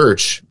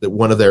church, that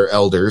one of their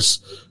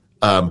elders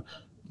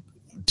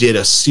did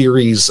a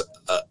series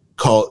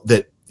called,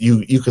 that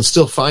you can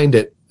still find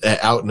it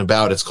out and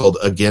about. It's called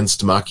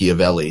Against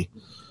Machiavelli.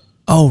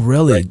 Oh,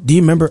 really? Right? Do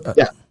you remember?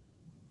 Yeah.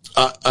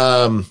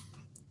 I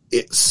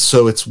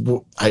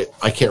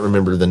can't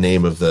remember the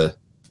name of the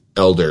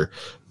elder,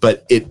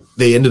 but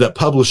they ended up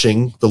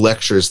publishing the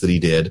lectures that he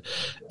did,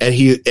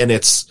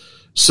 because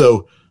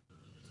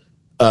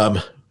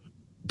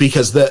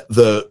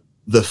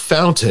the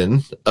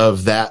fountain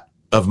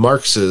of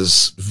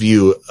Marx's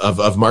view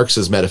of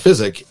Marx's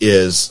metaphysic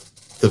is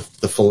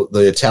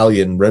the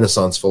Italian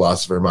Renaissance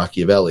philosopher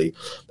Machiavelli,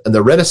 and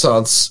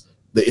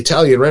the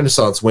Italian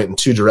Renaissance went in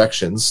two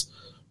directions.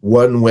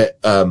 One went,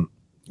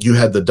 you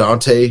had the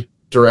Dante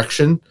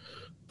direction,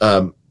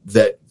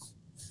 that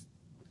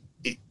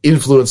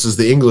influences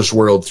the English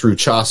world through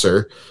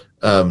Chaucer.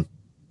 Not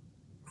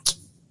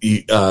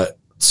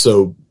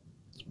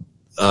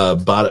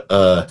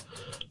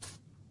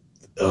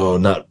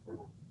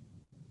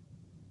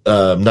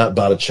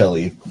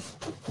Botticelli,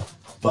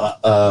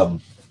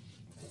 but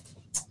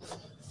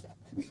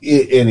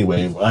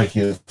anyway, I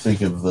can't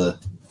think of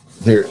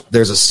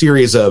there's a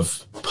series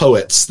of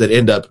poets that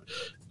end up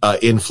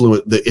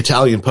the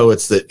Italian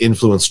poets that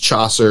influence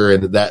Chaucer,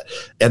 and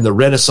the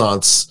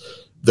Renaissance,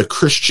 the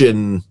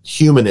Christian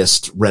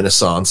humanist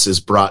Renaissance, is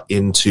brought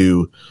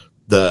into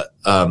the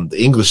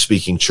English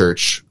speaking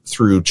church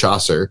through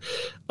Chaucer,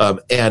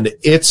 and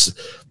it's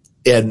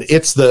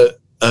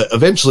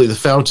eventually the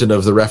fountain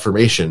of the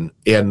Reformation,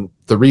 and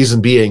the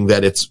reason being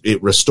that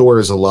it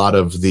restores a lot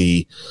of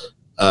the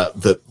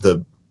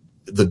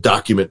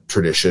document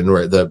tradition,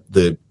 or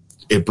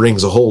it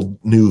brings a whole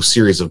new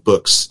series of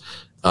books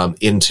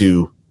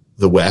into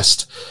the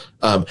West,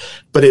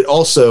 but it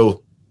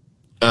also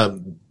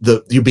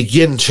you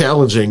begin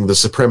challenging the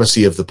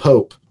supremacy of the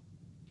Pope.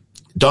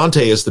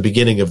 Dante is the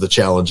beginning of the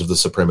challenge of the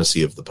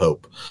supremacy of the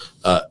Pope,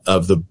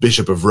 of the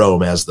Bishop of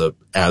Rome as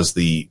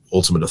the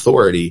ultimate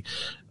authority,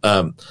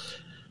 and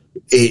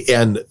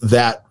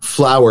that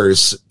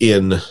flowers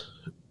in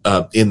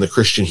the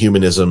Christian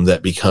humanism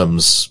that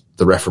becomes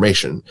the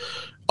Reformation.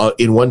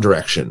 In one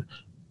direction,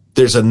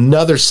 there's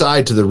another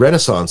side to the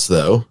Renaissance,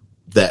 though,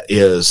 that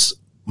is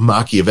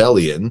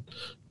Machiavellian,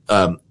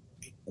 that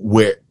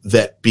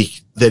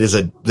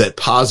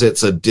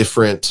posits a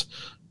different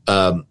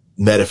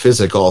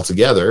metaphysic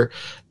altogether,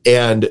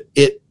 and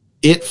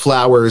it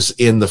flowers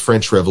in the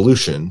French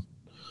Revolution.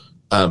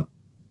 But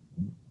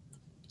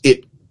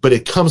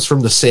it comes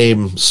from the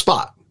same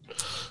spot,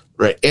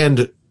 right?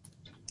 And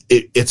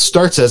it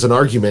starts as an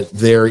argument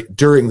there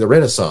during the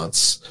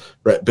Renaissance,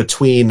 right,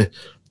 between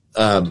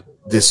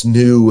this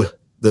new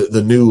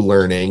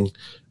learning,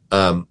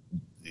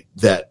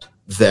 that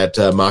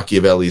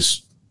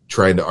Machiavelli's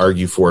trying to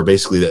argue for,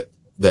 basically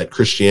that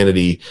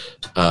Christianity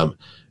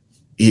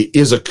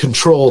is a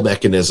control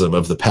mechanism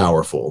of the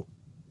powerful.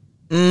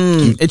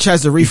 It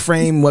tries to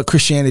reframe what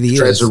Christianity is.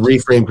 Tries to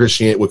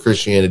reframe what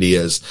Christianity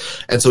is.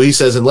 And so he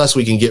says, unless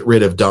we can get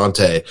rid of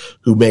Dante,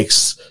 who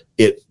makes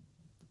it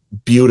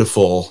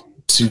beautiful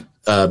to,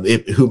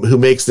 who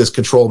makes this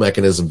control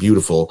mechanism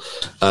beautiful,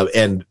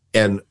 and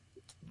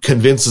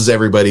convinces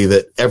everybody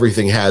that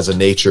everything has a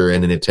nature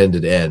and an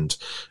intended end,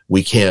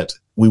 we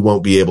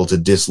won't be able to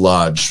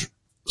dislodge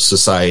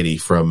society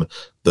from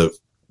the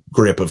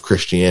grip of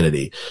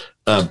Christianity.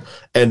 So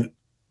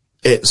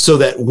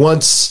that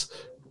once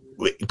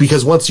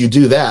you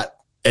do that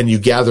and you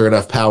gather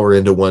enough power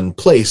into one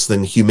place,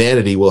 then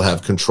humanity will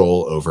have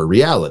control over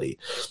reality.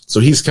 So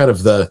he's kind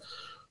of now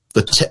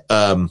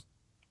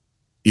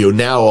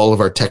all of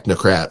our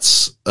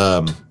technocrats,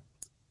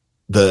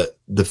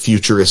 the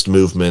futurist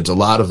movement, a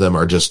lot of them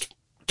are just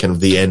kind of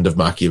the end of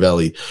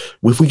Machiavelli.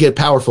 If we get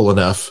powerful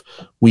enough,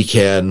 we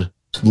can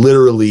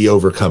literally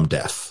overcome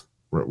death.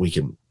 We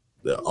can,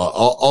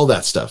 all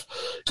that stuff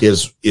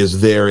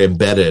is there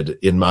embedded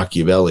in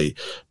Machiavelli.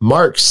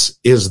 Marx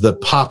is the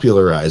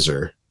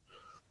popularizer,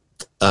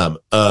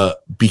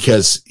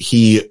 because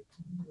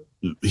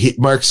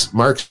Marx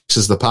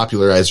is the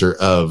popularizer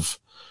of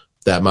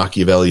that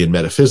Machiavellian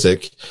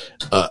metaphysic,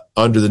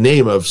 under the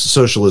name of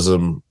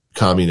socialism,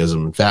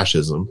 communism, and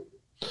fascism,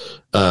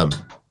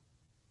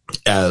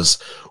 as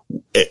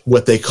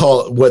what they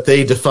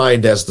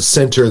defined as the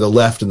center, the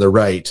left, and the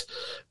right.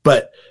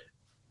 But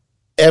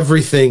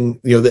everything,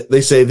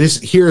 they say this,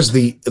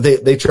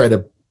 they try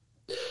to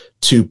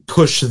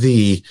push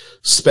the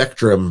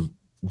spectrum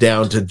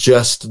down to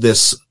just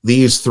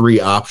these three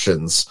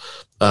options.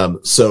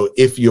 So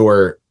if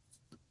you're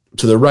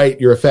to the right,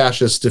 you're a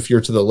fascist. If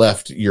you're to the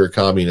left, you're a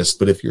communist.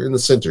 But if you're in the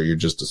center, you're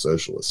just a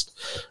socialist.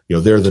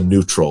 They're the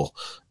neutral.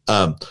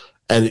 And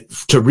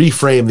to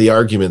reframe the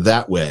argument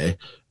that way,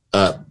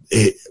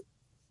 it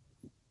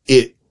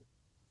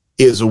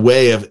is a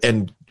way of,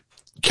 and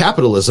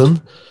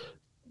capitalism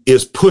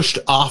is pushed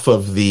off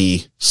of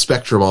the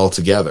spectrum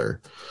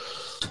altogether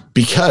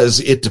because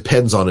it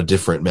depends on a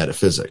different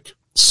metaphysic.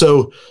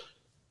 So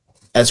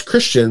as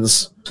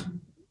Christians,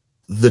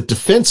 the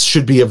defense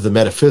should be of the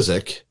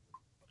metaphysic,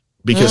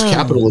 because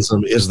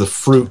capitalism is the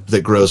fruit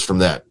that grows from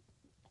that.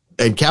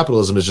 And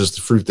capitalism is just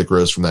the fruit that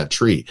grows from that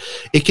tree.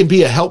 It can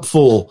be a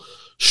helpful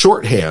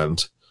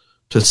shorthand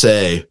to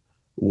say,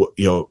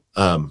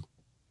 I'm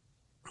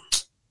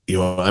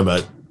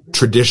a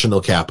traditional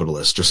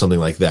capitalist or something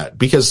like that,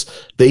 because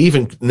they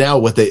even now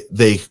what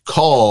they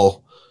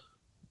call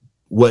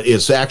what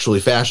is actually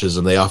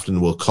fascism, they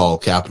often will call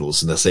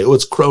capitalism. They say,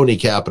 it's crony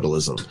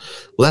capitalism.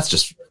 Well, that's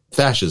just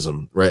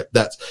fascism, right?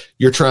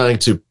 You're trying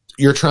to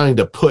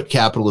put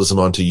capitalism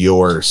onto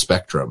your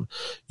spectrum.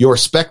 Your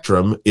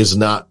spectrum is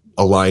not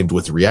aligned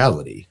with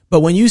reality. But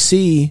when you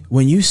see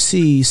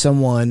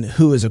someone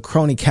who is a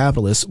crony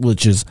capitalist,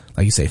 which is,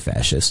 like you say,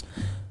 fascist,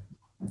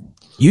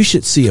 you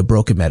should see a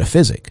broken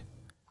metaphysic.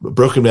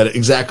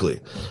 Exactly.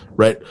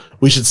 Right.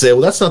 We should say,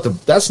 well, that's not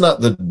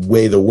the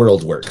way the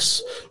world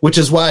works, which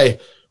is why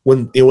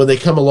when they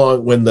come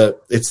along,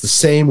 it's the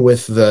same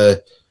with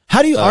the,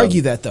 how do you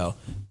argue that though?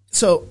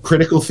 So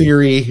critical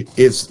theory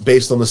is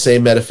based on the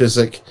same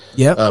metaphysic.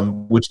 Yeah.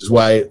 Which is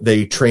why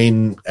they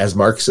train as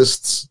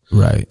Marxists.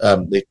 Right.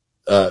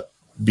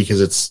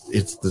 Because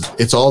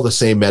it's all the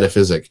same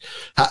metaphysic.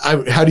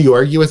 How do you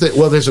argue with it?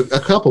 Well, there's a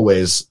couple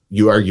ways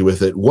you argue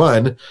with it.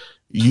 One,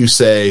 you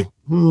say,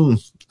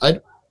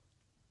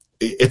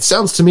 it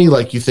sounds to me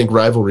like you think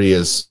rivalry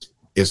is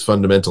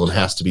fundamental and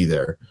has to be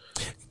there.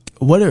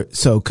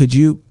 Could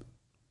you,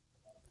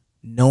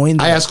 knowing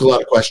that, I ask a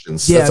lot of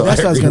questions. Yeah, that's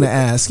what I was going to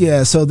ask.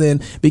 Yeah. So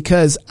then,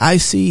 because I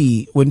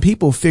see when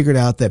people figured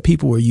out that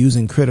people were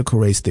using critical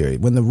race theory,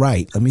 when the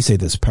right, let me say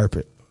this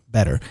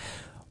better.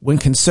 When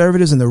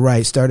conservatives and the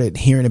right started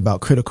hearing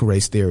about critical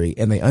race theory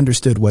and they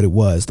understood what it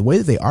was, the way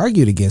that they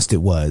argued against it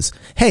was,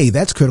 hey,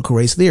 that's critical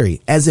race theory,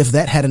 as if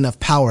that had enough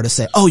power to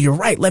say, oh, you're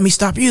right, let me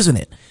stop using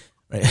it.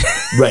 Right.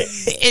 Right.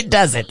 It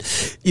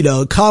doesn't.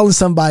 Calling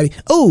somebody,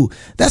 oh,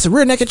 that's a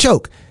rear naked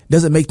choke,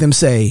 doesn't make them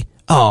say,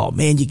 oh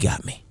man, you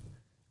got me.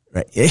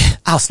 Right.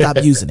 I'll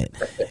stop using it.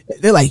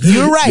 They're like,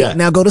 you're right. Yeah.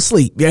 Now go to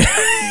sleep. Yeah.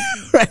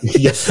 Right.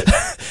 Yeah.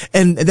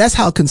 And that's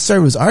how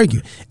conservatives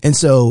argue. And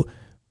so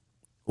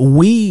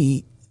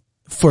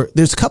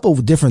there's a couple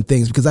of different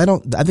things, because I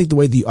think the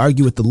way that you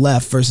argue with the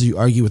left versus you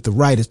argue with the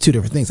right is two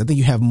different things. I think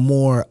you have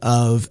more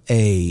of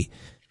a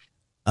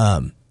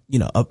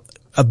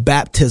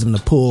baptism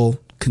to pull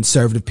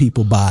conservative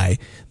people by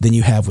than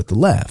you have with the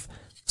left.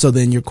 So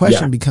then your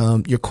questions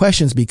become,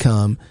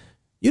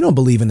 you don't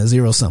believe in a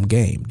zero sum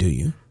game, do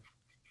you?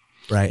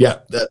 Right. Yeah.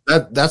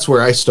 That's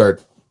where I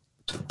start.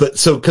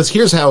 But cause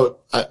here's how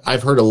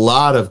I've heard a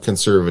lot of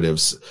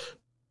conservatives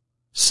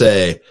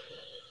say,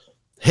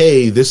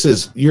 hey,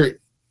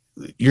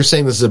 you're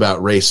saying this is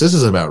about race. This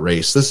isn't about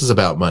race. This is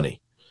about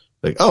money.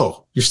 Like,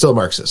 oh, you're still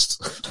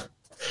Marxist.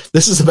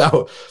 This is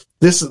about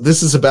this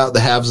is about the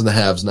haves and the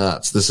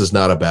have-nots. This is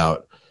not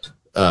about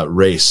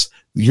race.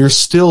 You're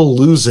still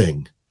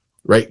losing,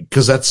 right?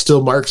 Because that's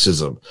still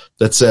Marxism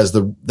that says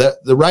that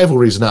the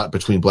rivalry is not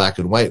between black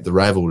and white. The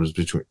rivalry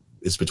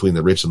is between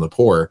the rich and the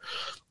poor.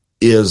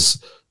 You're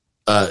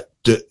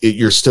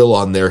still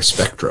on their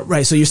spectrum,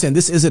 right? So you're saying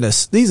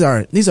these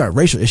aren't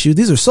racial issues.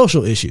 These are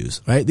social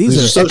issues, right?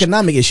 These are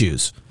economic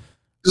issues.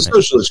 The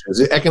social issues,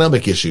 the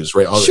economic issues,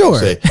 right? Sure.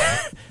 Say,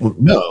 well,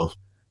 no,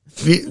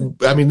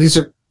 I mean,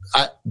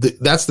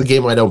 that's the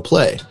game I don't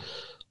play,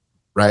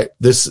 right?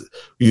 These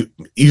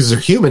are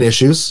human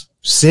issues,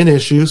 sin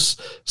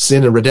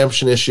and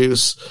redemption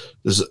issues.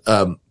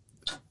 Are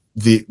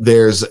these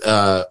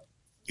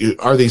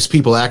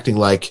people acting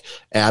like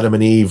Adam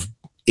and Eve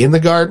in the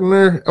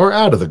garden or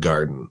out of the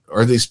garden?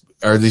 Are these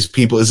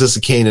people, is this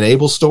a Cain and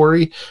Abel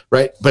story?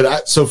 Right.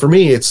 But so for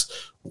me,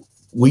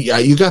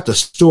 you got the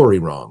story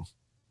wrong.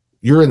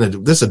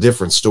 This is a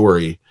different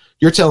story.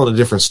 You're telling a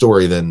different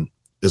story than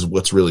is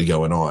what's really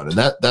going on. And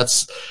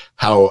that's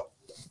how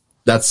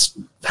I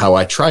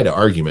try to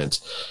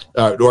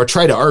or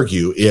try to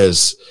argue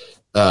is,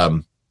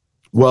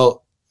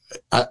 well,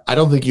 I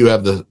don't think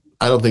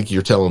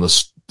you're telling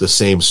the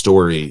same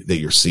story that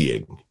you're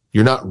seeing.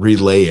 You're not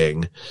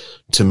relaying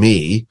to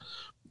me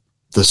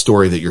the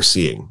story that you're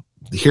seeing.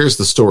 Here's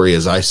the story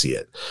as I see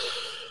it.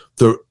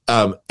 The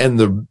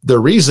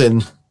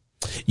reason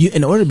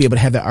in order to be able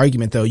to have that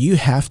argument though, you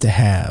have to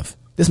have,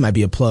 this might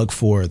be a plug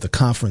for the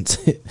conference,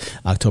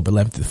 October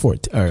 11th through the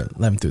 14th, or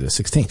 11th through the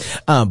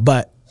 16th.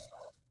 But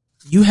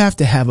you have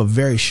to have a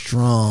very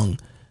strong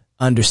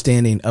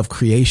understanding of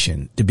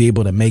creation to be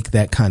able to make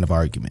that kind of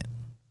argument.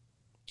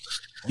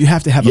 You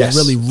have to have a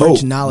really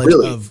rich knowledge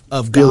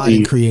of God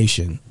and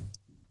creation.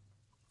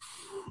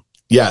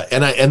 Yeah.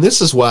 And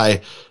this is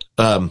why,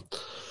 I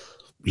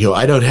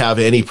don't have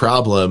any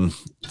problem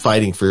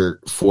fighting for,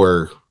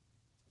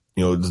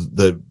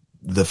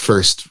 the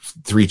first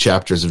 3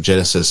 chapters of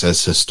Genesis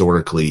as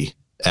historically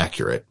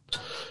accurate,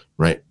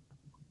 right?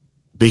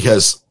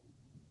 Because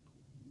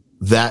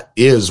that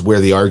is where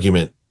the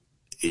argument,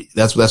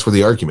 that's where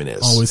the argument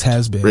is. Always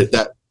has been. Right?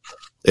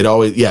 And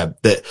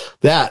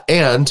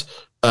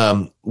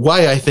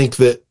why I think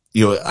that,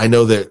 I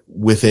know that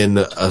within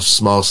a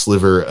small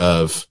sliver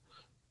of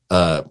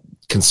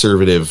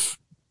conservative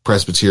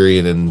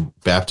Presbyterian and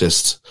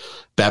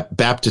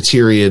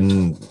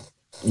Baptitarian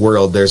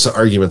world, there's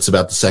arguments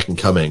about the second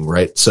coming,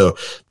 right? So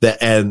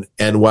and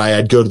why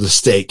I'd go to the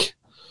stake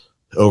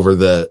over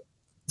the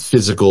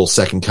physical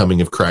second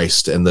coming of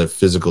Christ and the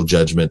physical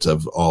judgment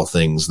of all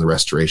things, the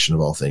restoration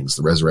of all things,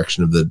 the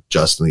resurrection of the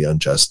just and the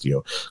unjust,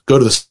 go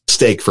to the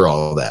stake for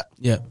all of that.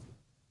 Yeah.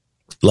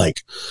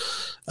 Like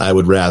I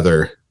would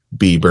rather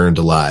be burned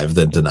alive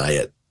than deny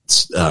it.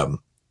 The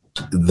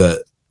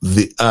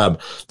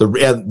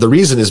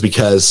reason is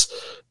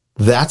because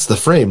that's the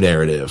frame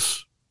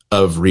narrative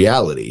of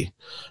reality.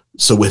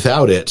 So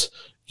without it,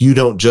 you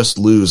don't just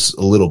lose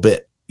a little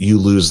bit, you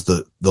lose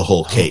the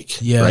whole cake.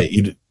 Yeah.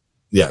 Right.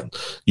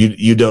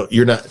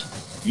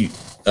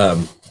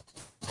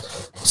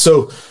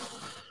 So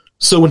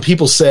when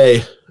people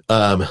say,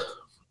 when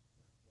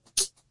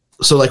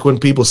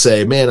people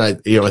say, man, I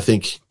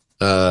think,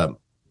 I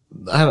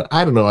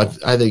don't know.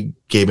 I think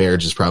gay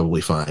marriage is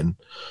probably fine.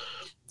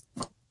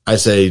 I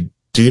say,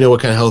 do you know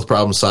what kind of health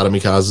problems sodomy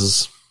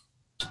causes?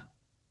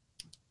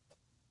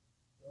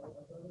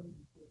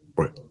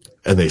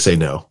 And they say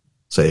no.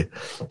 Then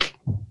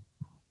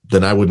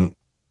I would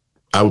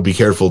be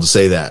careful to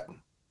say that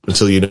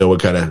until you know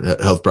what kind of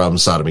health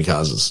problems sodomy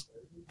causes.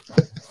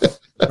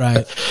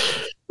 Right.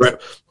 Right.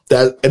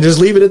 And just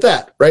leave it at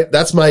that. Right.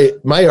 That's my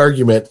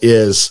argument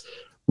is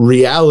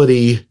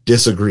reality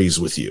disagrees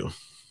with you.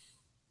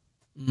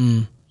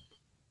 Mm.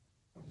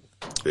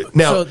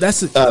 Now, so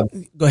that's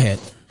go ahead.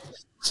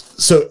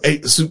 So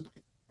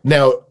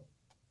now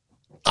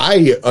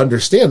I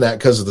understand that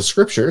because of the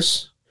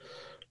scriptures,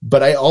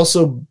 but I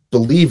also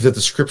believe that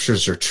the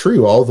scriptures are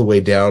true all the way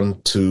down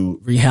to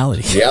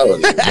reality,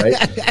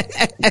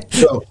 right?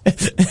 So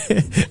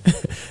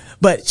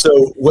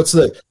what's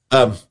the,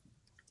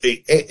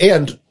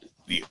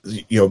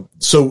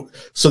 so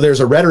there's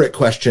a rhetoric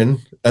question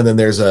and then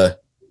there's a,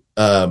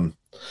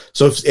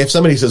 so if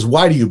somebody says,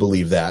 why do you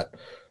believe that?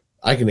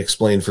 I can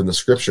explain from the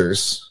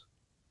scriptures,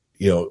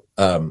 the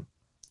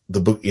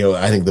book,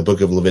 I think the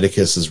book of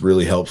Leviticus is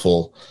really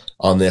helpful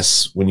on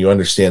this. When you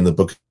understand the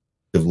book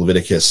of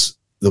Leviticus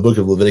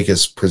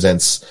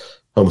presents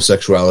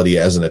homosexuality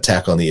as an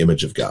attack on the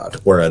image of God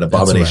or an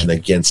abomination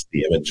against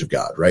the image of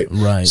God. Right.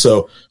 Right.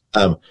 So,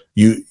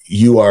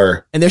 you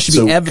are, and there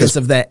should be evidence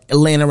of that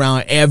laying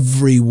around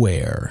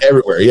everywhere.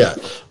 Yeah.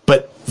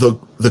 But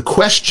the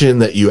question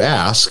that you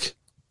ask,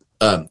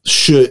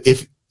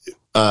 if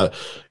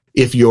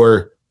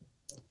your,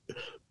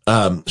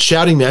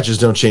 shouting matches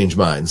don't change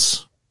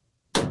minds.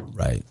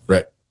 Right.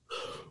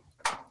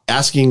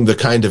 Asking the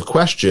kind of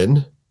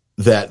question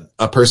that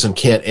a person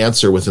can't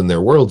answer within their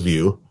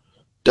worldview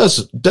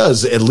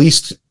does at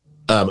least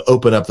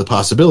open up the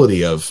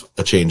possibility of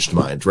a changed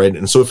mind, right?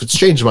 And so if it's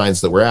changed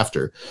minds that we're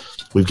after,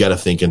 we've got to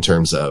think in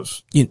terms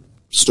of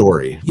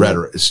story,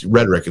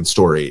 rhetoric and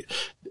story.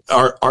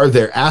 Are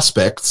there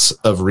aspects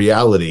of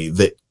reality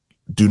that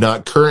do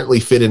not currently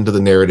fit into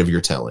the narrative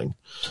you're telling?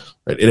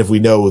 Right. And if we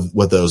know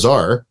what those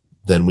are,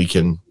 then we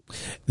can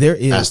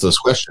ask those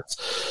questions.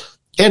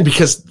 And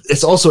because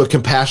it's also a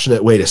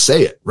compassionate way to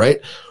say it, right?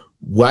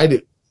 Why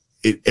do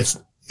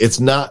it's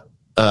not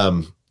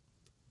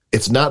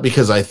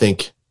because I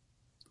think,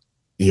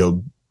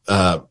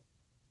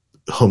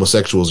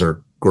 homosexuals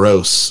are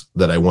gross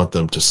that I want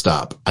them to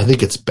stop. I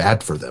think it's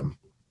bad for them.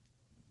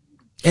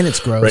 And it's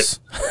gross.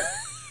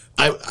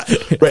 Right.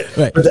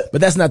 Right.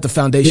 But that's not the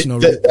foundational.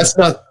 That's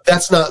not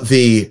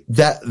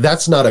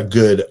a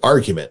good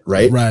argument,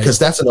 right? Right. Because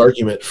that's an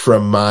argument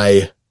from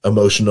my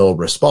emotional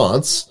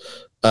response.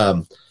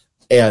 And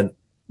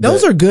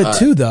those are good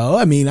too, though.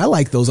 I mean, I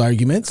like those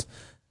arguments,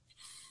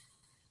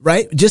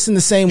 right? Just in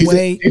the same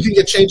way. Do you think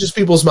it changes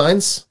people's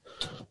minds?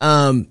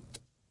 I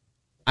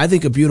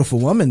think a beautiful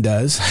woman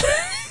does.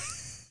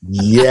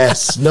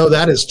 Yes. No,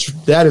 that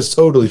is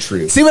totally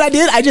true. See what I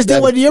did? I just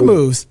did one of your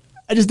moves.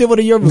 I just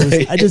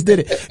did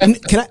it. And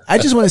I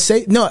just want to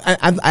say, no,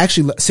 I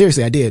actually,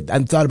 seriously, I did. I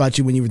thought about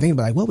you when you were thinking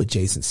about, like, what would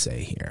Jason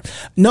say here?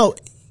 No,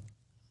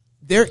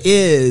 there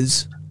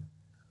is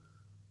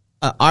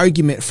an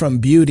argument from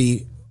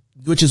beauty,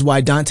 which is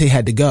why Dante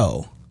had to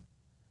go.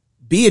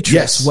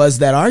 Beatrice was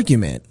that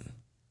argument.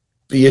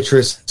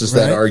 Beatrice is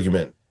that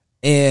argument.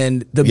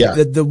 And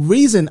the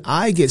reason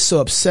I get so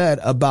upset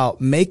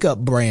about makeup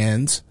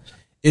brands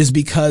is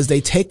because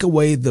they take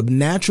away the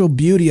natural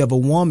beauty of a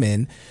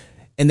woman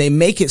and they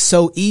make it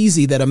so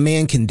easy that a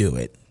man can do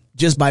it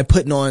just by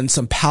putting on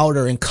some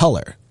powder and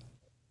color.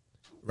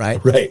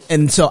 Right. Right.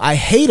 And so I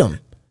hate them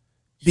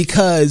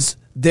because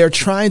they're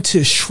trying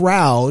to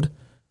shroud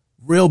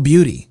real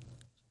beauty.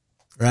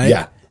 Right.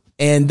 Yeah.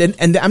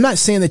 And I'm not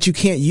saying that you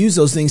can't use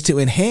those things to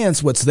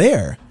enhance what's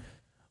there.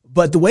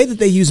 But the way that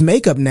they use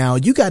makeup now,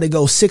 you got to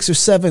go 6 or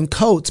 7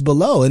 coats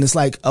below. And it's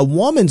like a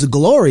woman's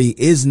glory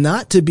is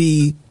not to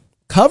be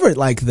covered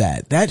like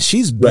that. That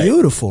she's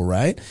beautiful,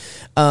 right?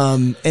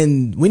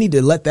 And we need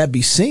to let that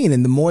be seen.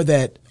 And the more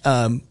that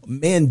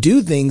men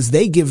do things,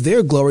 they give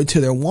their glory to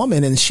their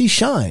woman and she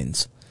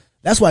shines.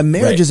 That's why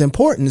marriage is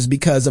important, is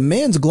because a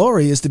man's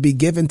glory is to be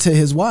given to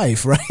his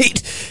wife,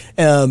 right?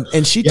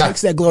 And she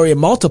takes that glory and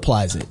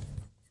multiplies it.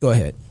 Go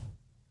ahead.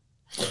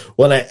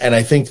 Well,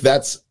 I think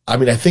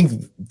I think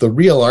the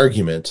real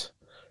argument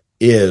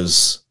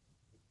is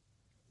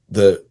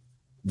the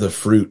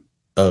fruit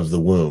of the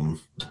womb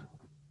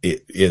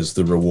is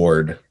the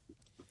reward,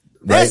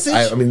 right?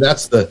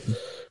 That's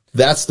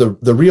the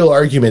real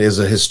argument, is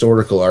a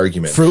historical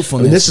argument.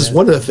 Fruitfulness. This is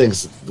one of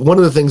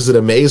the things that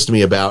amazed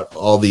me about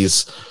all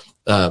these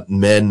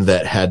men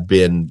that had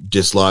been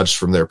dislodged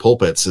from their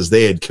pulpits, is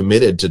they had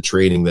committed to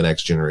training the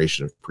next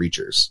generation of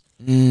preachers.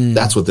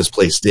 That's what this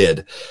place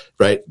did,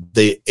 right?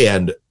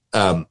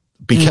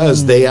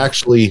 Because they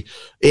actually,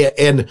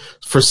 and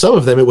for some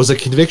of them, it was a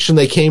conviction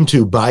they came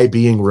to by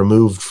being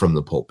removed from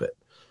the pulpit,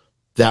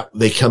 that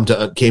they came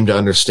to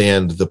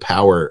understand the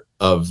power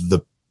of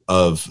the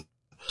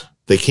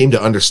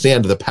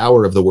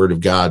word of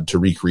God to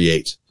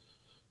recreate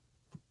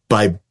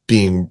by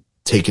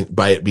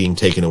it being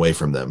taken away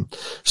from them.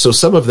 So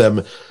some of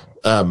them,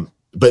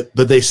 but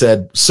they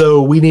said,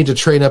 so we need to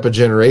train up a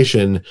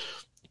generation.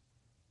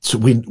 So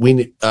we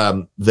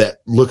that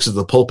looks at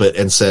the pulpit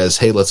and says,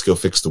 "Hey, let's go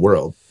fix the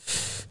world.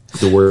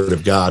 The word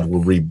of God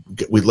will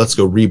let's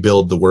go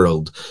rebuild the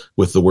world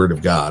with the word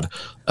of God."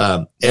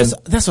 And that's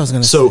what I was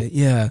going to say.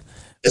 Yeah,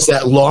 it's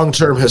that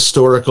long-term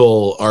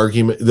historical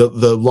argument.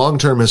 The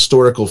long-term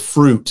historical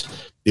fruit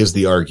is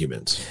the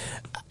argument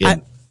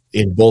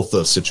in both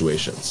those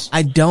situations.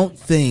 I don't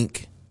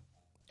think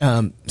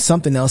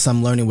something else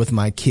I'm learning with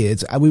my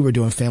kids. We were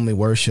doing family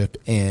worship,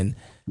 and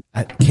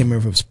I can't remember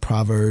if it was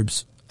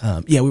Proverbs.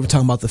 We were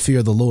talking about the fear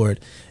of the Lord,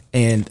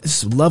 and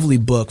this is a lovely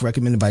book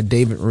recommended by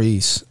David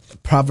Reese,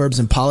 Proverbs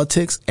and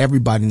Politics.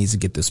 Everybody needs to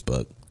get this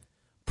book,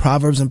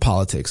 Proverbs and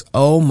Politics.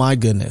 Oh my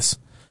goodness.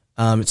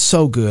 It's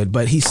so good,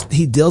 but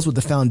he deals with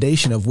the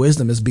foundation of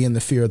wisdom as being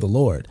the fear of the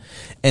Lord.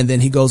 And then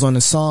he goes on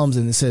to Psalms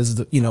and it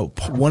says,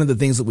 one of the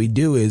things that we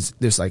do is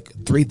there's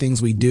like 3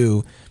 things we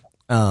do,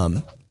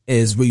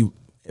 is we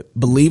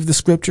believe the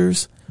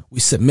scriptures, we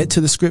submit to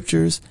the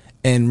scriptures,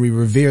 and we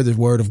revere the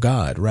word of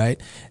God,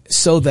 right?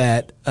 So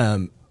that,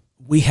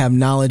 we have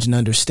knowledge and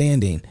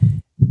understanding.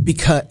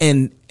 Because,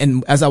 and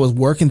as I was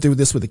working through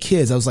this with the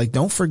kids, I was like,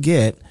 don't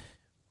forget,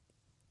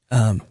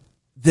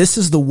 this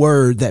is the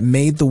word that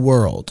made the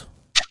world.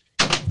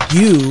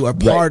 You are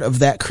part of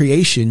that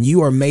creation.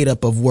 You are made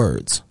up of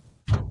words.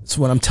 That's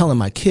what I'm telling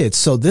my kids.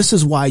 So this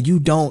is why you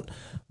don't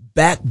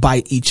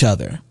backbite each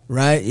other,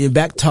 right? You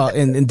backtalk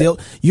and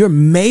you're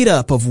made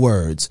up of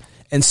words.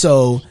 And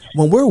so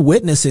when we're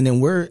witnessing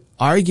and we're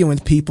arguing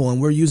with people and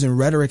we're using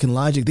rhetoric and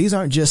logic, these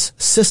aren't just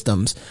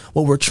systems.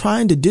 What we're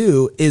trying to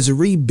do is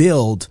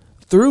rebuild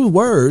through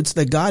words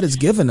that God has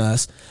given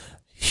us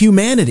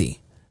humanity.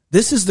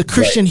 This is the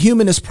Christian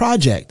humanist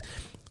project.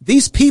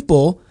 these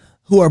people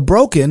who are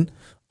broken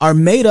are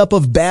made up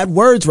of bad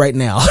words right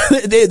now.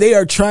 They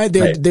are trying,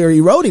 they're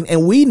eroding,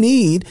 and we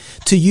need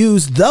to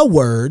use the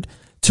word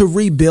to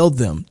rebuild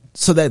them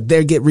so that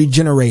they get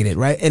regenerated,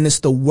 right? And it's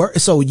the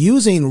word. So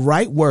using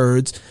right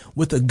words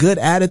with a good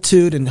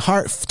attitude and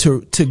heart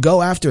to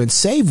go after and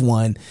save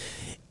one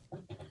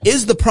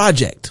is the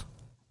project.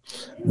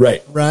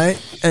 Right. Right.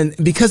 And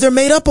because they're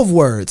made up of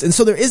words. And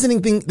so there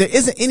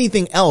isn't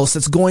anything else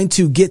that's going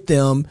to get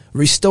them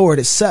restored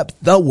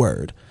except the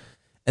word.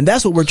 And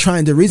that's what we're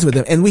trying to reason with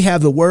them. And we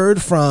have the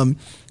word from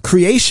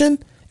creation,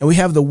 and we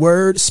have the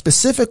word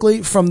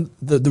specifically from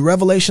the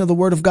revelation of the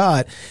word of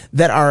God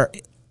that are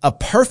a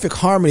perfect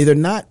harmony. They're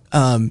not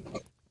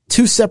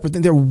two separate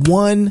things. They're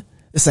one.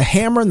 It's a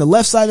hammer on the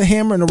left side of the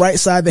hammer and the right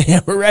side of the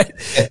hammer, right?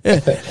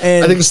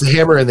 And I think it's the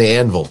hammer and the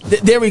anvil.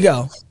 There we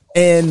go.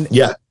 And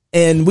yeah.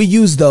 And we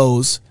use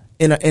those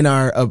in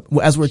our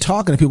as we're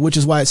talking to people, which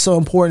is why it's so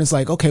important. It's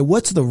like, okay,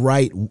 what's the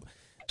right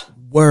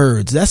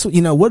words? That's what,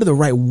 what are the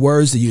right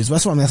words to use?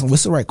 That's what I'm asking.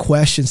 What's the right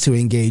questions to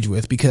engage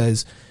with?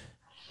 Because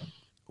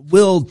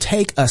we'll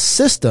take a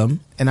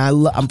system, and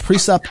I'm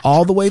precept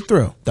all the way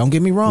through. Don't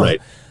get me wrong.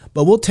 Right.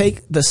 But we'll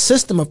take the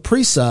system of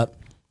precept,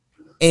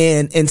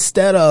 and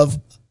instead of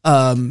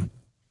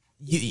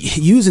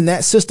using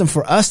that system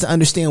for us to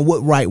understand what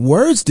right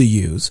words to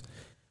use,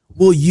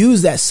 we'll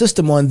use that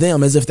system on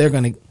them as if they're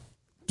going to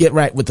get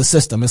right with the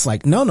system. It's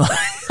like, no,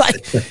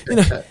 like,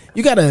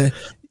 you gotta,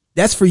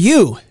 that's for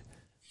you.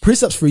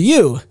 Precepts for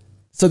you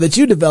so that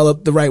you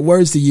develop the right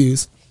words to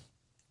use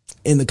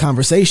in the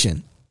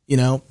conversation,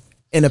 and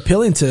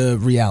appealing to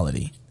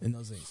reality in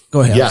those things.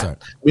 Go ahead. Yeah.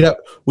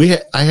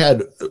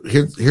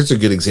 Here's a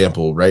good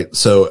example, right?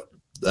 So,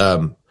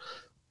 I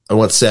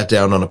once sat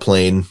down on a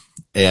plane,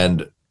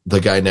 and the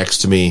guy next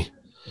to me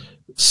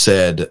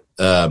said,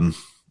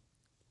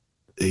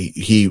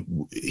 he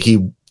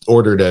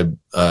ordered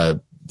a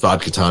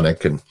vodka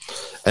tonic, and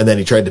then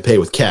he tried to pay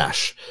with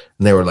cash,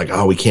 and they were like,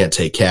 "Oh, we can't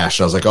take cash."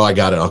 And I was like, "Oh, I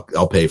got it.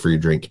 I'll pay for your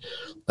drink."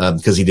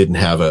 Because he didn't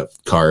have a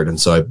card. And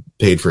so I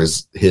paid for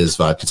his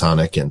vodka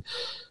tonic. And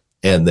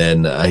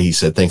then he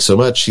said, "Thanks so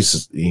much." He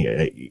says,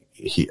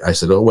 I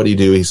said, "Oh, what do you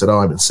do?" He said, "Oh,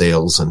 I'm in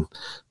sales." And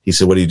he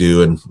said, "What do you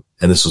do?" And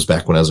this was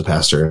back when I was a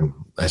pastor. And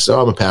I said,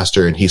 "Oh, I'm a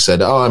pastor." And he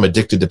said, "Oh, I'm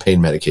addicted to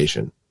pain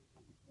medication."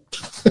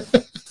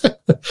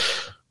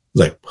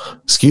 Like,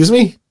 excuse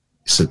me? He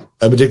said,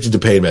 "I'm addicted to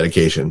pain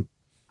medication."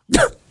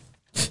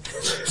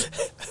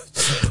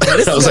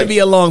 This is going to be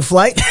a long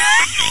flight.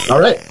 All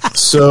right.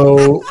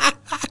 So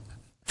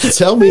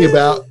tell me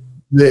about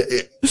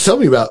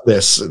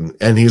this.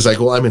 And he's like,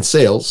 "Well, I'm in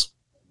sales,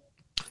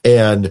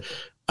 and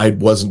I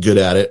wasn't good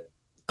at it,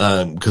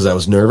 because I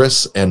was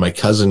nervous. And my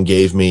cousin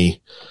gave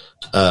me,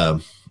 a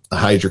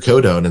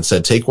hydrocodone and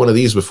said, 'Take one of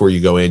these before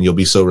you go in. You'll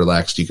be so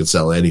relaxed you can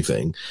sell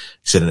anything.'"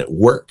 He said, and it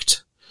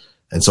worked.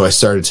 And so I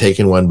started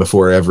taking one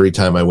before every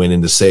time I went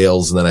into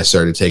sales. And then I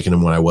started taking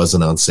them when I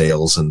wasn't on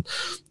sales. And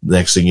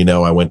next thing you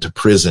know, I went to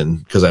prison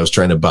because I was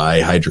trying to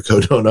buy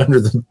hydrocodone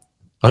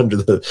under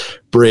the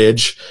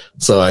bridge.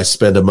 So I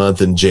spent a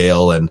month in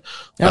jail. And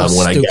when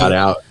stupid. I got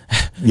out,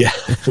 yeah.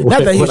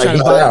 Not that he was trying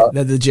to buy out,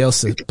 that the jail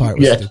part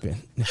was stupid.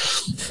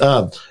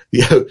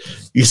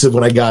 He said,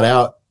 when I got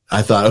out,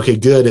 I thought, okay,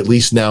 good. At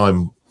least now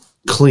I'm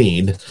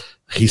clean.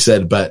 He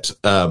said, but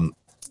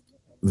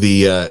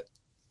the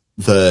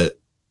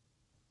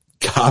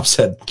cops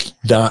had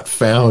not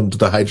found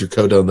the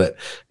hydrocodone that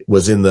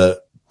was in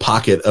the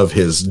pocket of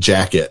his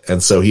jacket.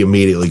 And so he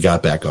immediately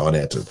got back on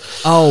it.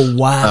 Oh,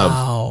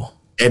 wow.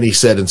 And he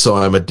said, and so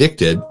I'm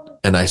addicted.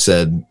 And I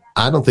said,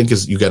 I don't think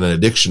you got an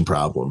addiction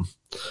problem.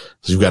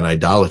 You've got an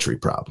idolatry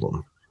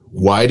problem.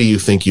 Why do you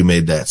think you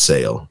made that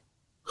sale?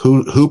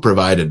 Who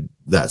provided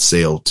that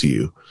sale to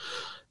you?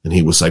 And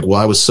he was like, well,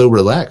 I was so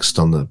relaxed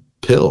on the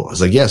pill. I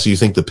was like, yeah, so you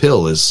think the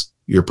pill is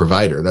your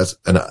provider.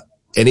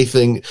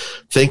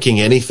 Thinking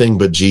anything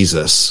but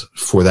Jesus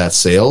for that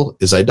sale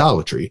is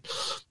idolatry.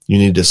 You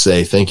need to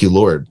say, thank you,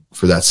 Lord,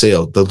 for that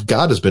sale.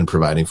 God has been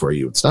providing for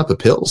you. It's not the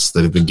pills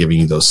that have been giving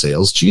you those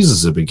sales.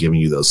 Jesus has been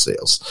giving you those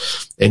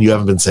sales. And you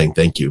haven't been saying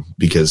thank you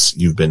because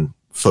you've been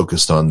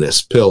focused on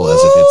this pill as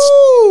if it's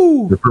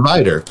the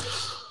provider.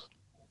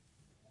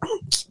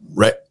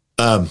 Right.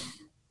 Wait.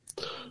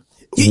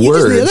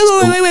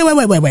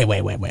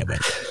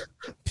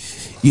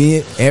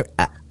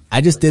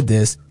 I just did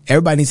this.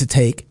 Everybody needs to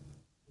take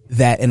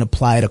that and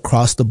apply it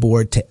across the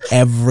board to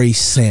every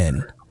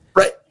sin.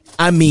 Right.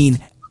 I mean,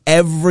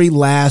 every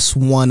last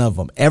one of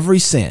them, every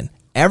sin,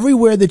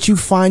 everywhere that you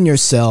find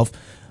yourself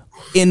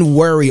in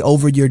worry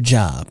over your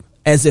job,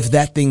 as if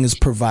that thing is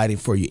providing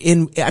for you.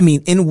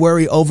 In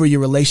worry over your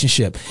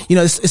relationship.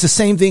 It's the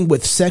same thing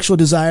with sexual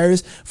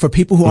desires for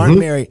people who aren't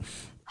married.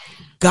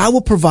 God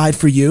will provide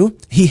for you.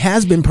 He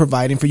has been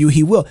providing for you.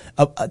 He will.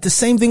 The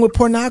same thing with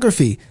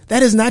pornography.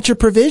 That is not your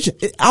provision.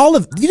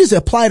 You just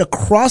apply it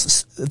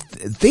across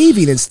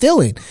thieving and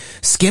stealing,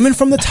 skimming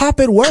from the top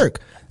at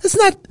work. That's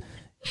not,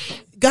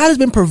 God has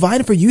been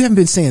providing for you. You haven't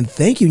been saying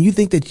thank you. And you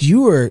think that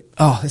you are,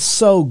 it's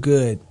so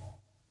good.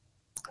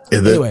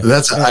 Anyway,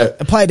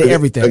 apply it to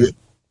everything.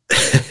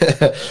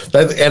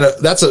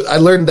 I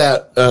learned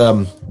that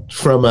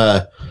from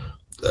an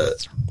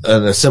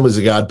Assemblies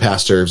of God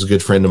pastor. Who's a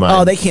good friend of mine.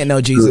 Oh, they can't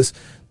know Jesus.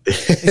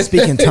 They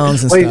speak in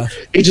tongues and stuff.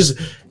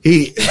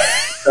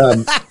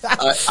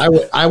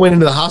 I went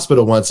into the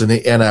hospital once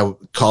and I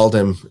called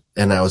him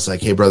and I was like,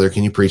 "Hey brother,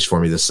 can you preach for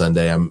me this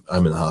Sunday? I'm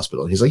in the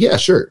hospital." And he's like, "Yeah,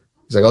 sure."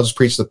 He's like, "I'll just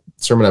preach the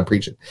sermon I'm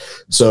preaching."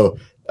 So,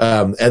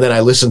 and then I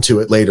listened to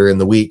it later in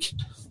the week,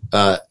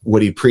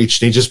 what he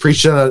preached. And he just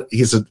preached on,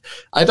 he said,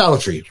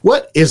 "Idolatry.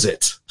 What is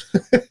it?"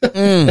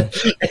 And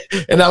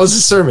that was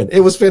his sermon.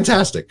 It was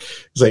fantastic.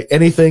 It's like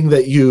anything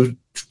that you,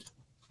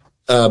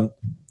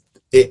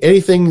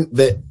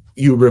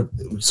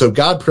 so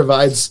God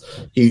provides,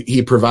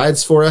 he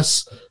provides for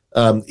us.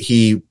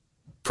 He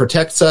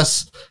protects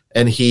us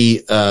and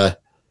he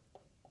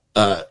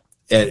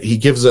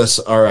gives us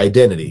our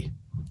identity,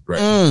 right?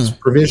 It's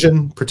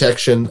provision,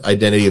 protection,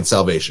 identity, and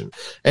salvation.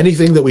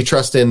 Anything that we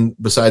trust in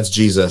besides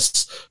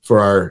Jesus for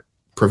our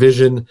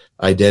provision,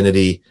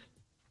 identity,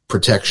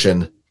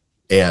 protection,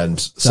 and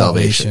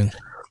salvation.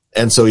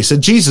 And so he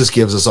said, Jesus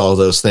gives us all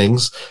those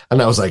things.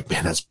 And I was like,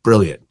 man, that's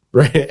brilliant.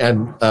 Right.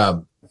 And,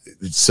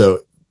 so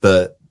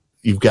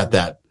you've got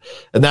that,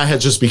 and that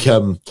has just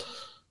become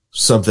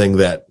something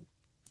that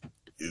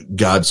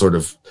God sort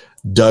of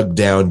dug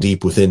down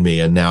deep within me.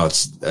 And now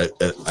it's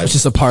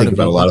just a part of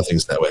about a lot of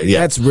things that way. Yeah.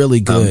 That's really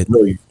good.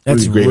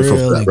 That's really grateful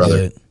for that,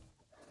 brother.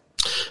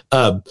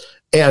 Good.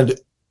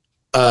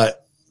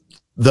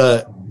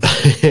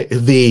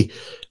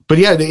 But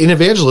yeah, in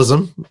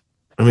evangelism,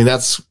 I mean,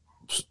 that's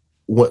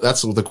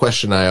the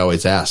question I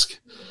always ask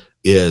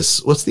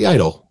is, what's the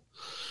idol?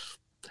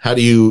 How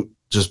do you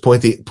just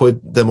point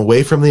them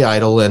away from the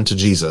idol and to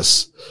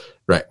Jesus?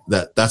 Right.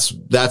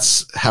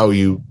 That's how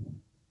you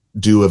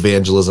do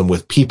evangelism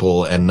with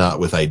people and not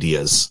with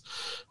ideas.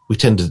 We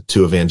tend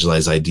to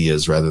evangelize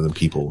ideas rather than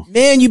people.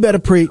 Man, you better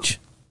preach.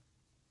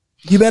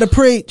 You better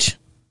preach.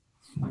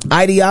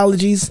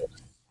 Ideologies.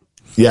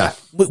 Yeah.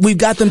 We've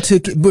got them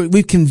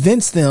we've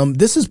convinced them.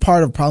 This is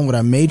part of the problem with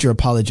our major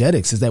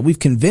apologetics, is that we've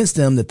convinced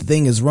them that the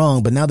thing is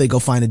wrong, but now they go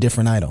find a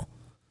different idol.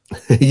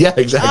 Yeah,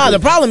 exactly.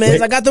 The problem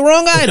is I got the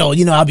wrong idol.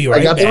 I'll be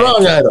right back. I got the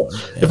wrong idol.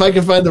 Yeah. If I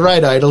can find the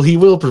right idol, he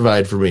will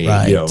provide for me.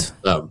 Right.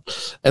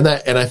 And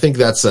I think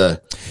that's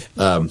it's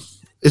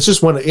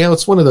just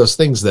it's one of those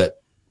things that,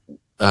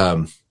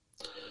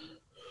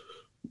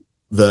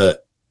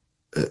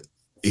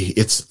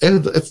 it's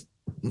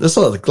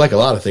like a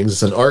lot of things.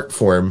 It's an art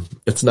form.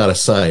 It's not a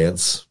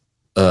science.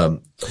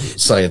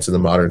 Science in the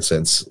modern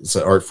sense. It's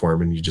an art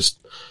form, and you just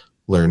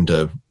learn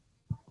to,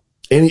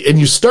 and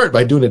you start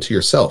by doing it to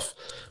yourself.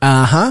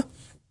 I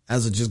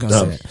was just going to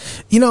say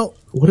it.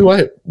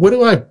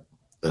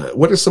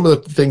 What are some of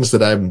the things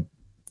that I'm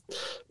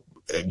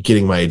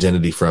getting my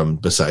identity from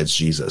besides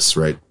Jesus,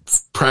 right?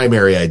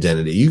 Primary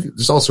identity.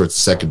 There's all sorts of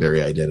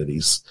secondary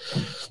identities,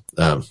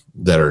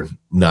 that are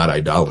not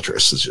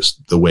idolatrous. It's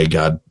just the way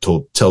God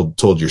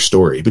told your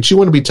story, but you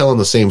want to be telling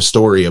the same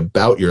story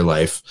about your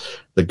life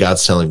that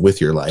God's telling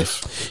with your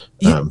life.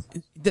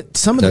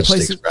 Some of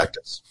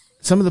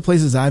the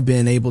places I've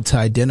been able to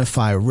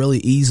identify really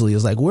easily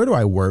is like, where do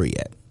I worry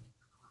at?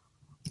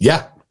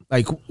 Yeah.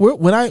 Like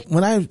when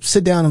I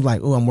sit down and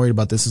like, oh, I'm worried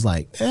about this, is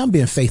like, hey, I'm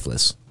being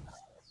faithless.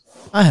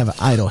 I have an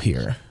idol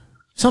here.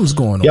 Something's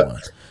going on.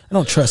 I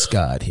don't trust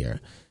God here.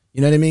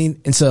 You know what I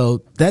mean? And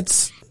so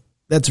that's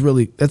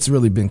really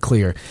been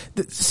clear.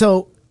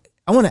 So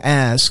I want to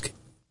ask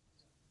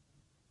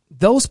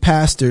those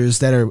pastors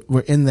that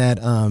were in that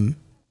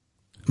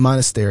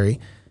monastery,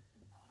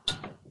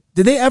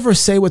 did they ever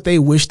say what they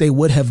wish they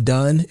would have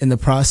done in the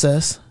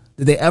process?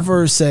 Did they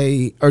ever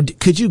say, or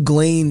could you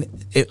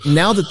glean it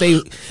now that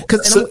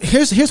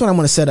here's what I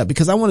want to set up,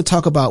 because I want to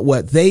talk about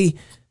what they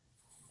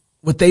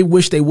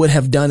wish they would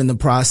have done in the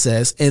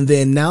process. And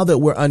then now that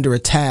we're under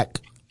attack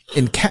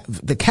and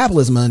the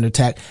capitalism under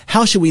attack,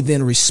 how should we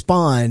then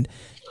respond?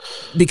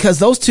 Because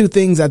those two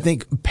things, I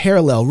think,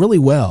 parallel really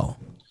well.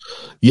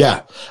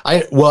 Yeah.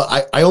 I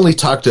only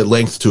talked at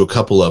length to a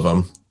couple of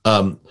them.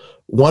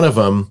 One of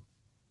them,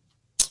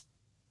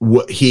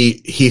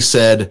 he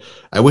said,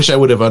 I wish I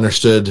would have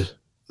understood,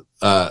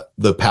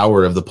 the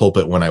power of the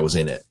pulpit when I was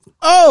in it.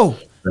 Oh,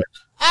 right.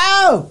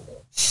 Oh,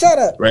 shut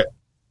up. Right.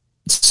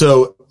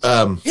 So,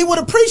 he would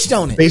have preached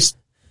on it.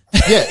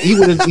 Yeah, he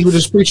would have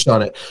just preached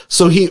on it.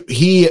 So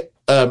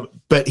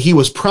but he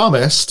was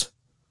promised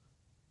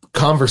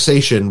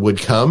conversation would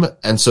come.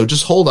 And so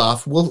just hold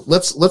off. Well,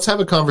 let's have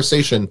a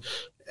conversation.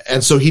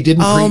 And so he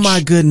didn't preach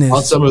my goodness.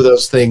 on some of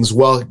those things.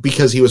 Well,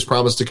 because he was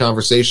promised a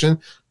conversation,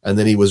 and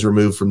then he was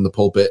removed from the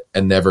pulpit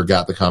and never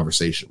got the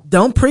conversation.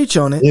 Don't preach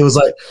on it. And he was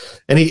like,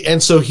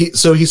 so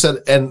he said,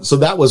 and so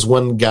that was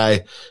one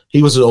guy.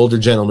 He was an older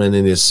gentleman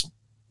in his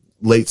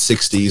late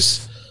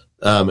 60s.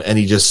 And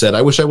he just said,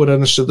 I wish I would have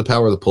understood the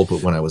power of the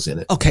pulpit when I was in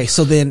it. Okay.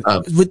 So then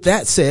with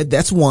that said,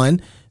 that's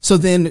one. So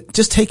then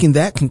just taking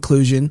that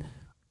conclusion,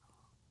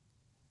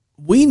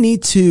 we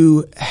need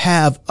to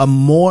have a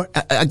more,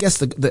 I guess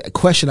the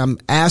question I'm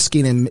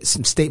asking and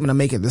some statement I'm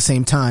making at the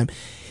same time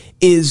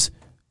is,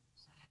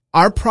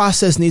 our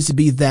process needs to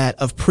be that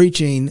of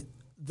preaching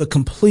the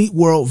complete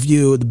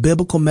worldview, the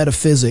biblical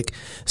metaphysic,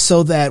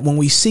 so that when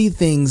we see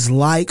things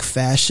like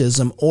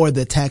fascism or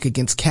the attack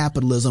against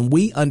capitalism,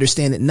 we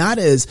understand it not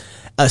as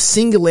a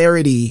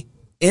singularity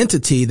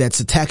entity that's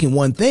attacking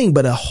one thing,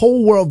 but a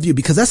whole worldview,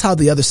 because that's how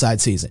the other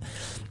side sees it.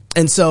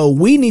 And so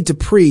we need to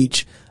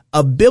preach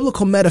a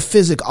biblical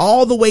metaphysic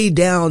all the way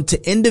down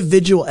to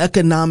individual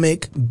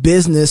economic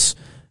business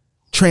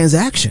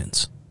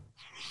transactions.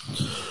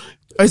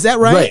 Is that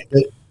right?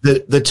 Right.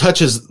 The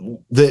touches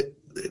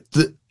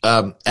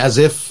as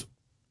if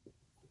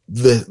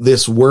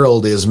this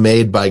world is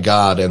made by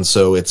God, and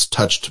so it's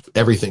touched.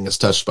 Everything is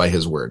touched by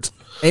His word.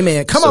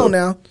 Amen. Come on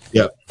now.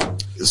 Yeah.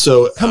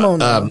 So come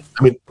on. I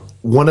mean,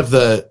 one of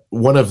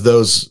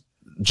those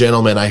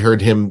gentlemen, I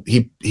heard him.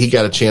 He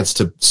got a chance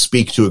to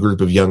speak to a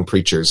group of young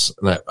preachers,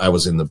 and I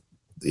was in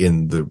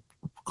the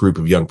group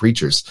of young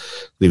preachers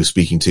that he was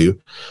speaking to,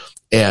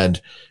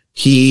 and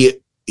he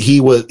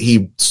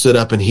stood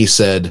up and he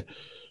said,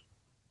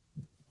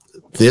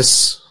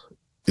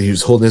 he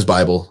was holding his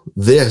Bible.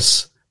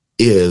 This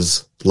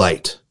is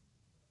light.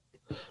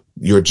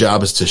 Your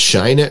job is to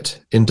shine it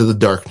into the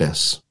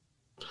darkness.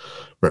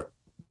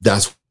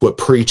 That's what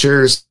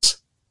preachers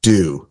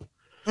do.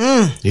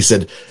 He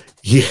said,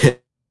 you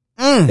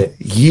are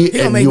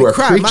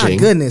preaching. My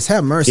goodness,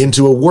 have mercy.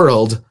 Into a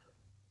world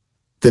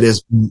that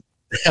is,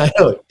 I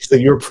know, so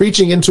you're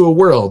preaching into a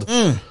world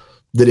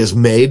that is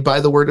made by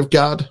the word of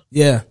God.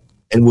 Yeah.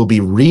 And will be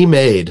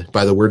remade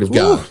by the word of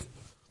God.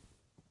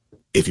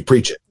 If you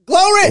preach it.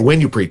 Glory. Or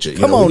when you preach it.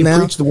 Come on when you now.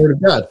 preach the word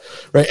of God.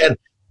 Right. And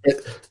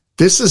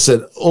this is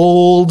an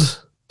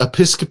old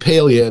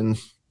Episcopalian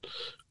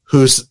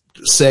who's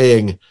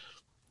saying,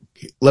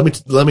 let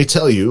me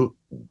tell you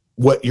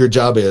what your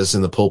job is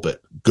in the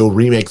pulpit. Go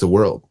remake the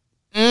world.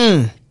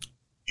 You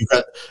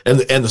got, and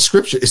the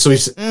scripture. So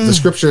the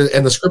scripture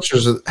and the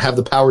scriptures have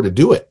the power to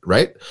do it.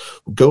 Right.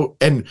 Go.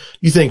 And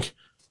you think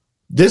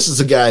this is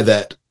a guy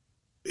that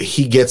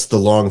he gets the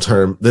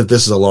long-term, that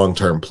this is a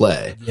long-term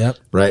play. Yep.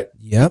 Right.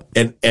 Yep.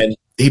 And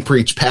he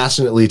preached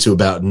passionately to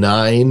about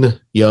 9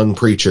 young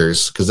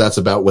preachers, because that's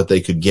about what they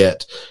could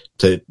get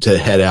to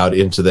head out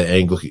into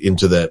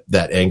the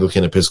that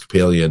Anglican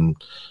Episcopalian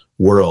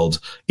world.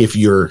 If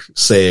you're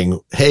saying,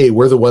 hey,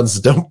 we're the ones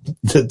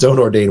that don't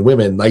ordain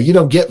women, like, you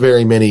don't get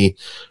very many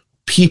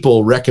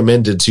people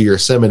recommended to your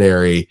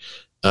seminary,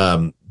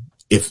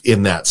 if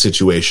in that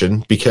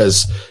situation,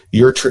 because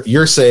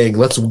you're saying,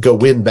 let's go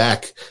win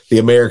back the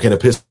American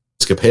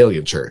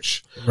Episcopalian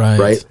Church.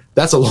 Right.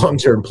 That's a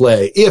long-term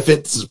play, if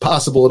it's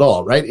possible at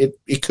all. Right.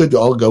 It could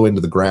all go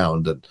into the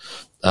ground, and,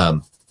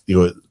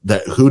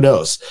 that who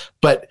knows,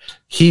 but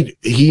he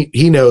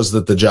knows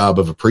that the job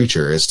of a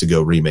preacher is to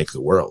go remake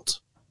the world.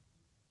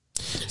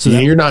 So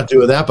you're not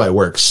doing that by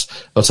works.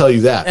 I'll tell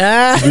you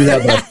that. You do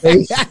that by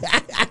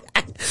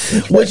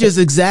faith. Which is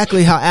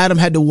exactly how Adam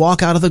had to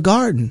walk out of the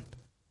garden.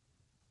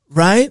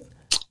 Right?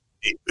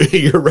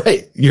 You're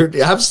right. You're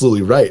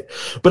absolutely right.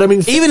 But I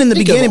mean, even in the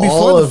beginning,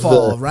 before the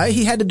fall, right?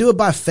 He had to do it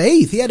by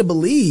faith. He had to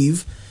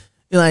believe,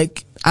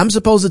 like, I'm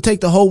supposed to take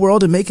the whole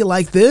world and make it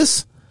like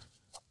this.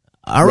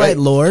 All right,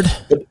 Lord.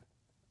 But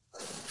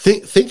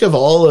think of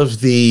all of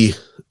the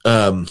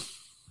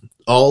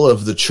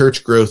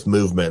church growth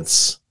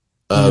movements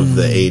of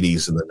the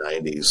 80s and the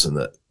 90s, and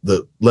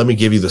the let me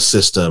give you the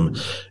system.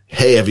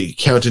 Hey, have you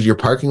counted your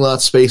parking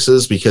lot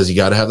spaces? Because you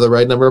got to have the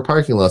right number of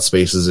parking lot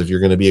spaces if you're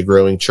going to be a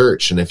growing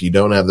church. And if you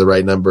don't have the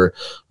right number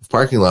of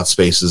parking lot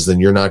spaces, then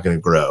you're not going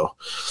to grow.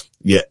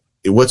 Yeah.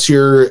 What's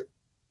your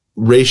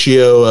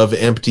ratio of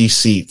empty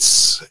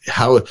seats?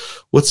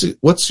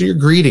 What's your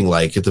greeting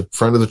like at the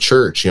front of the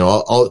church?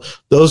 All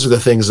those are the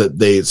things that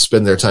they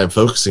spend their time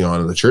focusing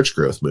on in the church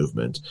growth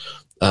movement.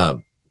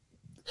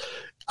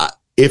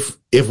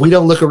 If we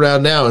don't look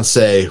around now and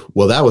say,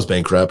 well, that was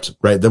bankrupt,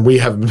 right? Then we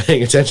haven't been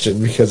paying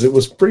attention, because it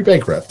was pretty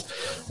bankrupt.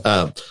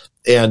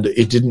 And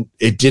it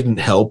didn't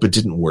help. It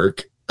didn't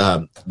work.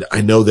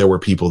 I know there were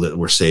people that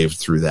were saved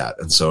through that.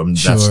 And so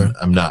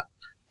I'm not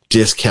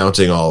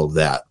discounting all of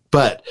that,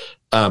 but,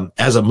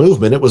 as a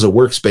movement, it was a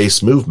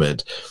works-based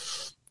movement.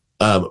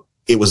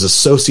 It was a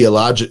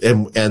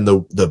sociological, and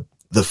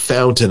the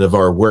fountain of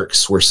our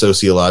works were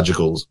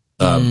sociological,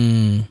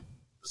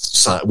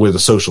 were the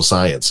social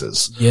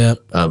sciences. Yeah.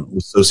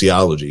 With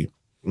sociology.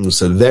 And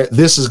so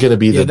this is going to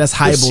be that's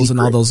Hybels and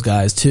all those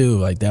guys too.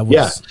 Like that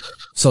was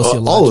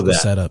sociological all of that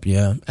setup.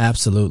 Yeah,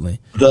 absolutely.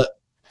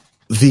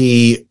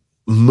 The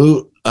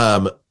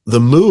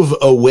move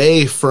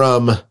away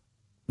from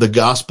the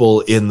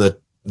gospel in the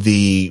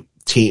 10s,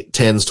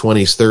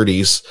 20s,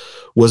 30s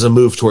was a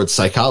move towards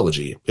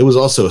psychology. It was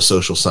also a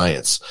social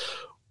science.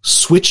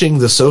 Switching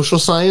the social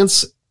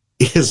science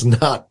is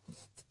not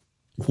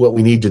what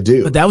we need to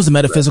do. But that was a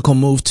metaphysical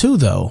move too,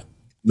 though.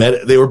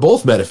 They were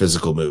both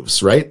metaphysical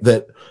moves, right?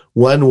 That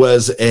one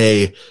was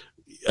a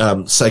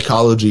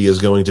psychology is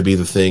going to be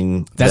the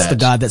thing that's the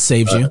God that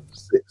saves you,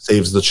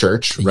 saves the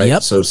church, right?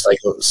 Yep. So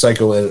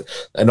psycho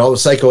and all the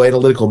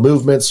psychoanalytical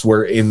movements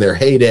were in their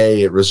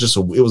heyday. It was just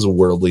it was a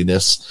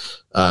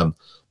worldliness.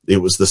 it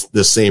was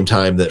the same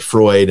time that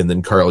Freud and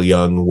then Carl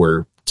Jung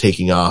were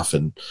taking off,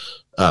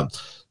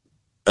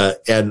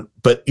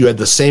 but you had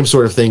the same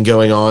sort of thing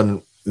going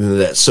on,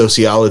 that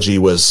sociology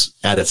was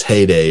at its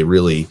heyday,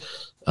 really,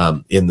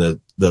 in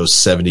those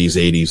 70s,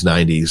 80s,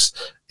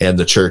 90s, and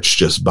the church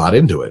just bought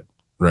into it,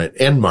 right?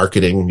 And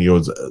marketing,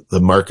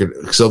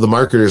 so the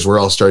marketers were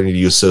all starting to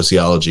use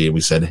sociology, and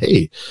we said,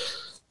 hey,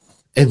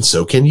 and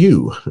so can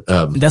you.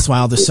 That's why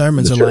all the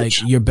sermons are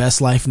like your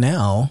best life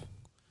now,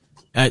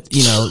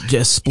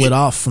 just split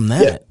off from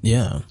that.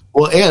 Yeah.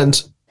 Well,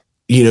 and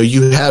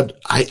you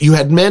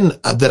had men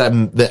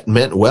that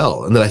meant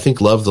well and that I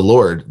think loved the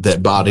Lord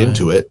that bought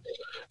into it.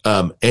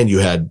 And you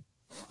had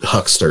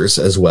hucksters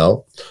as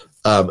well.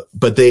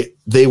 But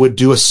they would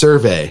do a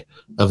survey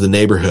of the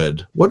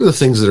neighborhood. What are the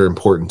things that are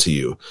important to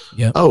you?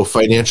 Yep. Oh,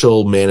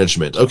 financial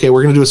management. Okay,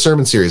 we're going to do a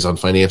sermon series on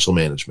financial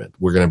management.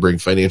 We're going to bring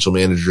financial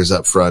managers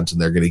up front,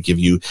 and they're going to give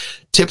you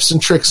tips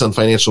and tricks on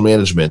financial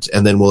management.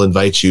 And then we'll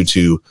invite you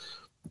to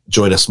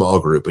join a small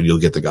group, and you'll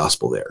get the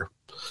gospel there.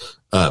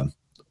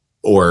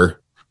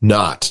 Or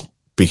not,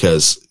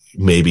 because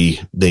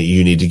maybe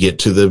you need to get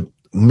to the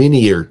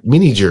miniature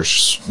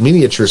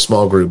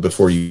small group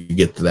before you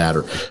get to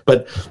that,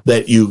 but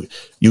that you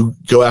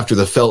go after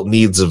the felt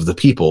needs of the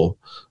people.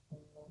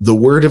 The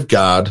word of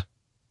God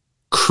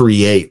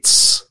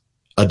creates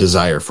a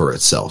desire for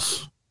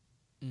itself.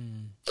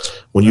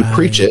 When you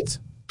preach it,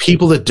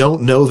 people that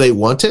don't know they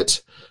want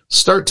it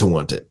start to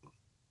want it.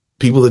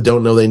 People that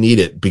don't know they need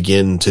it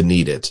begin to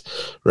need it.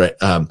 Right.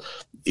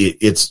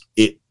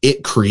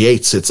 It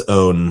creates its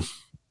own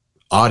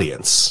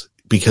audience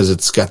because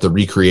it's got the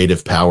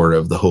recreative power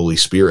of the Holy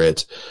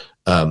Spirit.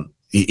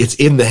 It's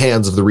in the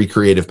hands of the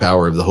recreative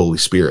power of the Holy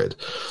Spirit.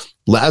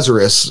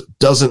 Lazarus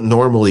doesn't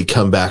normally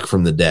come back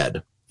from the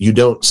dead. You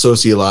don't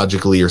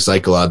sociologically or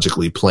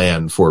psychologically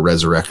plan for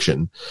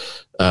resurrection.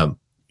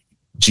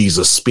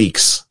 Jesus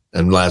speaks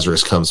and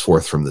Lazarus comes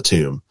forth from the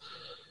tomb.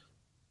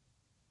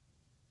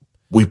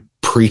 We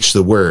preach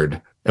the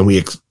word and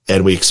we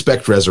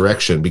expect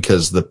resurrection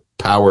because the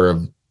power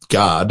of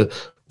God,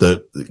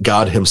 the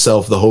God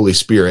himself, the Holy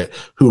Spirit,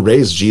 who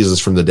raised Jesus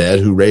from the dead,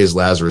 who raised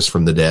Lazarus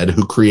from the dead,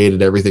 who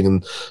created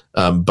everything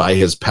by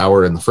his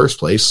power in the first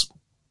place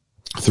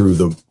through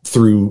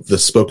the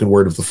spoken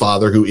word of the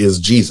Father, who is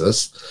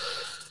Jesus,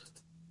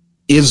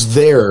 is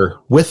there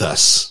with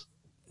us,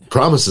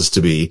 promises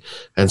to be.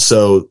 And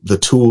so the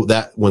tool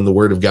that when the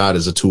word of God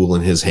is a tool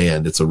in his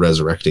hand, it's a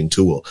resurrecting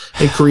tool.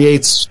 It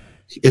creates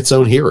its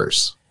own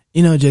hearers.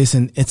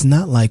 Jason, it's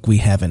not like we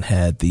haven't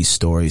had these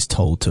stories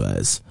told to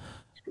us.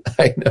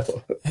 I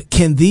know.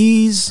 Can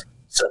these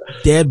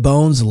dead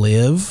bones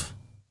live?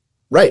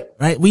 Right.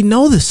 Right. We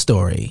know this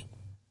story.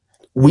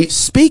 we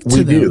speak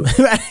to them.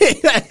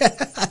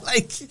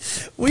 Like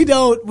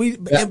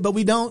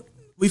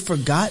we've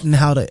forgotten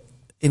how to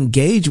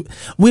engage.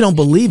 We don't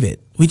believe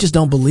it. We just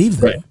don't believe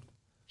them. Right.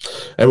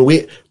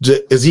 And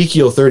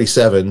Ezekiel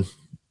 37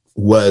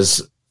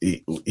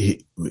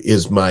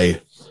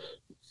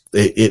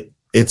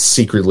 it's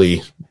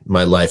secretly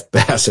my life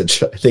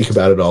passage. I think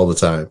about it all the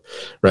time.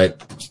 Right.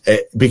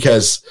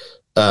 Because,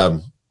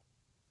 and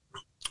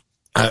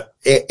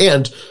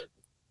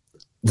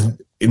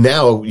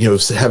now,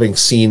 having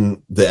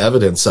seen the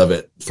evidence of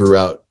it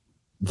throughout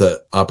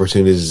the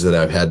opportunities that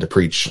I've had to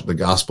preach the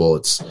gospel,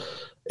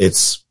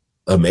 it's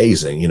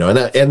amazing,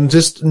 and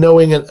just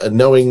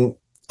knowing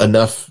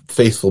enough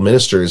faithful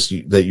ministers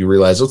that you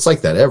realize it's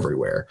like that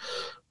everywhere,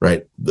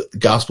 right? The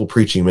gospel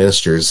preaching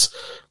ministers,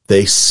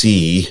 they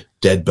see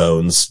dead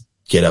bones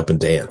get up and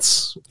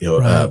dance,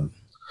 Right.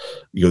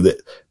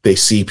 They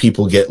see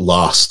people get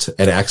lost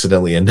and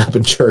accidentally end up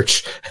in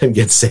church and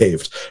get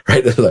saved,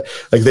 right? Like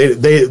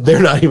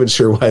they're not even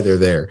sure why they're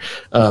there.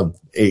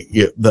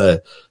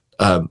 It's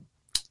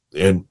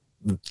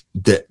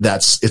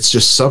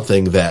just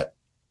something that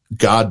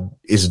God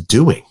is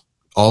doing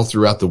all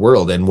throughout the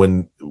world.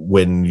 And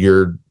when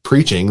you're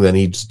preaching, then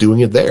he's doing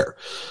it there.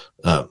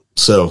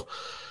 So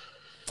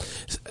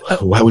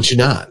why would you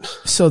not?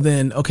 So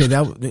then, okay,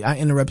 I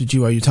interrupted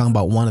you. Are you talking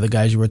about one of the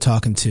guys you were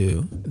talking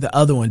to? The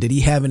other one, did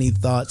he have any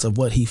thoughts of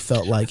what he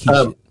felt like he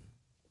should?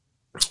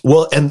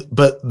 Well,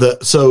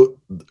 the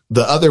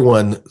other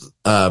one,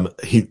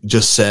 he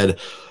just said,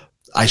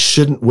 I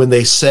shouldn't, when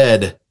they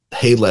said,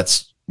 hey,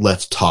 let's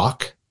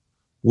talk.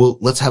 Well,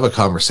 let's have a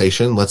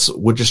conversation.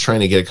 We're just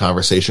trying to get a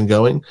conversation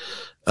going.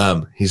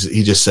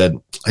 He just said,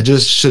 I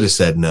just should have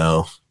said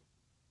no.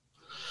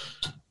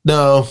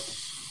 No,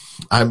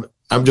 I'm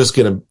going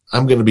to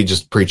be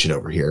just preaching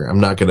over here. I'm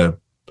not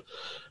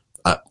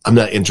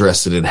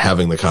interested in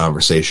having the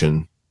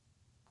conversation.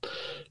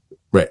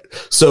 Right.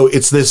 So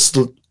it's this,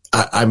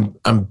 I'm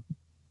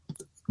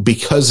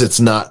because it's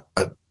not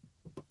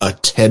a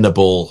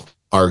tenable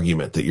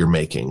argument that you're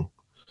making.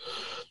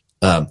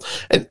 And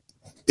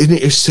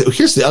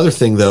here's the other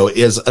thing though,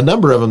 is a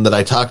number of them that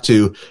I talked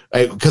to,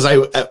 because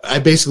I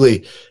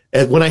basically,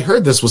 when I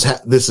heard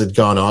this had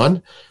gone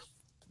on,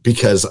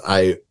 because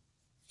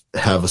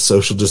have a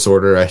social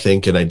disorder, I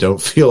think, and I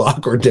don't feel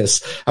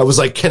awkwardness. I was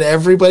like, can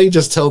everybody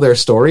just tell their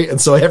story?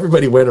 And so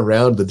everybody went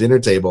around the dinner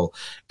table,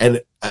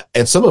 and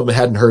some of them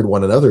hadn't heard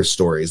one another's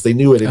stories. They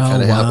knew it had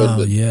kind of happened.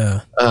 But,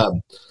 yeah.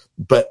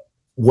 But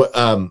what,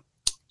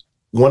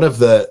 one of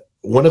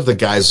the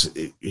guys,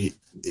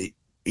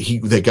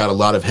 that got a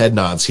lot of head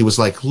nods. He was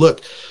like,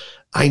 look,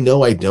 I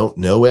know I don't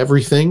know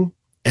everything.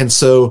 And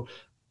so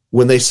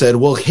when they said,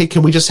 well, hey,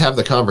 can we just have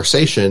the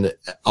conversation?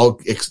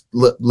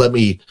 Let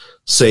me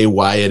say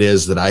why it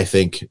is that I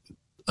think,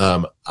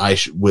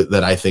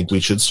 that I think we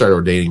should start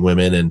ordaining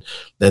women. And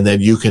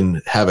then you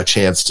can have a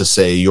chance to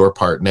say your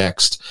part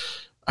next.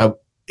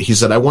 He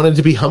said, I wanted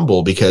to be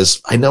humble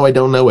because I know I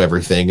don't know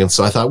everything. And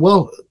so I thought,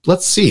 well,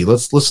 let's see,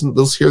 let's listen,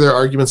 let's hear their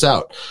arguments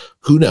out.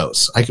 Who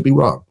knows? I could be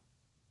wrong.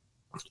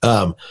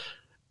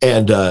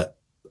 And a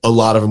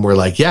lot of them were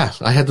like, yeah,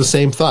 I had the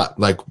same thought.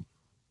 Like,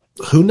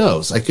 who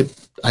knows?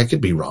 I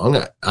could be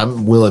wrong.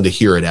 I'm willing to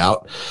hear it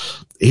out.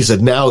 He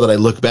said, now that I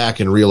look back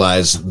and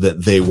realize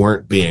that they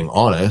weren't being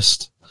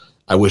honest,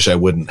 I wish I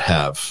wouldn't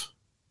have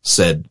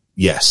said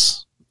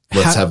yes.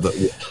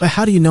 But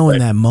how do you know in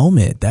that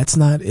moment? That's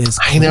not as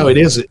clear. I know it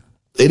is.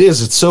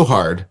 It's so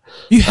hard.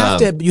 You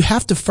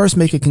have to first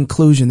make a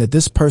conclusion that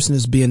this person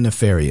is being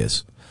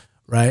nefarious,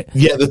 right?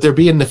 Yeah, that they're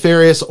being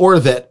nefarious, or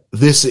that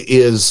this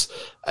is,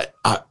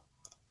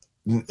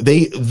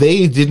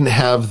 they didn't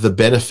have the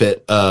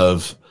benefit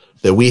that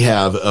we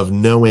have of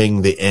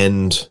knowing the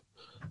end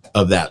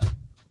of that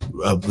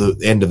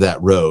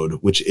road,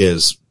 which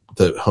is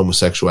the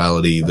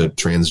homosexuality, the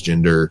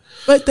transgender.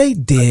 But they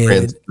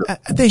did.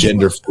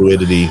 Gender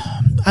fluidity.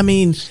 I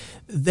mean,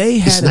 they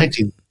had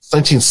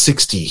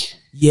 1960.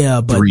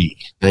 Yeah, but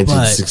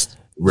 1960.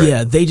 Right.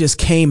 Yeah, they just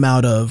came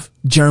out of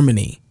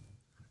Germany.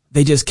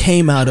 They just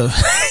came out of,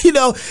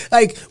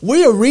 like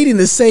we are reading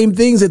the same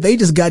things that they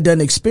just got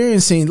done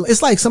experiencing.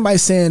 It's like somebody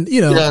saying,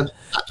 Yeah,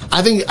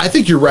 I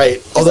think you're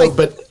right.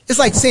 But it's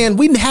like saying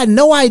we had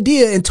no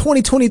idea in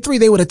 2023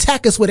 they would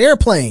attack us with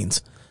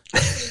airplanes.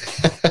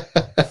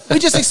 We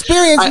just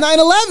experienced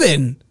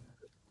 9/11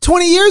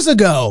 20 years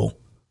ago.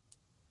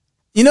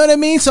 You know what I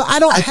mean? So I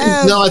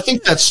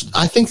think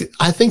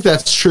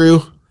that's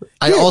true.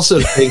 I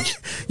also think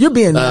you're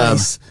being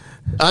nice.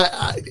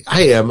 I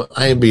am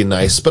being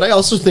nice, but I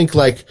also think,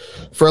 like,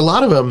 for a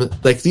lot of them,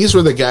 like, these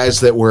were the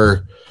guys that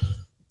were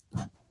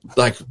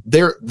like,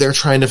 they're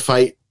trying to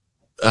fight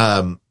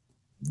racism,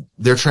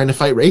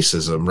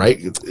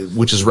 right?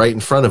 Which is right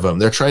in front of them.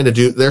 They're trying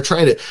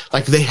to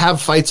like, they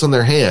have fights on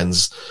their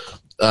hands.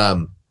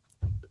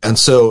 And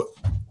so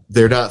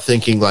they're not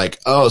thinking like,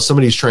 oh,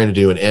 somebody's trying to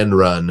do an end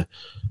run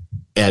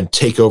and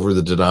take over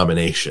the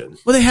denomination.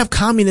 Well, they have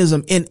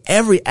communism in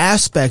every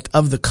aspect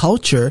of the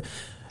culture.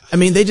 I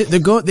mean, they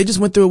just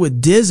went through it with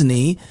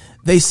Disney.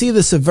 They see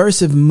the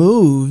subversive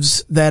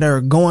moves that are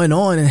going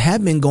on and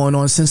have been going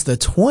on since the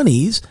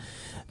 20s.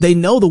 They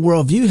know the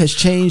worldview has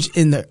changed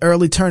in the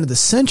early turn of the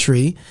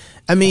century.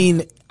 I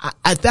mean,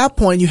 at that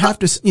point, you have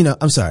to,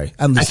 I'm sorry.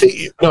 I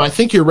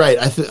think you're right.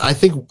 I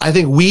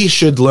think we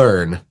should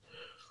learn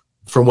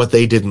from what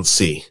they didn't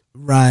see.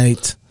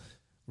 Right.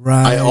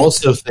 I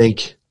also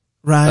think,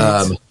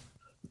 that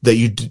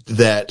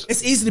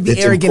it's easy to be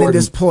arrogant at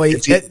this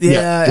point.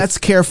 That's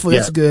careful.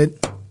 That's good.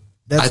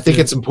 I think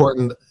it's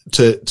important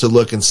to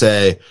look and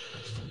say,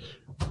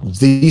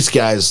 these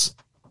guys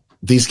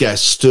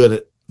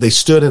stood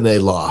and they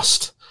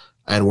lost,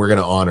 and we're going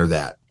to honor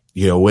that.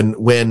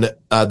 When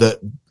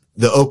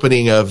the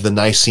opening of the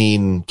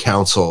Nicene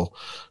Council,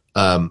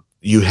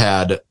 you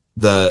had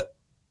the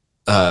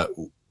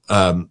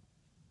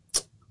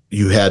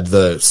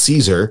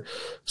Caesar,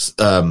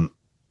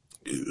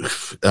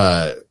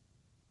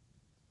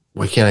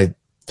 why can't I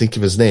think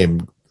of his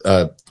name?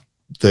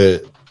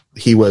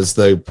 He was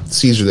the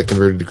Caesar that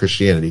converted to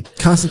Christianity.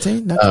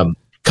 Constantine?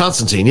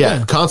 Constantine,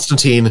 yeah.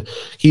 Constantine,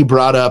 he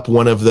brought up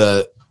one of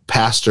the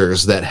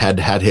pastors that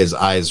had his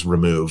eyes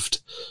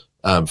removed.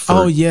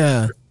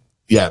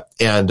 Yeah,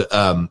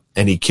 and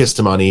he kissed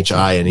him on each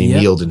eye, and he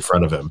kneeled in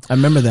front of him. I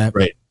remember that.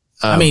 Right.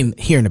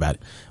 Hearing about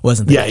it.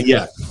 Wasn't there?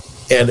 Yeah.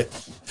 And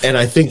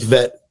I think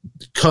that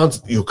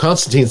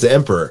Constantine's the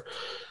emperor.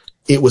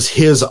 It was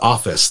his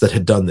office that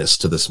had done this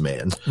to this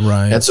man.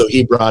 Right. And so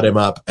he brought him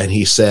up and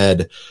he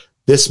said,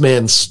 this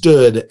man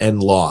stood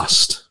and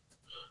lost.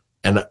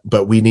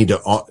 But we need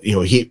to,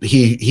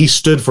 he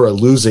stood for a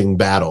losing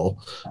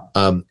battle.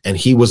 And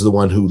he was the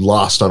one who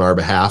lost on our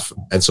behalf.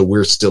 And so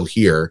we're still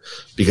here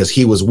because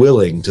he was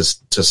willing to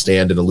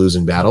stand in a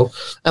losing battle.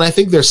 And I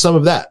think there's some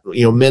of that,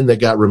 men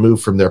that got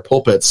removed from their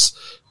pulpits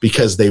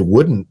because they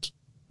wouldn't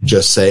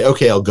just say,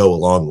 okay, I'll go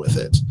along with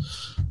it.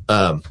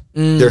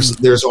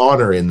 There's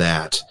honor in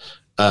that.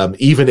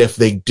 Even if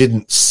they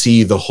didn't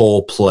see the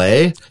whole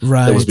play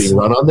that was being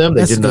run on them,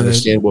 they didn't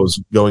understand what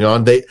was going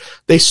on.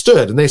 They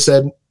stood and they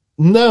said,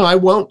 no, I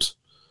won't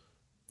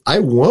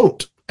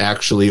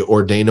actually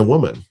ordain a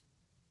woman.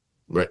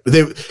 Right.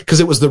 Because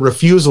it was the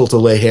refusal to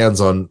lay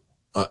hands on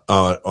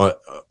a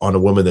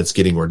woman that's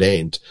getting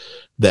ordained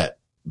that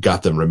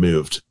got them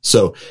removed.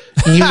 So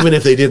even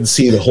if they didn't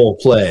see the whole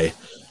play,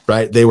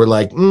 right? They were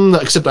like,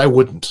 except I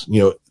wouldn't,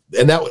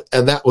 and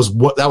that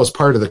was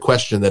part of the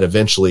question that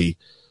eventually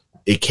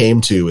it came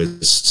to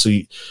is, so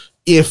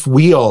if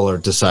we all are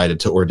decided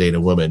to ordain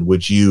a woman,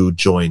 would you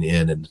join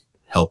in and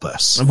help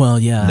us? Well,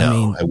 yeah,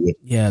 no, I wouldn't.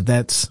 Yeah,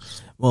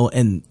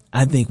 and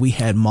I think we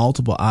had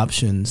multiple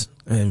options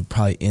and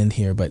probably end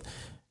here, but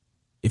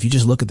if you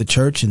just look at the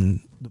church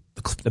and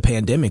the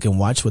pandemic and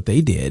watch what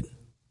they did,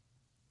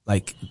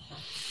 like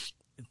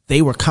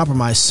they were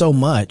compromised so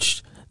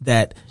much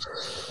that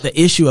the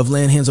issue of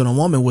laying hands on a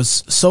woman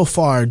was so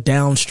far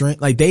downstream.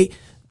 Like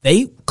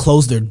they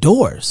closed their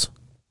doors.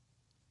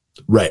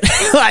 Right.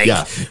 Like,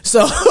 yeah.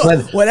 So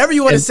whatever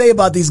you want to say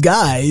about these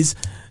guys,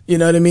 you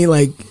know what I mean?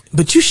 Like,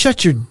 but you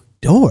shut your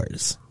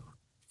doors.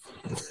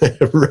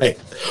 Right.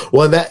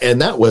 Well,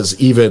 that was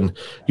even,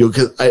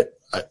 cause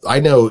I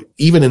know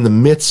even in the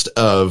midst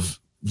of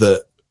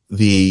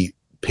the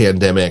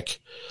pandemic,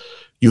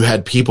 you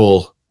had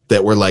people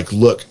that were like,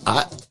 look,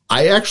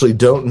 I actually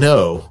don't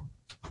know.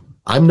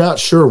 I'm not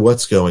sure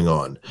what's going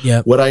on.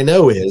 Yep. What I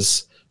know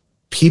is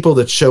people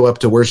that show up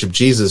to worship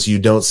Jesus, you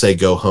don't say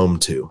go home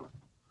to.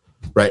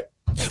 Right.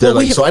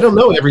 They're so I don't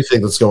know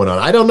everything that's going on.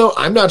 I don't know.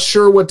 I'm not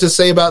sure what to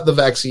say about the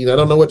vaccine. I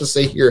don't know what to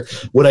say here.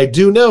 What I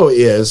do know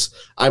is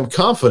I'm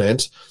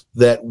confident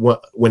that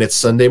when it's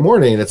Sunday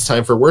morning and it's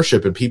time for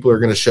worship and people are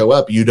going to show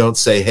up, you don't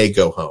say, hey,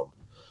 go home.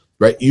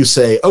 Right. You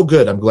say, oh,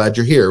 good. I'm glad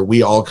you're here.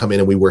 We all come in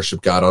and we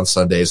worship God on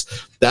Sundays.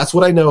 That's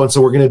what I know. And so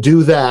we're going to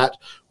do that.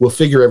 We'll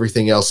figure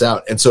everything else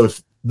out. And so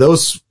if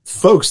those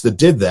folks that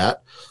did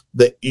that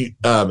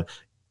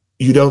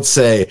you don't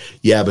say,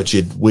 yeah, but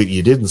what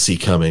you didn't see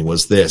coming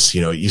was this,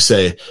 you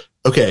say,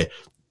 okay,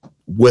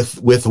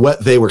 with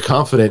what they were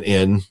confident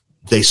in,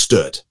 they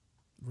stood.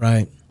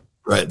 Right.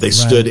 Right. They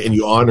stood and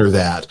you honor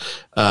that.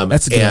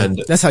 That's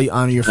good. That's how you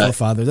honor your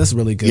forefathers. That's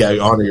really good. Yeah.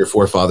 You honor your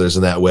forefathers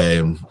in that way.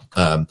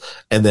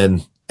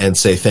 And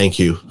say thank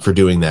you for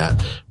doing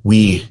that.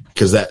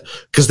 Cause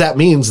that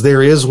means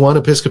there is one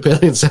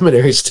Episcopalian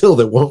seminary still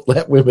that won't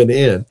let women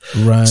in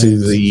to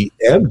the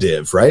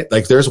MDiv, right?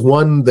 Like there's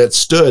one that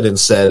stood and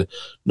said,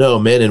 no,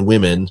 men and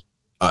women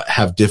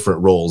have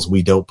different roles.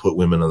 We don't put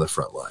women on the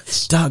front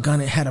lines. Doggone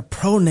it, had a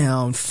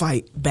pronoun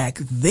fight back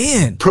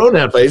then.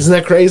 Pronoun fight. Isn't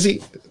that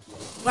crazy?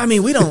 I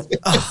mean, we don't,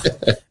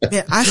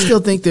 man, I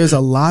still think there's a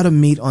lot of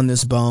meat on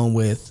this bone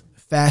with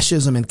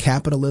fascism and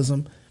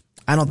capitalism.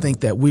 I don't think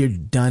that we're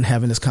done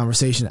having this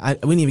conversation. We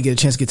didn't even get a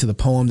chance to get to the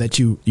poem that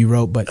you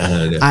wrote, but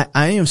I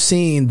am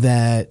seeing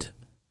that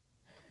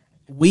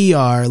we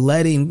are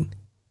letting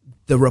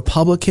the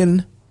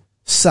Republican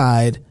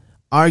side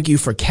argue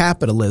for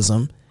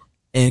capitalism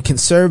and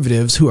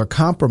conservatives who are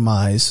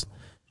compromised,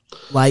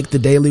 like the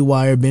Daily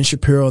Wire, Ben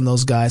Shapiro and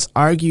those guys,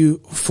 argue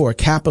for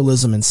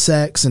capitalism and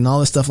sex and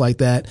all this stuff like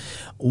that,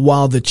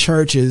 while the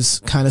church is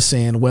kind of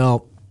saying,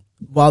 well,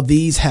 while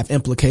these have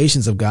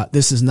implications of God,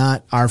 this is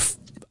not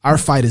our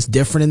fight is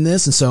different in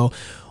this. And so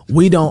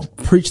we don't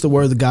preach the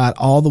word of God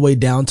all the way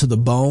down to the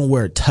bone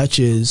where it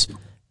touches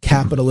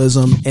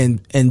capitalism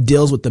and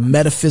deals with the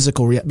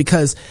metaphysical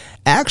because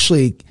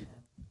actually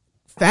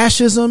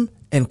fascism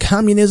and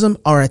communism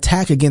are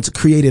attack against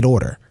created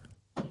order.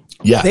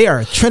 Yeah. They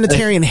are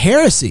Trinitarian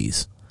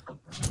heresies.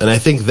 And I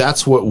think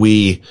that's what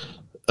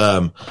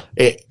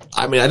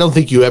I mean, I don't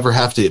think you ever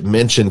have to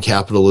mention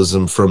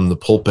capitalism from the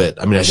pulpit.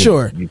 I mean, I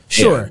think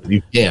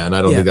you can.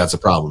 I don't think that's a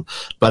problem,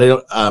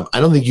 but I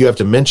don't think you have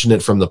to mention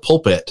it from the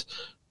pulpit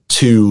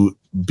to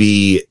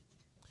be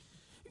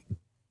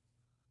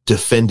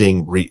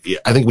defending.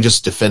 I think we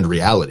just defend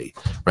reality,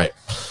 right?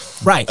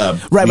 Right.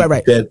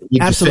 Right. We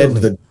defend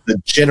the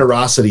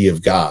generosity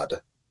of God.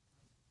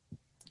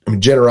 I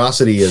mean,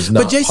 generosity is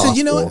not. But Jason, possible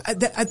you know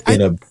what?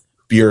 In a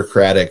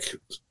bureaucratic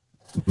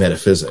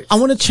metaphysics. I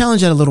want to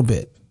challenge that a little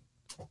bit.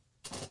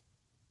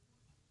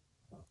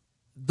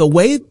 The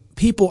way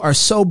people are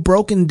so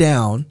broken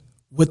down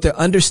with their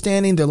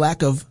understanding, their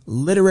lack of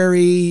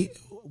literary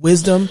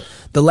wisdom,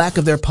 the lack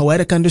of their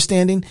poetic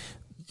understanding,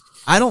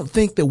 I don't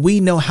think that we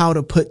know how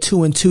to put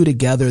two and two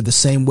together the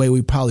same way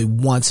we probably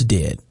once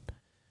did.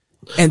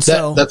 And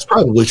so that's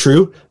probably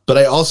true, but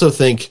I also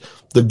think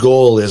the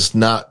goal is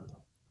not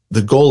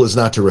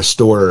to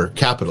restore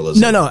capitalism.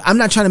 No, I'm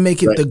not trying to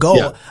make it the goal.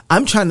 Yeah.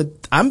 I'm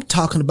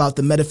talking about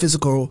the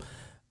metaphysical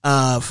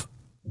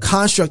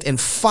construct and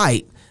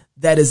fight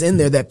that is in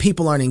there that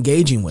people aren't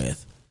engaging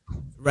with.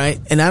 Right.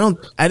 And I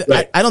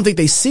don't think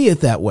they see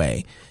it that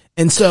way.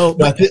 And so,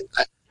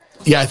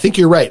 I think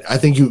you're right. I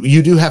think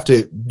you do have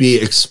to be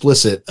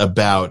explicit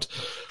about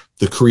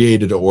the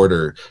created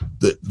order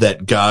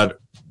that God,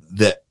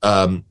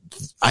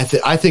 I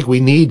think we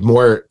need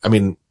more. I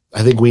mean,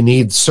 I think we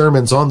need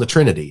sermons on the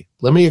Trinity.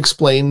 Let me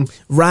explain.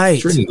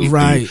 Trinity.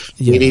 Right.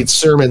 We need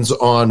sermons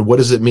on what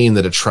does it mean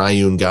that a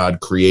triune God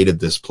created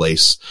this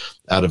place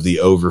out of the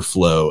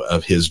overflow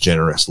of his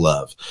generous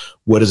love?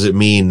 What does it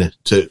mean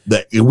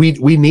that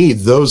we need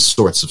those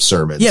sorts of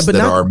sermons that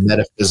are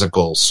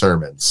metaphysical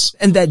sermons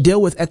and that deal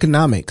with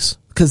economics?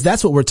 Because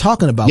that's what we're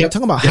talking about. Yep. We're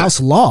talking about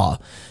house law.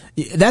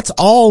 That's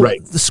all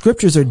the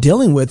scriptures are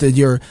dealing with. Is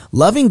you're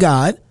loving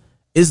God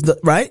is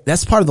right.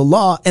 That's part of the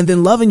law. And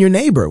then loving your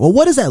neighbor. Well,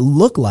 what does that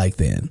look like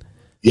then?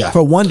 Yeah.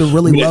 For one to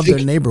really love their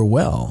neighbor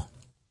well.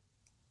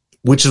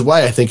 Which is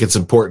why I think it's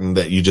important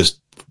that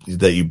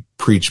you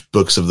preach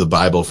books of the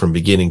Bible from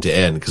beginning to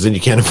end, because then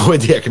you can't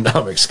avoid the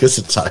economics, because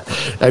it's,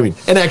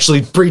 and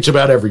actually preach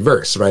about every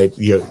verse, right?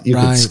 You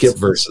can skip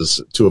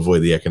verses to avoid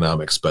the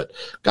economics, but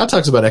God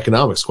talks about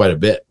economics quite a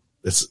bit.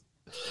 It's,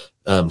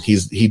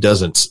 he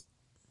doesn't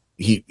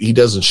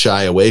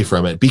shy away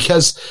from it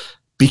because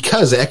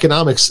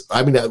economics,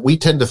 we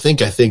tend to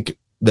think,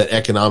 that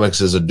economics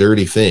is a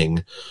dirty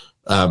thing.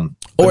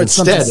 Or it's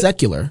something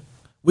secular.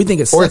 We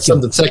think it's secular. Or it's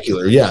something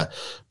secular, yeah.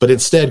 But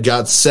instead,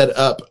 God set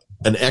up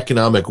an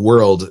economic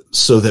world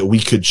so that we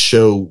could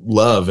show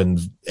love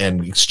and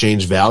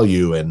exchange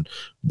value and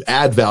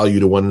add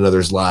value to one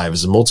another's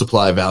lives and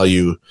multiply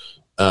value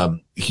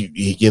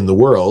in the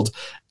world,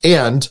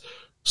 and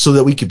so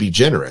that we could be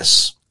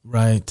generous.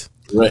 Right.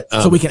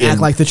 So we can act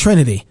like the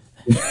Trinity.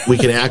 We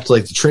can act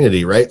like the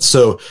Trinity, right?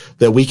 So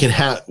that we can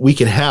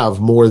have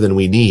more than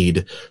we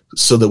need,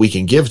 so that we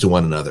can give to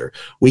one another.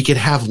 We can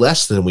have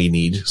less than we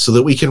need, so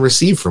that we can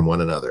receive from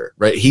one another,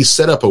 right? He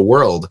set up a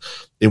world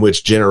in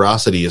which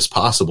generosity is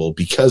possible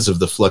because of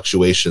the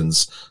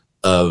fluctuations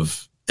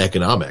of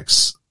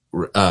economics,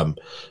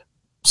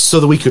 so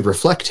that we could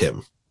reflect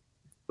him,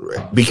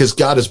 right? Because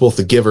God is both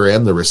the giver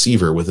and the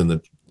receiver within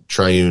the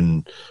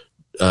triune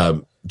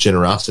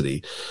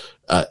generosity.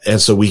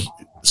 And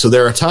so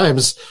there are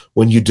times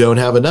when you don't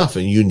have enough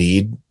and you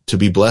need to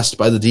be blessed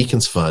by the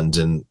Deacons Fund,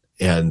 and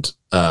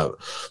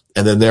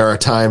then there are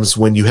times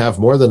when you have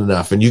more than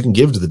enough and you can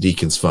give to the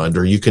Deacons Fund,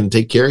 or you can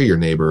take care of your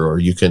neighbor, or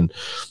you can,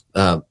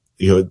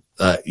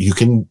 you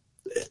can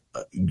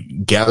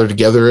gather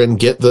together and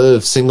get the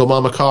single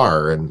mama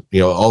car, and,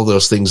 all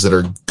those things that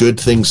are good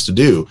things to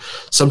do.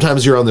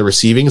 Sometimes you're on the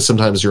receiving,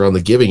 sometimes you're on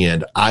the giving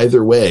end.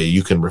 Either way,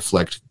 you can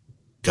reflect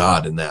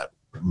God in that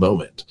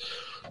moment.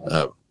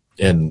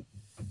 And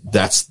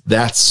that's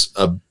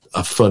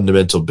a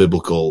fundamental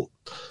biblical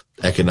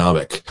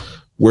economic.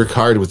 Work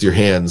hard with your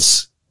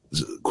hands.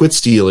 Quit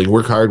stealing.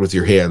 Work hard with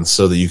your hands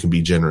so that you can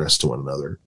be generous to one another.